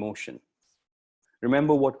other emotion?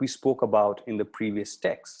 Remember what we spoke about in the previous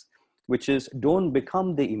text, which is don't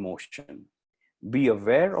become the emotion. Be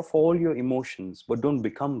aware of all your emotions, but don't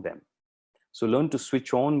become them. So learn to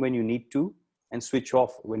switch on when you need to and switch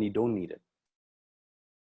off when you don't need it.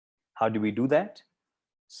 How do we do that?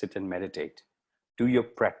 Sit and meditate. Do your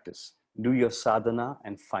practice. Do your sadhana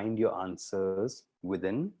and find your answers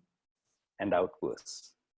within and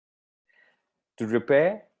outwards. To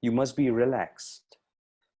repair, you must be relaxed.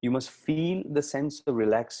 You must feel the sense of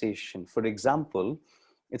relaxation. For example,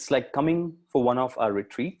 it's like coming for one of our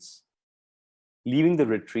retreats, leaving the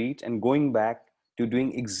retreat and going back to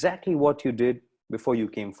doing exactly what you did before you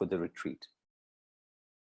came for the retreat.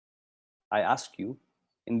 I ask you,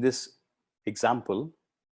 in this example,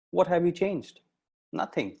 what have you changed?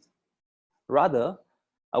 Nothing. Rather,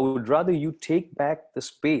 I would rather you take back the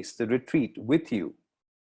space, the retreat with you.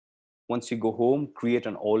 Once you go home, create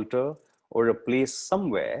an altar or a place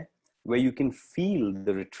somewhere where you can feel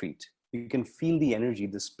the retreat. You can feel the energy,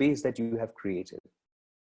 the space that you have created.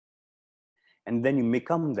 And then you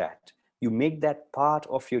become that. You make that part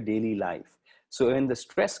of your daily life. So when the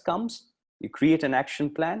stress comes, you create an action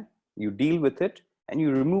plan, you deal with it, and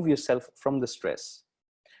you remove yourself from the stress.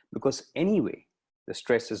 Because anyway, the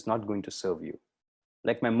stress is not going to serve you.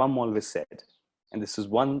 Like my mom always said, and this is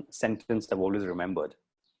one sentence I've always remembered: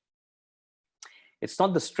 it's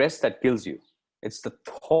not the stress that kills you. It's the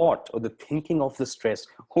thought or the thinking of the stress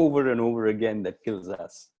over and over again that kills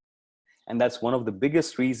us. And that's one of the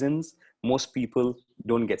biggest reasons most people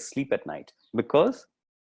don't get sleep at night, because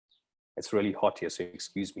it's really hot here, so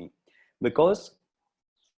excuse me. Because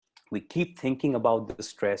we keep thinking about the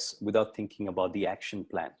stress without thinking about the action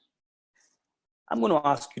plan. I'm going to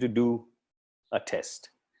ask you to do a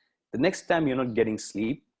test. The next time you're not getting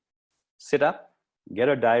sleep, sit up, get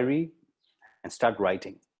a diary, and start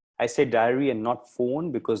writing. I say diary and not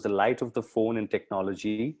phone because the light of the phone and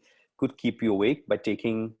technology could keep you awake by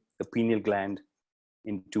taking the pineal gland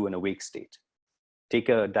into an awake state. Take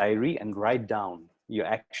a diary and write down your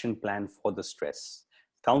action plan for the stress.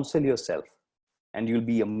 Counsel yourself, and you'll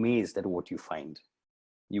be amazed at what you find.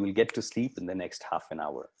 You will get to sleep in the next half an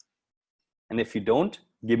hour. And if you don't,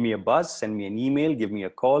 give me a buzz, send me an email, give me a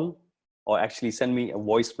call, or actually send me a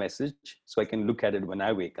voice message so I can look at it when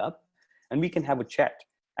I wake up, and we can have a chat.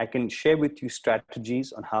 I can share with you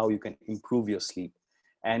strategies on how you can improve your sleep.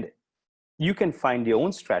 And you can find your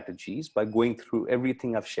own strategies by going through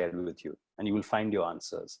everything I've shared with you, and you will find your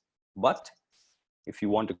answers. But if you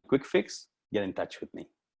want a quick fix, get in touch with me.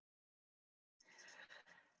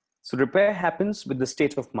 So repair happens with the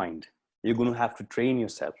state of mind. You're going to have to train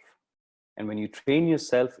yourself. And when you train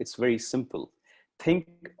yourself, it's very simple. Think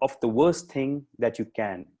of the worst thing that you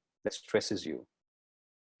can that stresses you.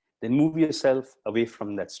 Then move yourself away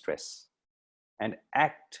from that stress and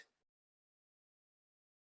act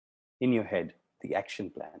in your head the action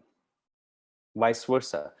plan. Vice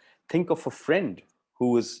versa. Think of a friend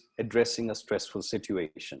who is addressing a stressful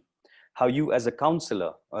situation. How you as a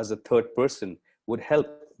counselor or as a third person would help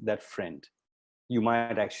that friend. You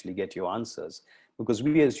might actually get your answers, because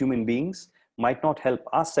we as human beings might not help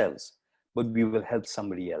ourselves, but we will help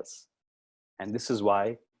somebody else. And this is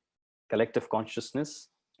why collective consciousness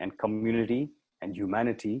and community and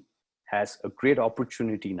humanity has a great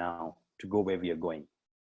opportunity now to go where we are going.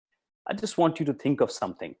 I just want you to think of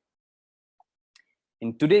something.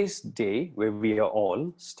 In today's day, where we are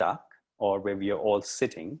all stuck or where we are all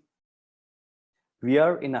sitting, We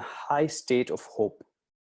are in a high state of hope,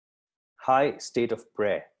 high state of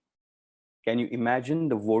prayer. Can you imagine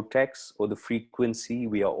the vortex or the frequency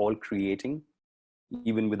we are all creating,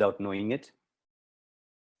 even without knowing it?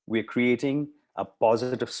 We're creating a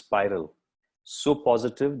positive spiral, so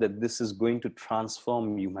positive that this is going to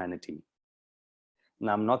transform humanity.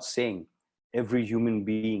 Now, I'm not saying every human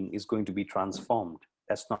being is going to be transformed.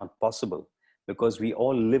 That's not possible because we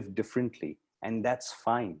all live differently, and that's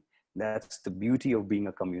fine. That's the beauty of being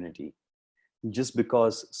a community. Just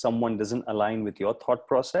because someone doesn't align with your thought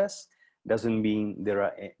process doesn't mean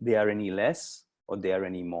they are any less or they are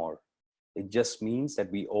any more. It just means that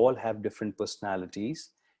we all have different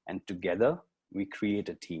personalities, and together we create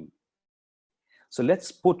a team. So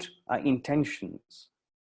let's put our intentions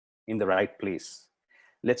in the right place.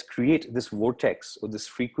 Let's create this vortex or this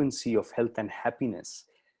frequency of health and happiness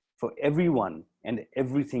for everyone and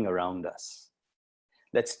everything around us.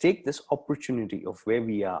 Let's take this opportunity of where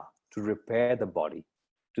we are to repair the body,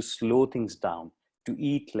 to slow things down, to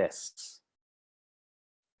eat less,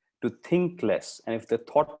 to think less. And if the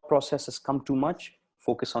thought processes come too much,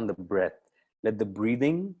 focus on the breath. Let the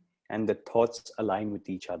breathing and the thoughts align with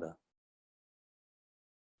each other.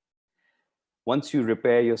 Once you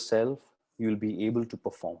repair yourself, you'll be able to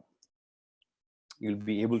perform. You'll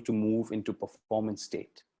be able to move into performance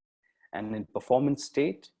state. And in performance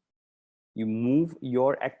state, you move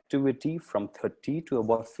your activity from 30 to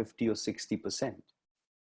about 50 or 60%.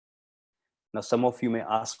 Now, some of you may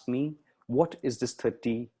ask me, what is this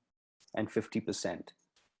 30 and 50%?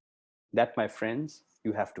 That, my friends,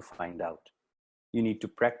 you have to find out. You need to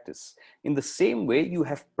practice. In the same way you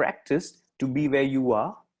have practiced to be where you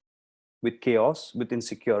are, with chaos, with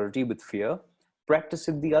insecurity, with fear, practice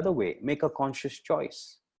it the other way. Make a conscious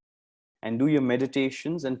choice and do your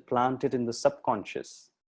meditations and plant it in the subconscious.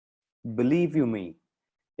 Believe you me,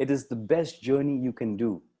 it is the best journey you can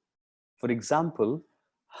do. For example,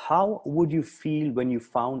 how would you feel when you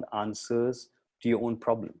found answers to your own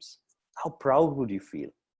problems? How proud would you feel?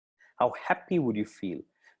 How happy would you feel?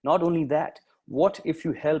 Not only that, what if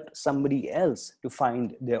you helped somebody else to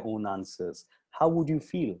find their own answers? How would you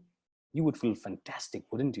feel? You would feel fantastic,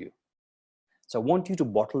 wouldn't you? So I want you to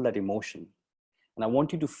bottle that emotion. And I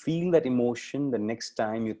want you to feel that emotion the next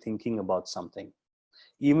time you're thinking about something,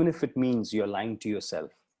 even if it means you're lying to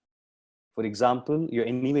yourself. For example, you're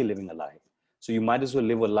anyway living a lie. So you might as well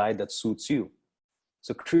live a lie that suits you.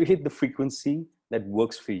 So create the frequency that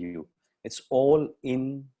works for you. It's all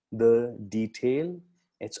in the detail.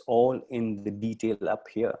 It's all in the detail up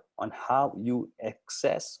here on how you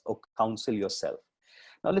access or counsel yourself.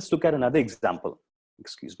 Now let's look at another example.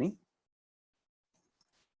 Excuse me.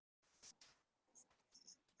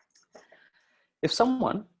 If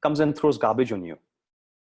someone comes and throws garbage on you,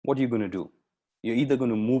 what are you going to do? You're either going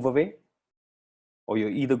to move away, or you're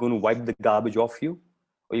either going to wipe the garbage off you,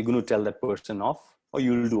 or you're going to tell that person off, or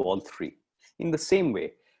you'll do all three. In the same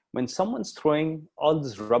way, when someone's throwing all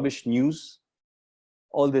this rubbish news,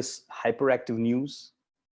 all this hyperactive news,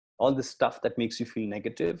 all this stuff that makes you feel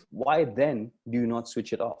negative, why then do you not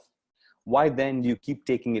switch it off? Why then do you keep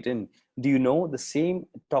taking it in? Do you know the same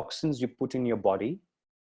toxins you put in your body?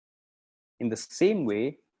 In the same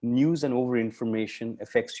way, news and over-information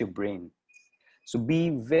affects your brain. So be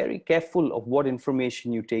very careful of what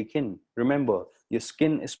information you take in. Remember, your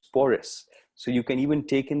skin is porous, so you can even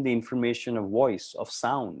take in the information of voice, of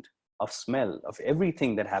sound, of smell, of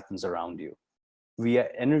everything that happens around you. We are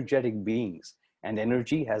energetic beings, and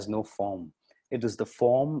energy has no form. It is the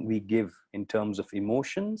form we give in terms of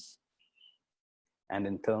emotions and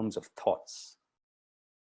in terms of thoughts.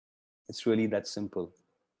 It's really that simple.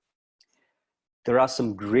 There are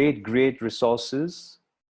some great resources.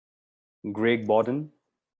 Greg Borden,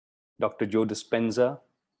 Dr. Joe Dispenza,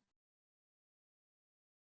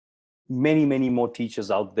 many more teachers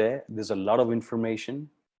out there. There's a lot of information.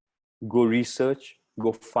 Go research,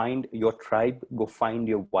 go find your tribe, go find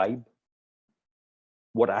your vibe.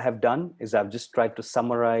 What I have done is I've just tried to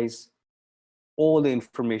summarize all the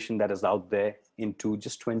information that is out there into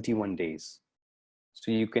just 21 days.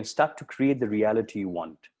 So you can start to create the reality you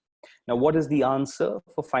want. Now, what is the answer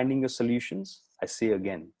for finding your solutions? I say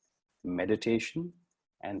again, meditation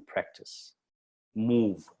and practice.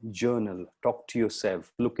 Move, journal, talk to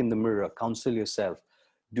yourself, look in the mirror, counsel yourself.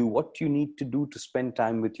 Do what you need to do to spend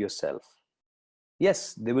time with yourself.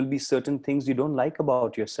 Yes, there will be certain things you don't like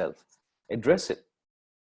about yourself. Address it.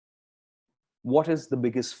 What is the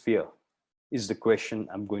biggest fear? Is the question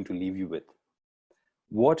I'm going to leave you with.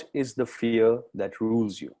 What is the fear that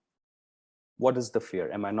rules you? What is the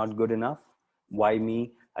fear? Am I not good enough? Why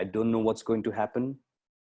me? I don't know what's going to happen.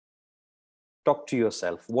 Talk to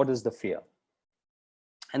yourself. What is the fear?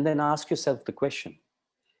 And then ask yourself the question,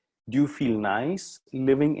 do you feel nice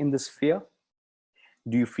living in this fear?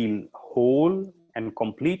 Do you feel whole and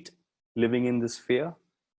complete living in this fear?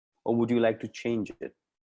 Or would you like to change it?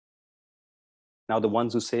 Now, the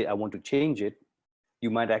ones who say, I want to change it, you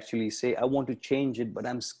might actually say, I want to change it, but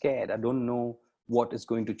I'm scared. I don't know what it's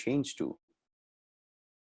going to change to.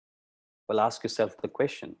 Well, ask yourself the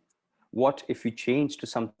question, what if you change to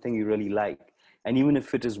something you really like? And even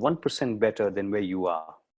if it is 1% better than where you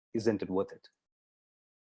are, isn't it worth it?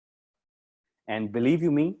 And believe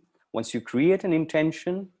you me, once you create an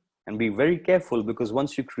intention, and be very careful, because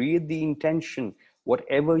once you create the intention,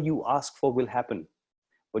 whatever you ask for will happen.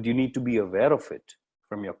 But you need to be aware of it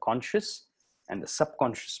from your conscious and the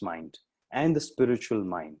subconscious mind and the spiritual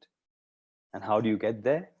mind. And how do you get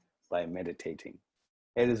there? By meditating.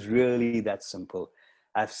 It is really that simple.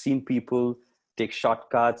 I've seen people take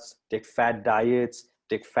shortcuts, take fad diets,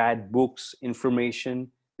 take fad books,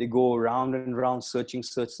 information. They go around and around searching.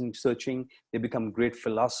 They become great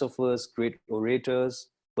philosophers, great orators,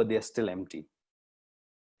 but they're still empty.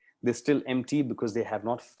 They're still empty because they have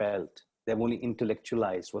not felt. They've only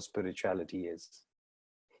intellectualized what spirituality is.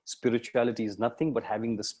 Spirituality is nothing but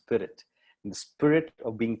having the spirit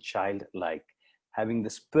of being childlike, having the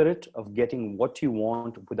spirit of getting what you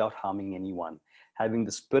want without harming anyone, having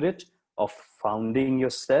the spirit of founding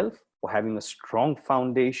yourself or having a strong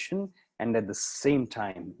foundation, and at the same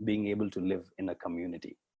time being able to live in a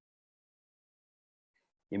community.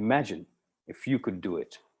 Imagine if you could do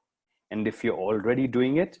it. And if you're already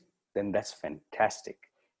doing it, then that's fantastic.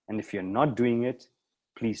 And if you're not doing it,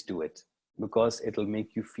 please do it, because it'll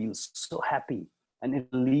make you feel so happy, and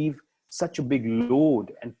it'll leave such a big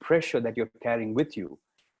load and pressure that you're carrying with you,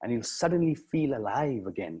 and you'll suddenly feel alive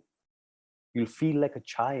again. You'll feel like a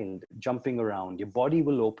child jumping around. Your body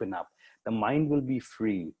will open up, the mind will be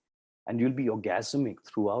free, and you'll be orgasmic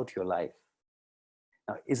throughout your life.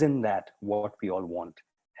 Now, isn't that what we all want?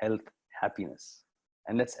 Health, happiness.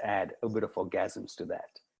 And let's add a bit of orgasms to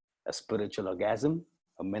that. A spiritual orgasm,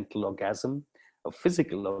 a mental orgasm, a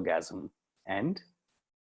physical orgasm, and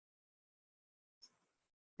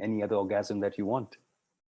any other orgasm that you want.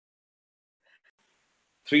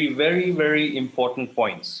 3 very, very important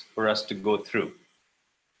points for us to go through.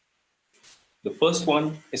 The first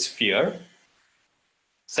one is fear.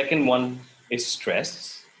 Second one is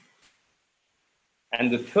stress.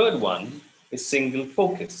 And the third one is single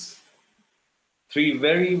focus. 3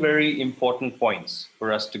 very, very important points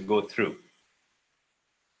for us to go through.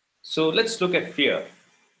 So let's look at fear.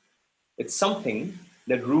 It's something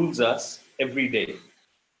that rules us every day.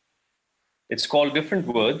 It's called different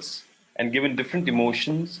words and given different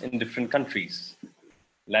emotions in different countries,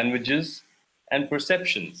 languages, and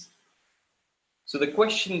perceptions. So the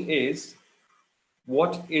question is,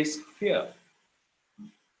 what is fear?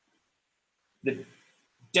 The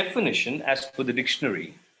definition, as per the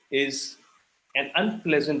dictionary, is an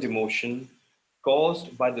unpleasant emotion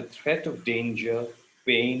caused by the threat of danger,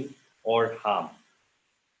 pain, or harm.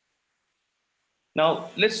 Now,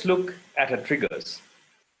 let's look at our triggers.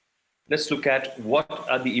 Let's look at what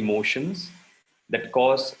are the emotions that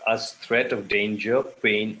cause us threat of danger,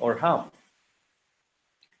 pain, or harm.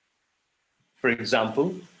 For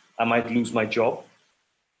example, I might lose my job.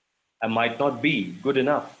 I might not be good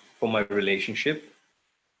enough for my relationship.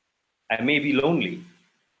 I may be lonely.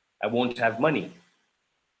 I won't have money.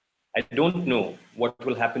 I don't know what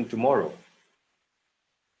will happen tomorrow.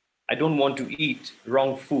 I don't want to eat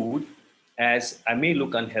wrong food as I may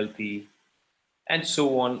look unhealthy, and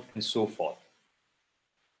so on and so forth.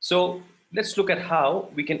 So let's look at how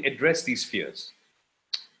we can address these fears,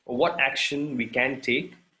 or what action we can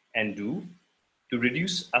take and do to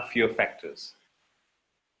reduce our fear factors.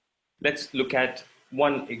 Let's look at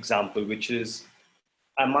one example, which is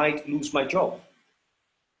I might lose my job.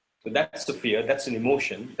 So that's a fear, that's an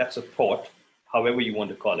emotion, that's a thought, however you want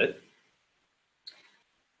to call it.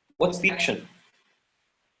 What's the action?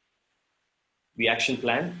 The action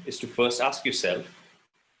plan is to first ask yourself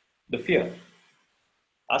the fear.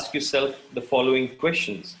 Ask yourself the following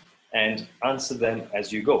questions and answer them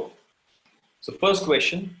as you go. So first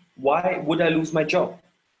question, why would I lose my job?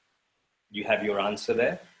 You have your answer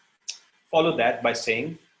there. Follow that by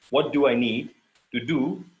saying, what do I need to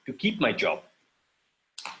do to keep my job?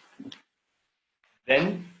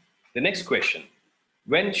 Then the next question,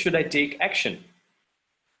 when should I take action?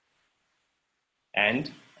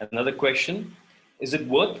 And another question, is it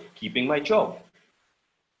worth keeping my job?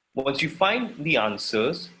 Once you find the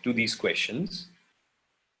answers to these questions,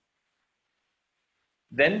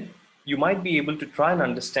 then you might be able to try and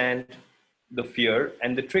understand the fear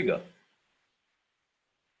and the trigger.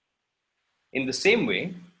 In the same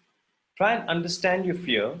way, try and understand your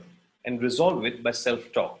fear and resolve it by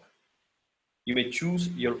self-talk. You may choose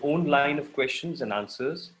your own line of questions and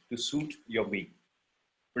answers to suit your being.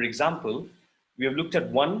 For example, we have looked at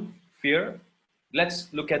one fear. Let's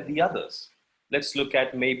look at the others. Let's look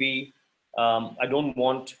at maybe I don't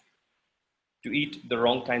want to eat the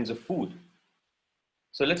wrong kinds of food.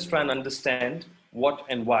 So let's try and understand what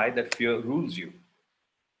and why that fear rules you.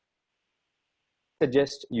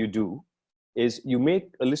 Suggest you do is you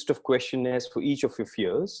make a list of questionnaires for each of your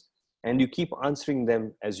fears and you keep answering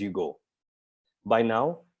them as you go. By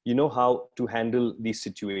now, you know how to handle these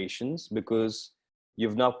situations because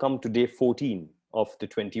you've now come to day 14 of the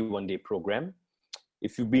 21-day program.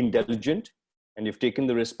 If you've been diligent and you've taken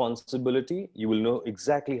the responsibility, you will know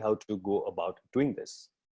exactly how to go about doing this.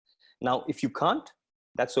 Now, if you can't,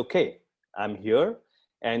 that's okay. I'm here.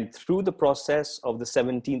 And through the process of the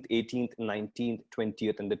 17th, 18th, 19th,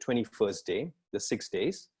 20th, and the 21st day, the 6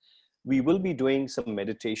 days, we will be doing some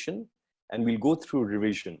meditation and we'll go through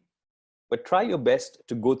revision. But try your best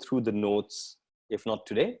to go through the notes, if not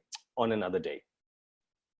today, on another day.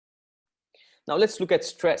 Now let's look at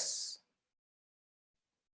stress.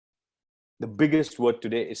 The biggest word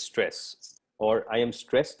today is stress, or I am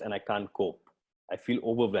stressed and I can't cope. I feel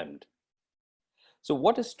overwhelmed. So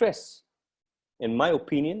what is stress? In my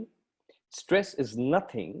opinion, stress is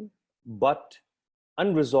nothing but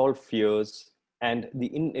unresolved fears and the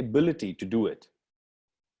inability to do it.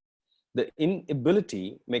 The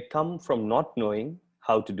inability may come from not knowing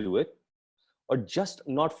how to do it or just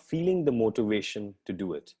not feeling the motivation to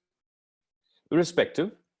do it.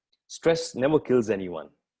 Irrespective, stress never kills anyone.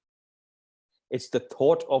 It's the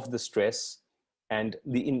thought of the stress and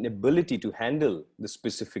the inability to handle the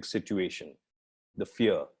specific situation, the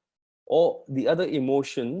fear, or the other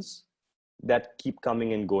emotions that keep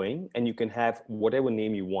coming and going, and you can have whatever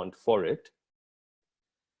name you want for it.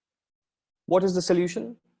 What is the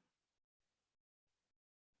solution?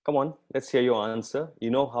 Come on, let's hear your answer. You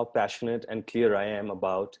know how passionate and clear I am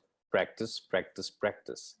about practice, practice,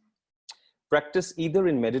 practice. Practice either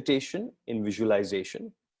in meditation, in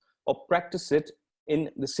visualization, or practice it in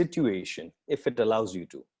the situation if it allows you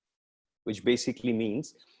to, which basically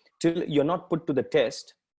means till you're not put to the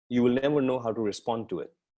test, you will never know how to respond to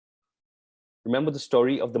it. Remember the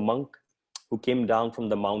story of the monk who came down from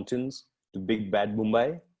the mountains to Big Bad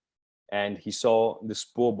Mumbai, and he saw this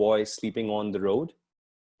poor boy sleeping on the road.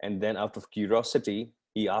 And then out of curiosity,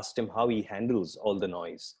 he asked him how he handles all the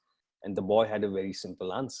noise. And the boy had a very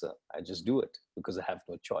simple answer. I just do it because I have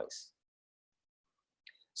no choice.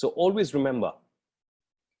 So always remember,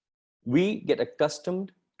 we get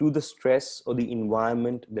accustomed to the stress or the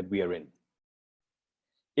environment that we are in.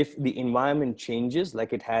 If the environment changes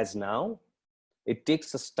like it has now, it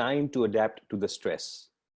takes us time to adapt to the stress.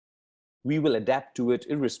 We will adapt to it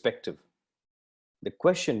irrespective. The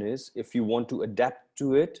question is if you want to adapt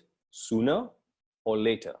to it sooner or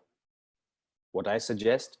later. What I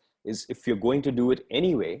suggest is if you're going to do it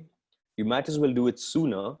anyway, you might as well do it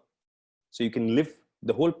sooner so you can live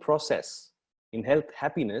the whole process in health,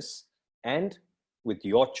 happiness, and with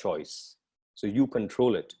your choice. So you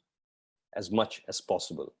control it as much as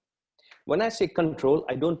possible. When I say control,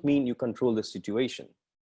 I don't mean you control the situation.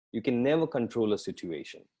 You can never control a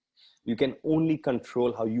situation. You can only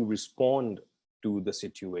control how you respond to the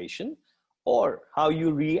situation or how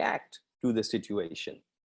you react to the situation.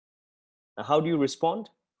 Now, how do you respond?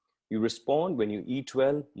 You respond when you eat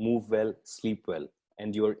well, move well, sleep well,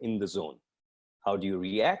 and you're in the zone. How do you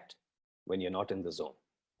react when you're not in the zone?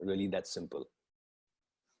 Really that simple.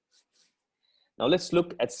 Now let's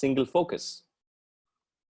look at single focus.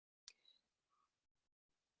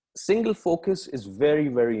 Single focus is very,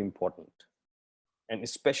 very important. And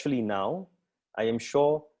especially now, I am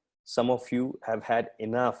sure some of you have had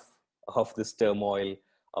enough of this turmoil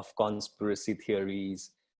of conspiracy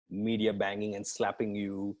theories, media banging and slapping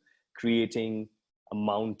you, creating a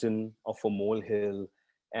mountain of a molehill,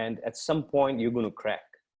 and at some point you're going to crack.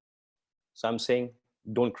 So I'm saying,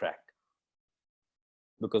 don't crack.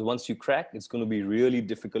 Because once you crack, it's going to be really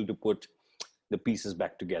difficult to put the pieces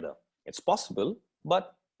back together. It's possible,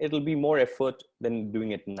 but it'll be more effort than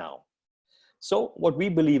doing it now. So what we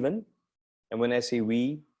believe in, and when I say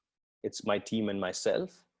we, it's my team and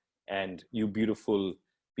myself, and you beautiful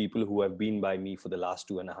people who have been by me for the last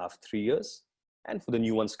 2.5, 3 years, and for the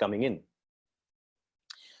new ones coming in.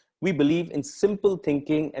 We believe in simple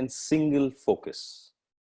thinking and single focus,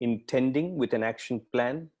 intending with an action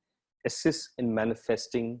plan, assists in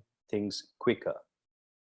manifesting things quicker.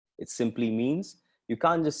 It simply means you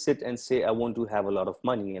can't just sit and say, I want to have a lot of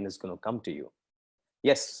money and it's going to come to you.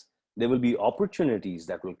 Yes, there will be opportunities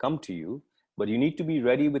that will come to you, but you need to be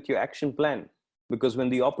ready with your action plan, because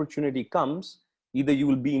when the opportunity comes, either you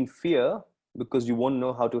will be in fear because you won't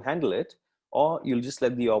know how to handle it, or you'll just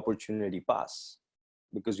let the opportunity pass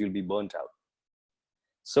because you'll be burnt out.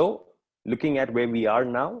 So looking at where we are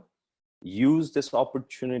now, use this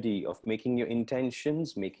opportunity of making your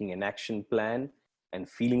intentions, making an action plan, and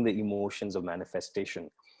feeling the emotions of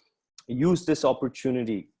manifestation. Use this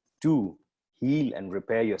opportunity to heal and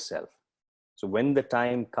repair yourself. So when the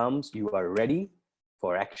time comes, you are ready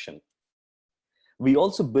for action. We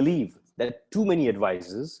also believe that too many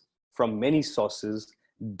advices from many sources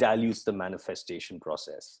dilutes the manifestation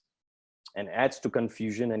process and adds to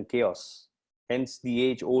confusion and chaos. Hence the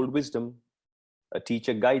age-old wisdom: a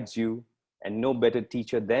teacher guides you, and no better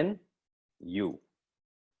teacher than you.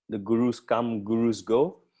 The gurus come, gurus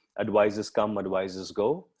go, advisors come, advisors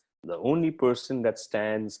go. The only person that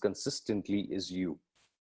stands consistently is you.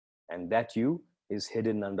 And that you is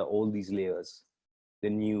hidden under all these layers: the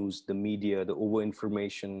news, the media, the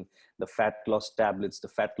over-information, the fat loss tablets, the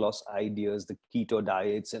fat loss ideas, the keto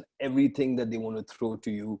diets, and everything that they want to throw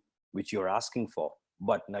to you, which you're asking for.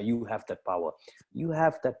 But now you have that power. You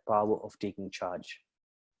have that power of taking charge,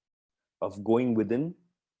 of going within,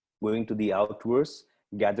 going to the outwards,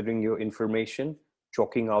 gathering your information,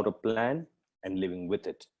 chalking out a plan, and living with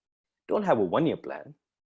it. Don't have a 1-year plan.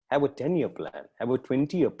 Have a 10-year plan. Have a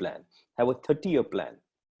 20-year plan. Have a 30-year plan.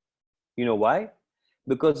 You know why?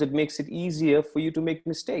 Because it makes it easier for you to make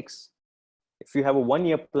mistakes. If you have a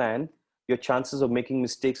 1-year plan, your chances of making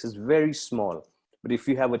mistakes is very small. But if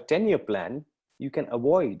you have a 10-year plan, you can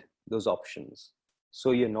avoid those options.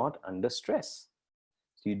 So you're not under stress.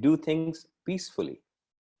 So you do things peacefully.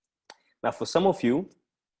 Now, for some of you,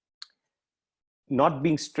 not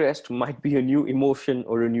being stressed might be a new emotion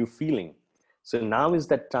or a new feeling. So now is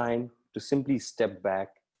that time to simply step back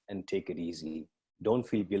and take it easy. Don't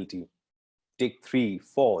feel guilty. Take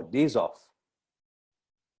 3-4 days off.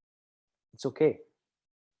 It's okay.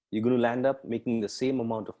 You're going to land up making the same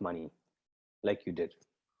amount of money like you did.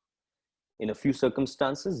 In a few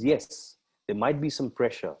circumstances, yes, there might be some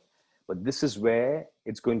pressure, but this is where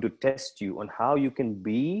it's going to test you on how you can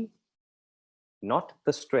be not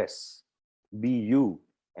the stress, be you,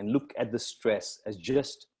 and look at the stress as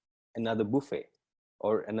just another buffet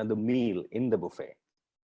or another meal in the buffet.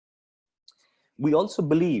 We also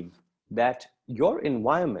believe that your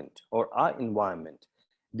environment or our environment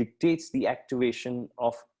dictates the activation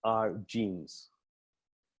of our genes.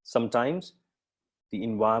 Sometimes the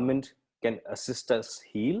environment can assist us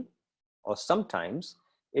heal, or sometimes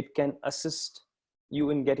it can assist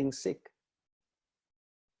you in getting sick.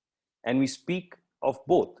 And we speak of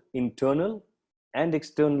both internal and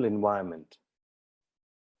external environment.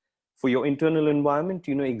 For your internal environment,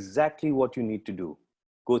 you know exactly what you need to do.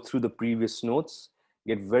 Go through the previous notes,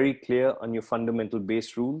 get very clear on your fundamental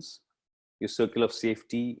base rules, your circle of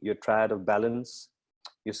safety, your triad of balance,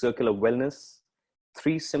 your circle of wellness,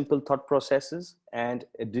 3 simple thought processes and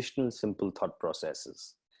additional simple thought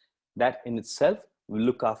processes. That in itself will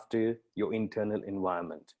look after your internal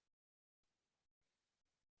environment.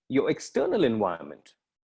 Your external environment,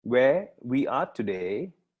 where we are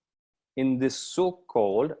today in this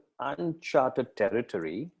so-called uncharted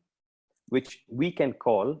territory, which we can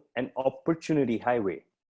call an opportunity highway.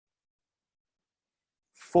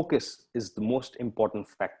 Focus is the most important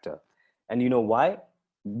factor. And you know why?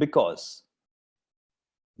 Because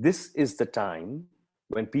this is the time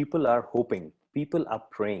when people are hoping, people are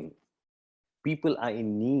praying, people are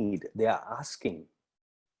in need, they are asking.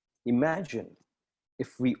 Imagine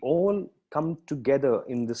if we all come together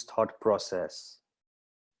in this thought process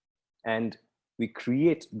and we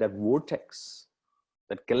create that vortex,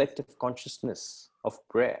 that collective consciousness of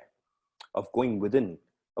prayer, of going within,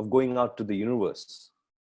 of going out to the universe.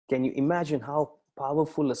 Can you imagine how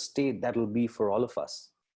powerful a state that will be for all of us?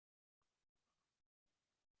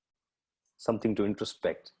 Something to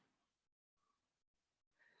introspect.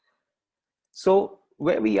 So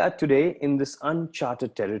where we are today in this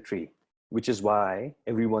uncharted territory, which is why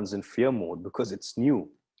everyone's in fear mode, because it's new,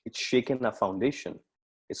 it's shaken our foundation.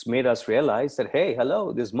 It's made us realize that, hey,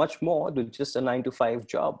 hello, there's much more to just a 9-to-5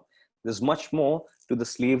 job. There's much more to the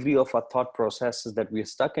slavery of our thought processes that we're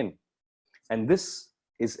stuck in. And this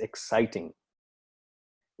is exciting.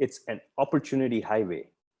 It's an opportunity highway.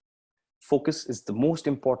 Focus is the most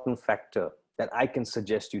important factor that I can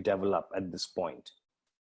suggest you develop at this point.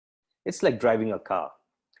 It's like driving a car.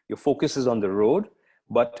 Your focus is on the road,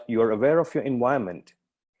 but you're aware of your environment.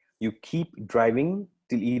 You keep driving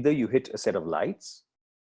till either you hit a set of lights,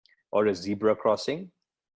 or a zebra crossing,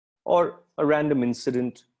 or a random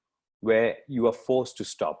incident where you are forced to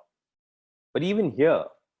stop. But even here,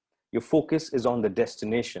 Your focus is on the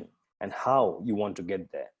destination and how you want to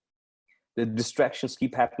get there. The distractions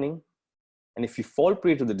keep happening. And if you fall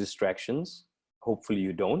prey to the distractions, hopefully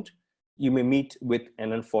you don't, you may meet with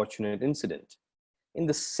an unfortunate incident. In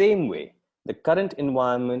the same way, the current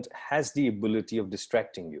environment has the ability of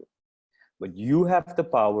distracting you, but you have the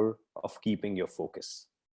power of keeping your focus.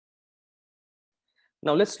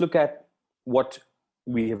 Now let's look at what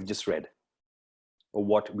we have just read or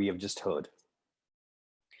what we have just heard.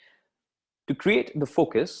 To create the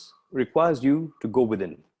focus requires you to go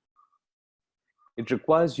within. It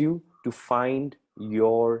requires you to find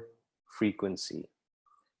your frequency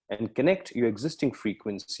and connect your existing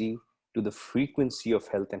frequency to the frequency of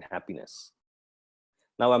health and happiness.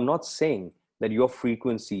 Now, I'm not saying that your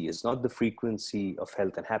frequency is not the frequency of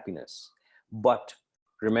health and happiness, but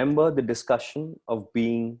remember the discussion of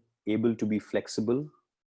being able to be flexible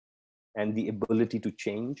and the ability to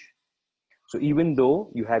change. So even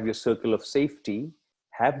though you have your circle of safety,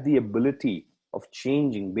 have the ability of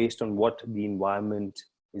changing based on what the environment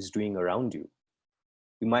is doing around you.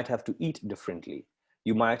 You might have to eat differently.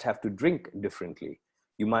 You might have to drink differently.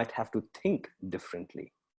 You might have to think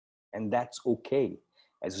differently. And that's okay,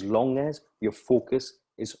 as long as your focus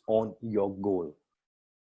is on your goal.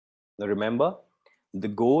 Now remember, the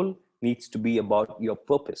goal needs to be about your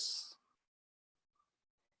purpose.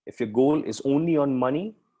 If your goal is only on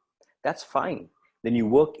money, that's fine. Then you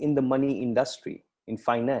work in the money industry, in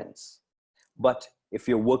finance. But if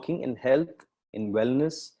you're working in health, in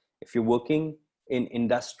wellness, if you're working in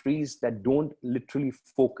industries that don't literally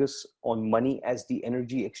focus on money as the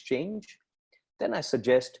energy exchange, then I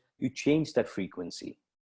suggest you change that frequency.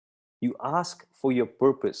 You ask for your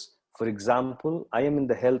purpose. For example, I am in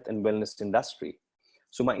the health and wellness industry.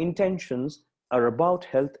 So my intentions are about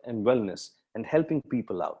health and wellness and helping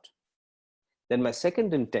people out. Then my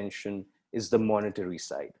second intention is the monetary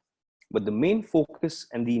side. But the main focus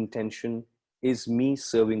and the intention is me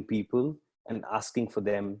serving people and asking for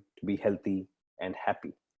them to be healthy and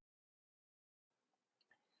happy.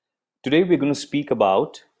 Today we're going to speak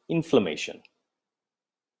about inflammation.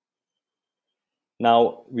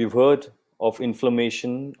 Now, we've heard of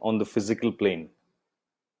inflammation on the physical plane.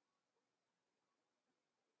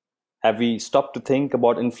 Have we stopped to think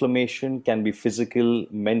about inflammation can be physical,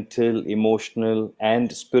 mental, emotional,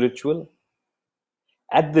 and spiritual?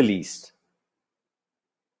 At the least.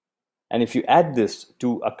 And if you add this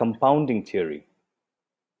to a compounding theory,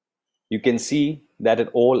 you can see that it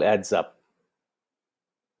all adds up.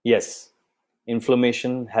 Yes,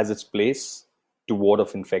 inflammation has its place to ward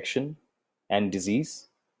off infection and disease,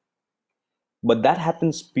 but that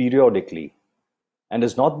happens periodically and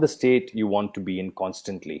is not the state you want to be in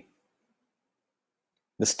constantly.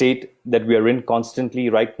 The state that we are in constantly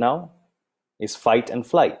right now is fight and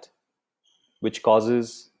flight, which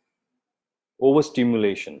causes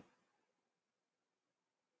overstimulation,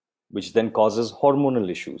 which then causes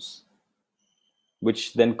hormonal issues,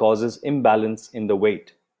 which then causes imbalance in the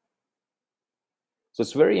weight. So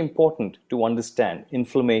it's very important to understand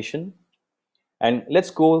inflammation, and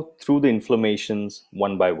let's go through the inflammations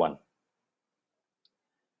one by one.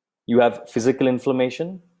 You have physical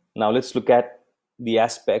inflammation. Now let's look at the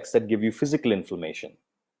aspects that give you physical inflammation.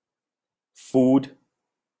 Food.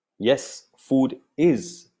 Yes, food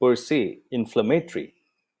is per se inflammatory.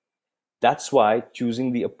 That's why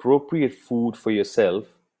choosing the appropriate food for yourself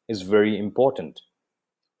is very important.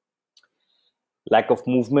 Lack of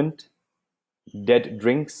movement, dead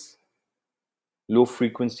drinks, low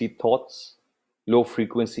frequency thoughts, low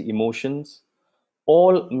frequency emotions,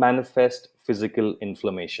 all manifest physical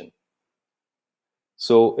inflammation.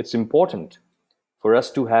 So it's important for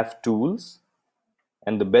us to have tools,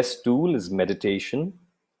 and the best tool is meditation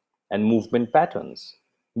and movement patterns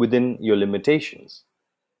within your limitations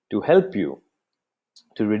to help you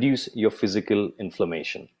to reduce your physical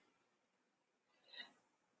inflammation.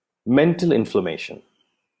 Mental inflammation.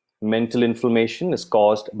 Mental inflammation is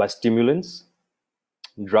caused by stimulants,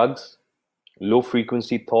 drugs, low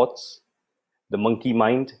frequency thoughts, the monkey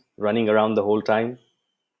mind running around the whole time,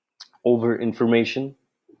 over information,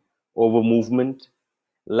 over movement,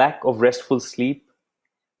 lack of restful sleep,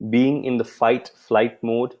 being in the fight flight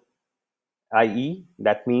mode, i.e.,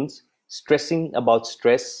 that means stressing about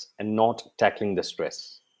stress and not tackling the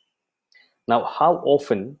stress. Now, how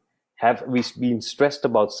often have we been stressed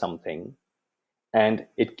about something and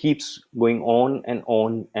it keeps going on and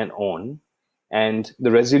on and on, and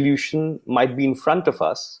the resolution might be in front of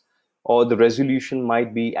us, or the resolution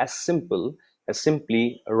might be as simple as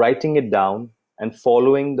simply writing it down and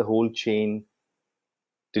following the whole chain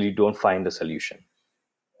till you don't find a solution.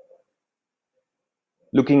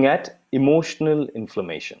 Looking at emotional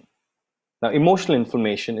inflammation. Now, emotional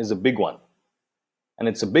inflammation is a big one. And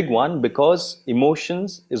it's a big one because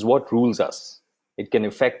emotions is what rules us. It can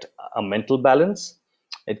affect our mental balance.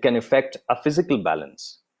 It can affect our physical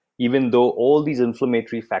balance. Even though all these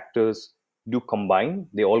inflammatory factors do combine,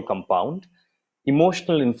 they all compound,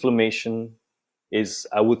 emotional inflammation is,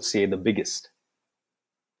 I would say, the biggest.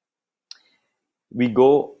 We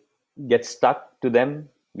get stuck to them,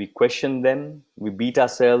 we question them, we beat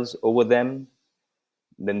ourselves over them,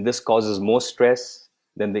 then this causes more stress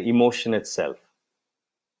than the emotion itself.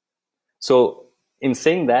 So, in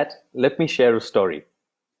saying that, let me share a story.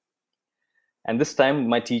 And this time,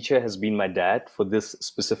 my teacher has been my dad for this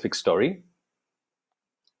specific story.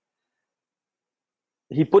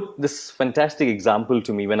 He put this fantastic example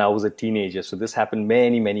to me when I was a teenager. So, this happened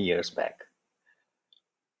many, many years back.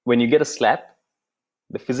 When you get a slap,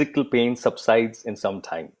 the physical pain subsides in some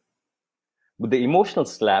time, but the emotional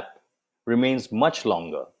slap remains much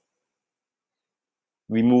longer.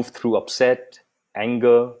 We move through upset,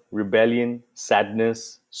 anger, rebellion,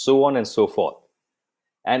 sadness, so on and so forth.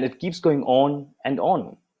 And it keeps going on and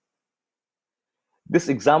on. This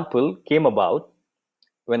example came about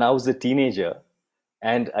when I was a teenager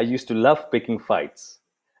and I used to love picking fights.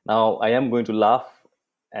 Now, I am going to laugh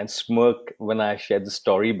and smirk when I share the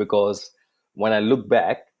story because when I look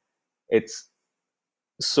back, it's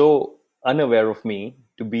so unaware of me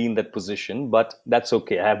to be in that position, but that's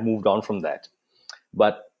okay. I have moved on from that.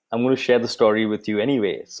 But I'm going to share the story with you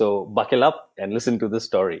anyway. So buckle up and listen to this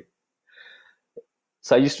story.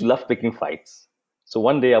 So I used to love picking fights. So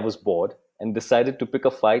one day I was bored and decided to pick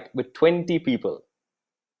a fight with 20 people.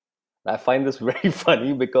 I find this very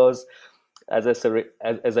funny because as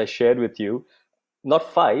I shared with you,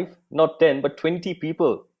 not 5, not 10, but 20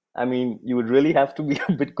 people. I mean, you would really have to be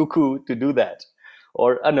a bit cuckoo to do that,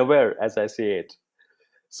 or unaware, as I say it.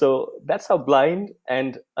 So that's how blind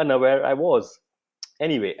and unaware I was.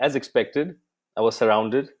 Anyway, as expected, I was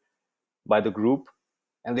surrounded by the group,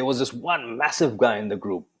 and there was this one massive guy in the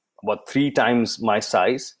group, about 3 times my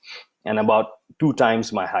size and about 2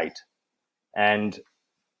 times my height. And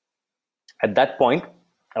at that point,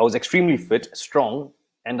 I was extremely fit, strong,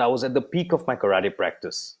 and I was at the peak of my karate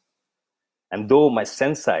practice. And though my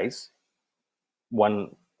senseis,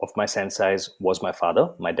 one of my senseis was my father,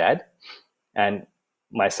 my dad, and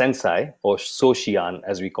my sensei, or Soshian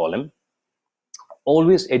as we call him,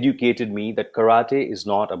 always educated me that karate is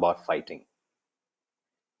not about fighting.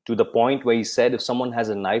 To the point where he said, if someone has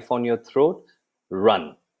a knife on your throat,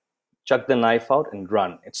 run. Chuck the knife out and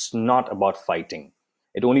run. It's not about fighting.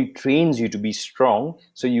 It only trains you to be strong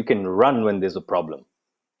so you can run when there's a problem.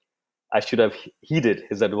 I should have heeded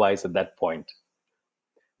his advice at that point.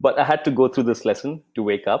 But I had to go through this lesson to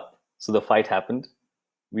wake up. So the fight happened.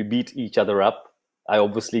 We beat each other up. I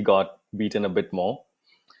obviously got beaten a bit more.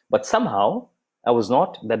 But somehow, I was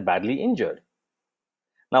not that badly injured.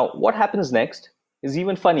 Now, what happens next is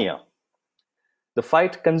even funnier. The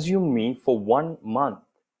fight consumed me for 1 month.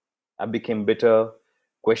 I became bitter,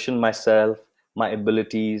 questioned myself, my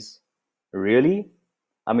abilities. Really?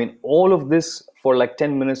 I mean, all of this for like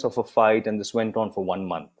 10 minutes of a fight, and this went on for 1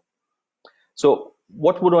 month. So,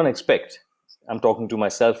 what would one expect? I'm talking to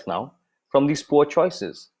myself now, from these poor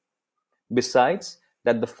choices. Besides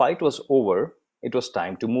that the fight was over, it was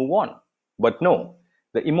time to move on. But no,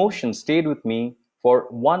 the emotion stayed with me for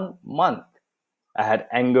 1 month. I had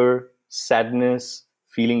anger, sadness,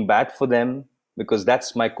 feeling bad for them, because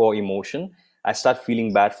that's my core emotion. I start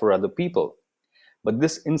feeling bad for other people. But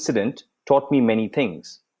this incident taught me many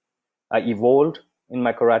things. I evolved in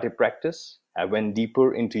my karate practice. I went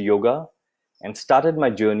deeper into yoga and started my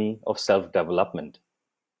journey of self-development.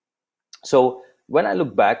 So when I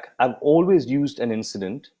look back, I've always used an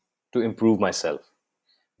incident to improve myself.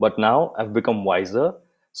 But now I've become wiser,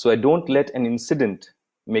 so I don't let an incident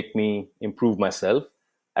make me improve myself.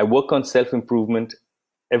 I work on self-improvement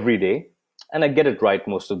every day, and I get it right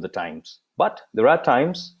most of the times. But there are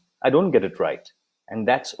times I don't get it right, and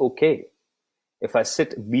that's okay. If I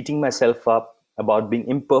sit beating myself up about being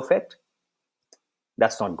imperfect,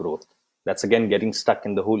 that's not growth. That's again getting stuck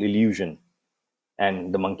in the whole illusion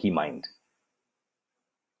and the monkey mind.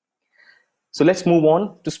 So let's move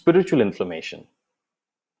on to spiritual inflammation.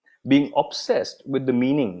 Being obsessed with the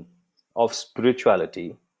meaning of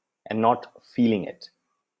spirituality and not feeling it.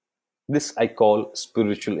 This I call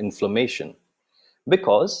spiritual inflammation,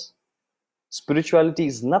 because spirituality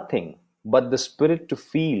is nothing but the spirit to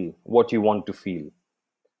feel what you want to feel,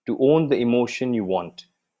 to own the emotion you want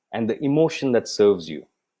and the emotion that serves you.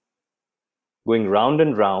 Going round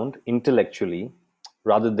and round intellectually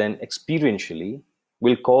rather than experientially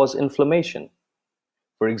will cause inflammation.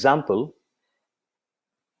 For example,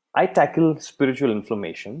 I tackle spiritual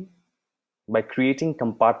inflammation by creating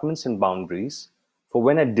compartments and boundaries for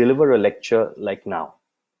when I deliver a lecture like now.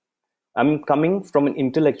 I'm coming from an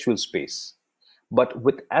intellectual space, but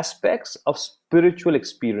with aspects of spiritual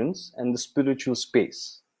experience and the spiritual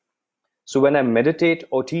space. So when I meditate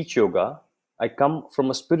or teach yoga, I come from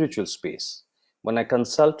a spiritual space. When I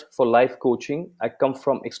consult for life coaching, I come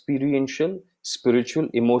from experiential, spiritual,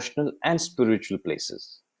 emotional, and spiritual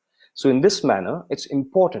places. So in this manner, it's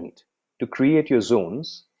important to create your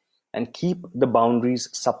zones and keep the boundaries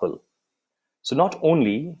supple. So not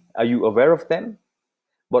only are you aware of them,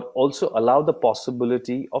 but also allow the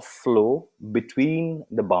possibility of flow between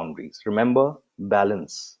the boundaries. Remember,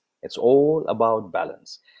 balance. It's all about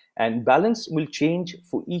balance. And balance will change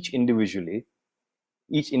for each individual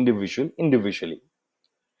individually.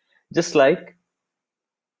 Just like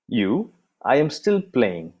you, I am still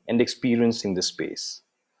playing and experiencing the space.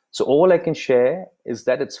 So all I can share is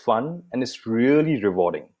that it's fun and it's really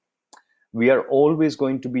rewarding. We are always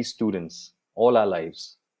going to be students all our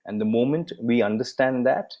lives. And the moment we understand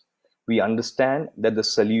that the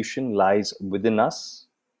solution lies within us.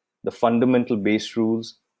 The fundamental base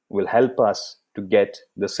rules will help us to get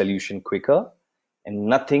the solution quicker. And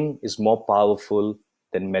nothing is more powerful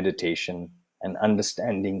than meditation and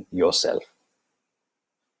understanding yourself.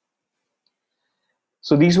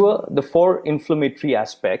 So these were the 4 inflammatory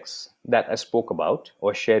aspects that I spoke about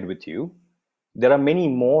or shared with you. There are many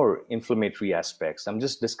more inflammatory aspects. I'm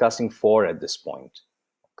just discussing 4 at this point,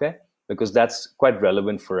 okay? Because that's quite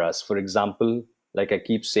relevant for us. For example, like I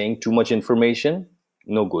keep saying, too much information,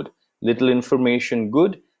 no good. Little information,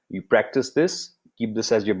 good. You practice this, keep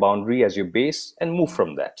this as your boundary, as your base, and move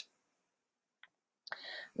from that.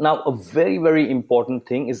 Now, a very, very important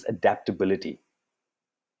thing is adaptability.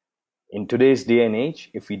 In today's day and age,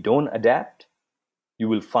 if we don't adapt, you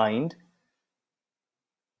will find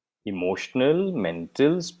emotional,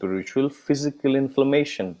 mental, spiritual, physical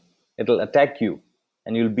inflammation. It'll attack you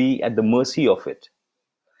and you'll be at the mercy of it.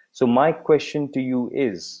 So my question to you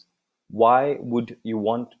is, why would you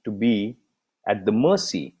want to be at the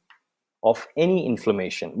mercy of any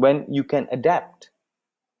inflammation when you can adapt?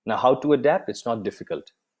 Now, how to adapt? It's not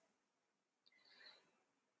difficult.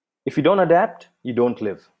 If you don't adapt, you don't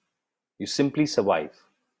live. You simply survive.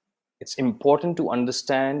 It's important to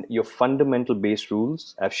understand your fundamental base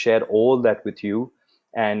rules. I've shared all that with you,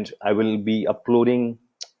 and I will be uploading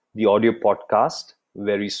the audio podcast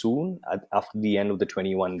very soon after the end of the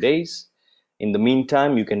 21 days. In the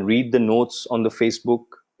meantime, you can read the notes on the Facebook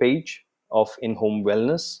page of In-Home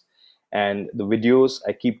Wellness, and the videos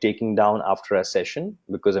I keep taking down after a session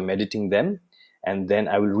because I'm editing them, and then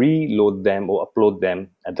I will reload them or upload them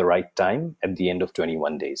at the right time at the end of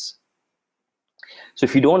 21 days. So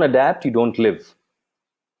if you don't adapt, you don't live.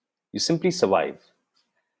 You simply survive.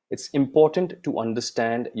 It's important to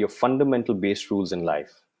understand your fundamental base rules in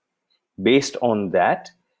life. Based on that,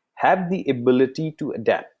 have the ability to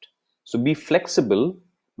adapt. So be flexible,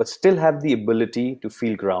 but still have the ability to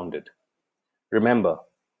feel grounded. Remember,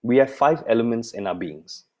 we have 5 elements in our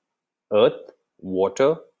beings: earth,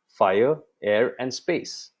 water, fire, air, and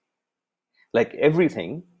space. Like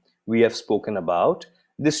everything we have spoken about,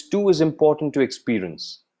 this too is important to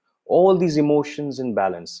experience. All these emotions in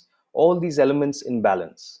balance, all these elements in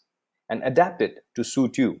balance, and adapt it to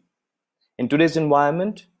suit you. In today's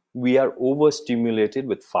environment, we are overstimulated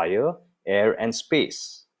with fire, air, and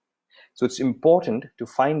space. So it's important to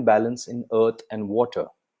find balance in earth and water.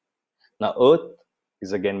 Now, earth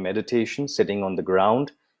is again meditation, sitting on the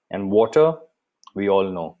ground, and water, we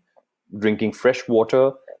all know, drinking fresh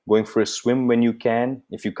water, going for a swim when you can.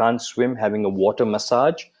 If you can't swim, having a water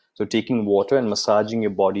massage. So taking water and massaging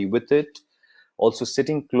your body with it. Also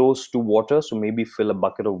sitting close to water. So maybe fill a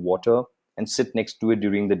bucket of water and sit next to it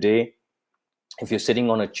during the day. If you're sitting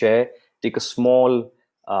on a chair, take a small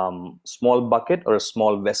bucket or a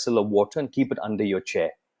small vessel of water and keep it under your chair.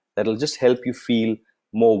 That'll just help you feel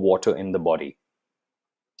more water in the body.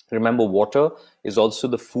 Remember, water is also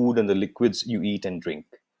the food and the liquids you eat and drink.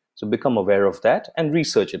 So become aware of that and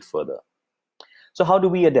research it further. So how do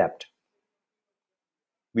we adapt?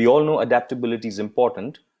 We all know adaptability is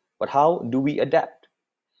important, but how do we adapt?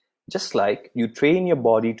 Just like you train your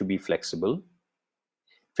body to be flexible,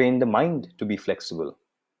 train the mind to be flexible,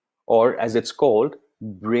 or as it's called,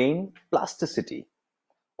 brain plasticity,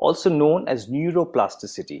 also known as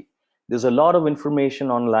neuroplasticity. There's a lot of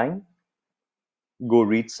information online. Go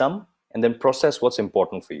read some and then process what's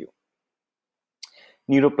important for you.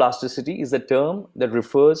 Neuroplasticity is a term that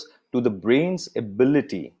refers to the brain's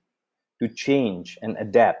ability to change and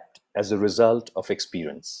adapt as a result of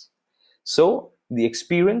experience. So the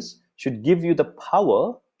experience should give you the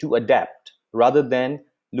power to adapt rather than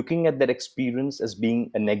looking at that experience as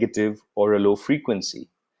being a negative or a low frequency.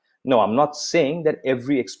 No, I'm not saying that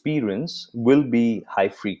every experience will be high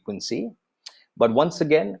frequency, but once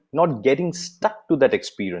again, not getting stuck to that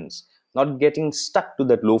experience, not getting stuck to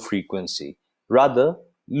that low frequency, rather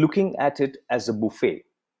looking at it as a buffet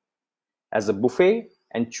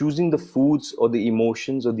and choosing the foods or the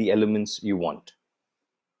emotions or the elements you want.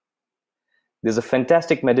 There's a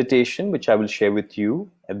fantastic meditation which I will share with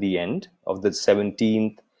you at the end of the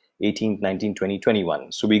 17th, 18th, 19th, 20,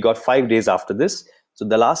 21. So we got 5 days after this. So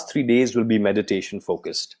the last 3 days will be meditation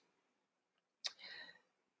focused.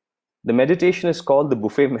 The meditation is called the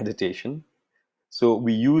buffet meditation. So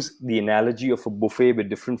we use the analogy of a buffet with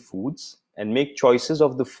different foods and make choices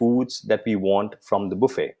of the foods that we want from the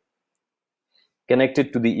buffet.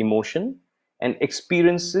 Connected to the emotion and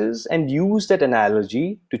experiences, and use that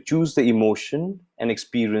analogy to choose the emotion and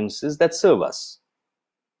experiences that serve us.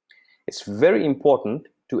 It's very important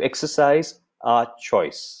to exercise our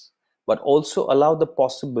choice, but also allow the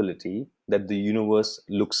possibility that the universe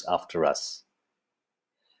looks after us.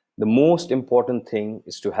 The most important thing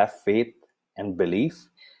is to have faith and belief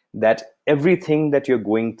that everything that you're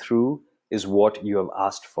going through is what you have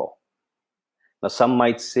asked for. Now, some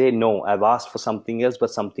might say, no, I've asked for something else,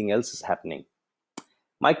 but something else is happening.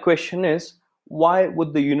 My question is, why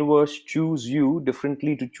would the universe choose you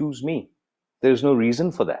differently to choose me? There is no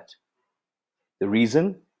reason for that. The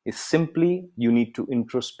reason is simply you need to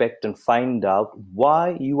introspect and find out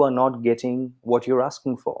why you are not getting what you're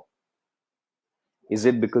asking for. Is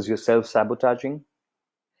it because you're self-sabotaging?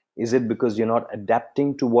 Is it because you're not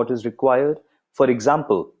adapting to what is required? For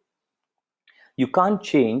example, you can't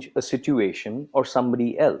change a situation or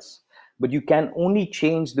somebody else, but you can only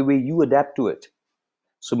change the way you adapt to it.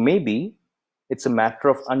 So maybe it's a matter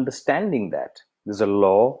of understanding that there's a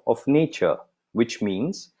law of nature, which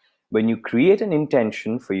means when you create an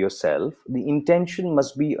intention for yourself, the intention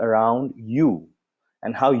must be around you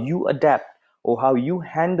and how you adapt or how you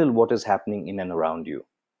handle what is happening in and around you.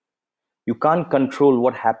 You can't control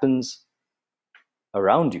what happens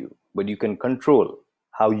around you, but you can control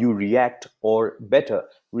how you react or better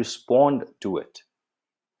respond to it.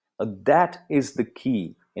 That is the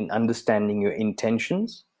key in understanding your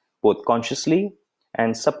intentions, both consciously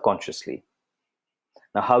and subconsciously.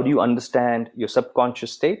 Now, how do you understand your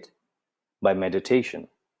subconscious state? By meditation.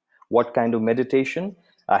 What kind of meditation?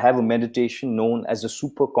 I have a meditation known as a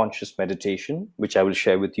super conscious meditation, which I will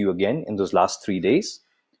share with you again in those last 3 days.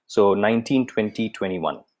 So 19, 20,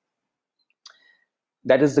 21.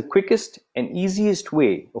 That is the quickest and easiest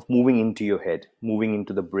way of moving into your head, moving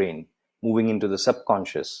into the brain, moving into the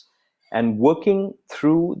subconscious, and working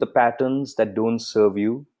through the patterns that don't serve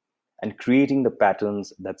you and creating the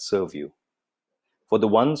patterns that serve you. For the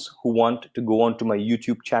ones who want to go on to my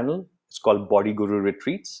YouTube channel, it's called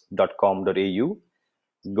bodygururetreats.com.au.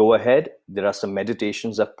 Go ahead. There are some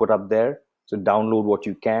meditations I've put up there. So download what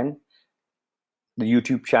you can. The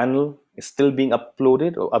YouTube channel is still being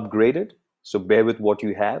uploaded or upgraded. So bear with what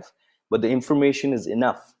you have. But the information is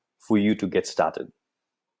enough for you to get started.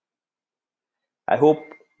 I hope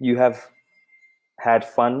you have had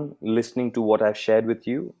fun listening to what I've shared with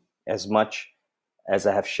you as much as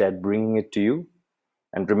I have shared bringing it to you.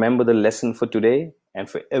 And remember the lesson for today and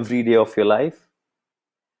for every day of your life.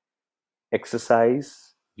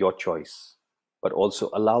 Exercise your choice, but also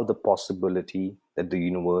allow the possibility that the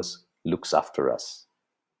universe looks after us.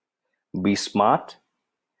 Be smart,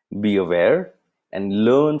 be aware, and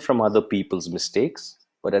learn from other people's mistakes,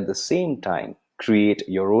 but at the same time, create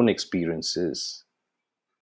your own experiences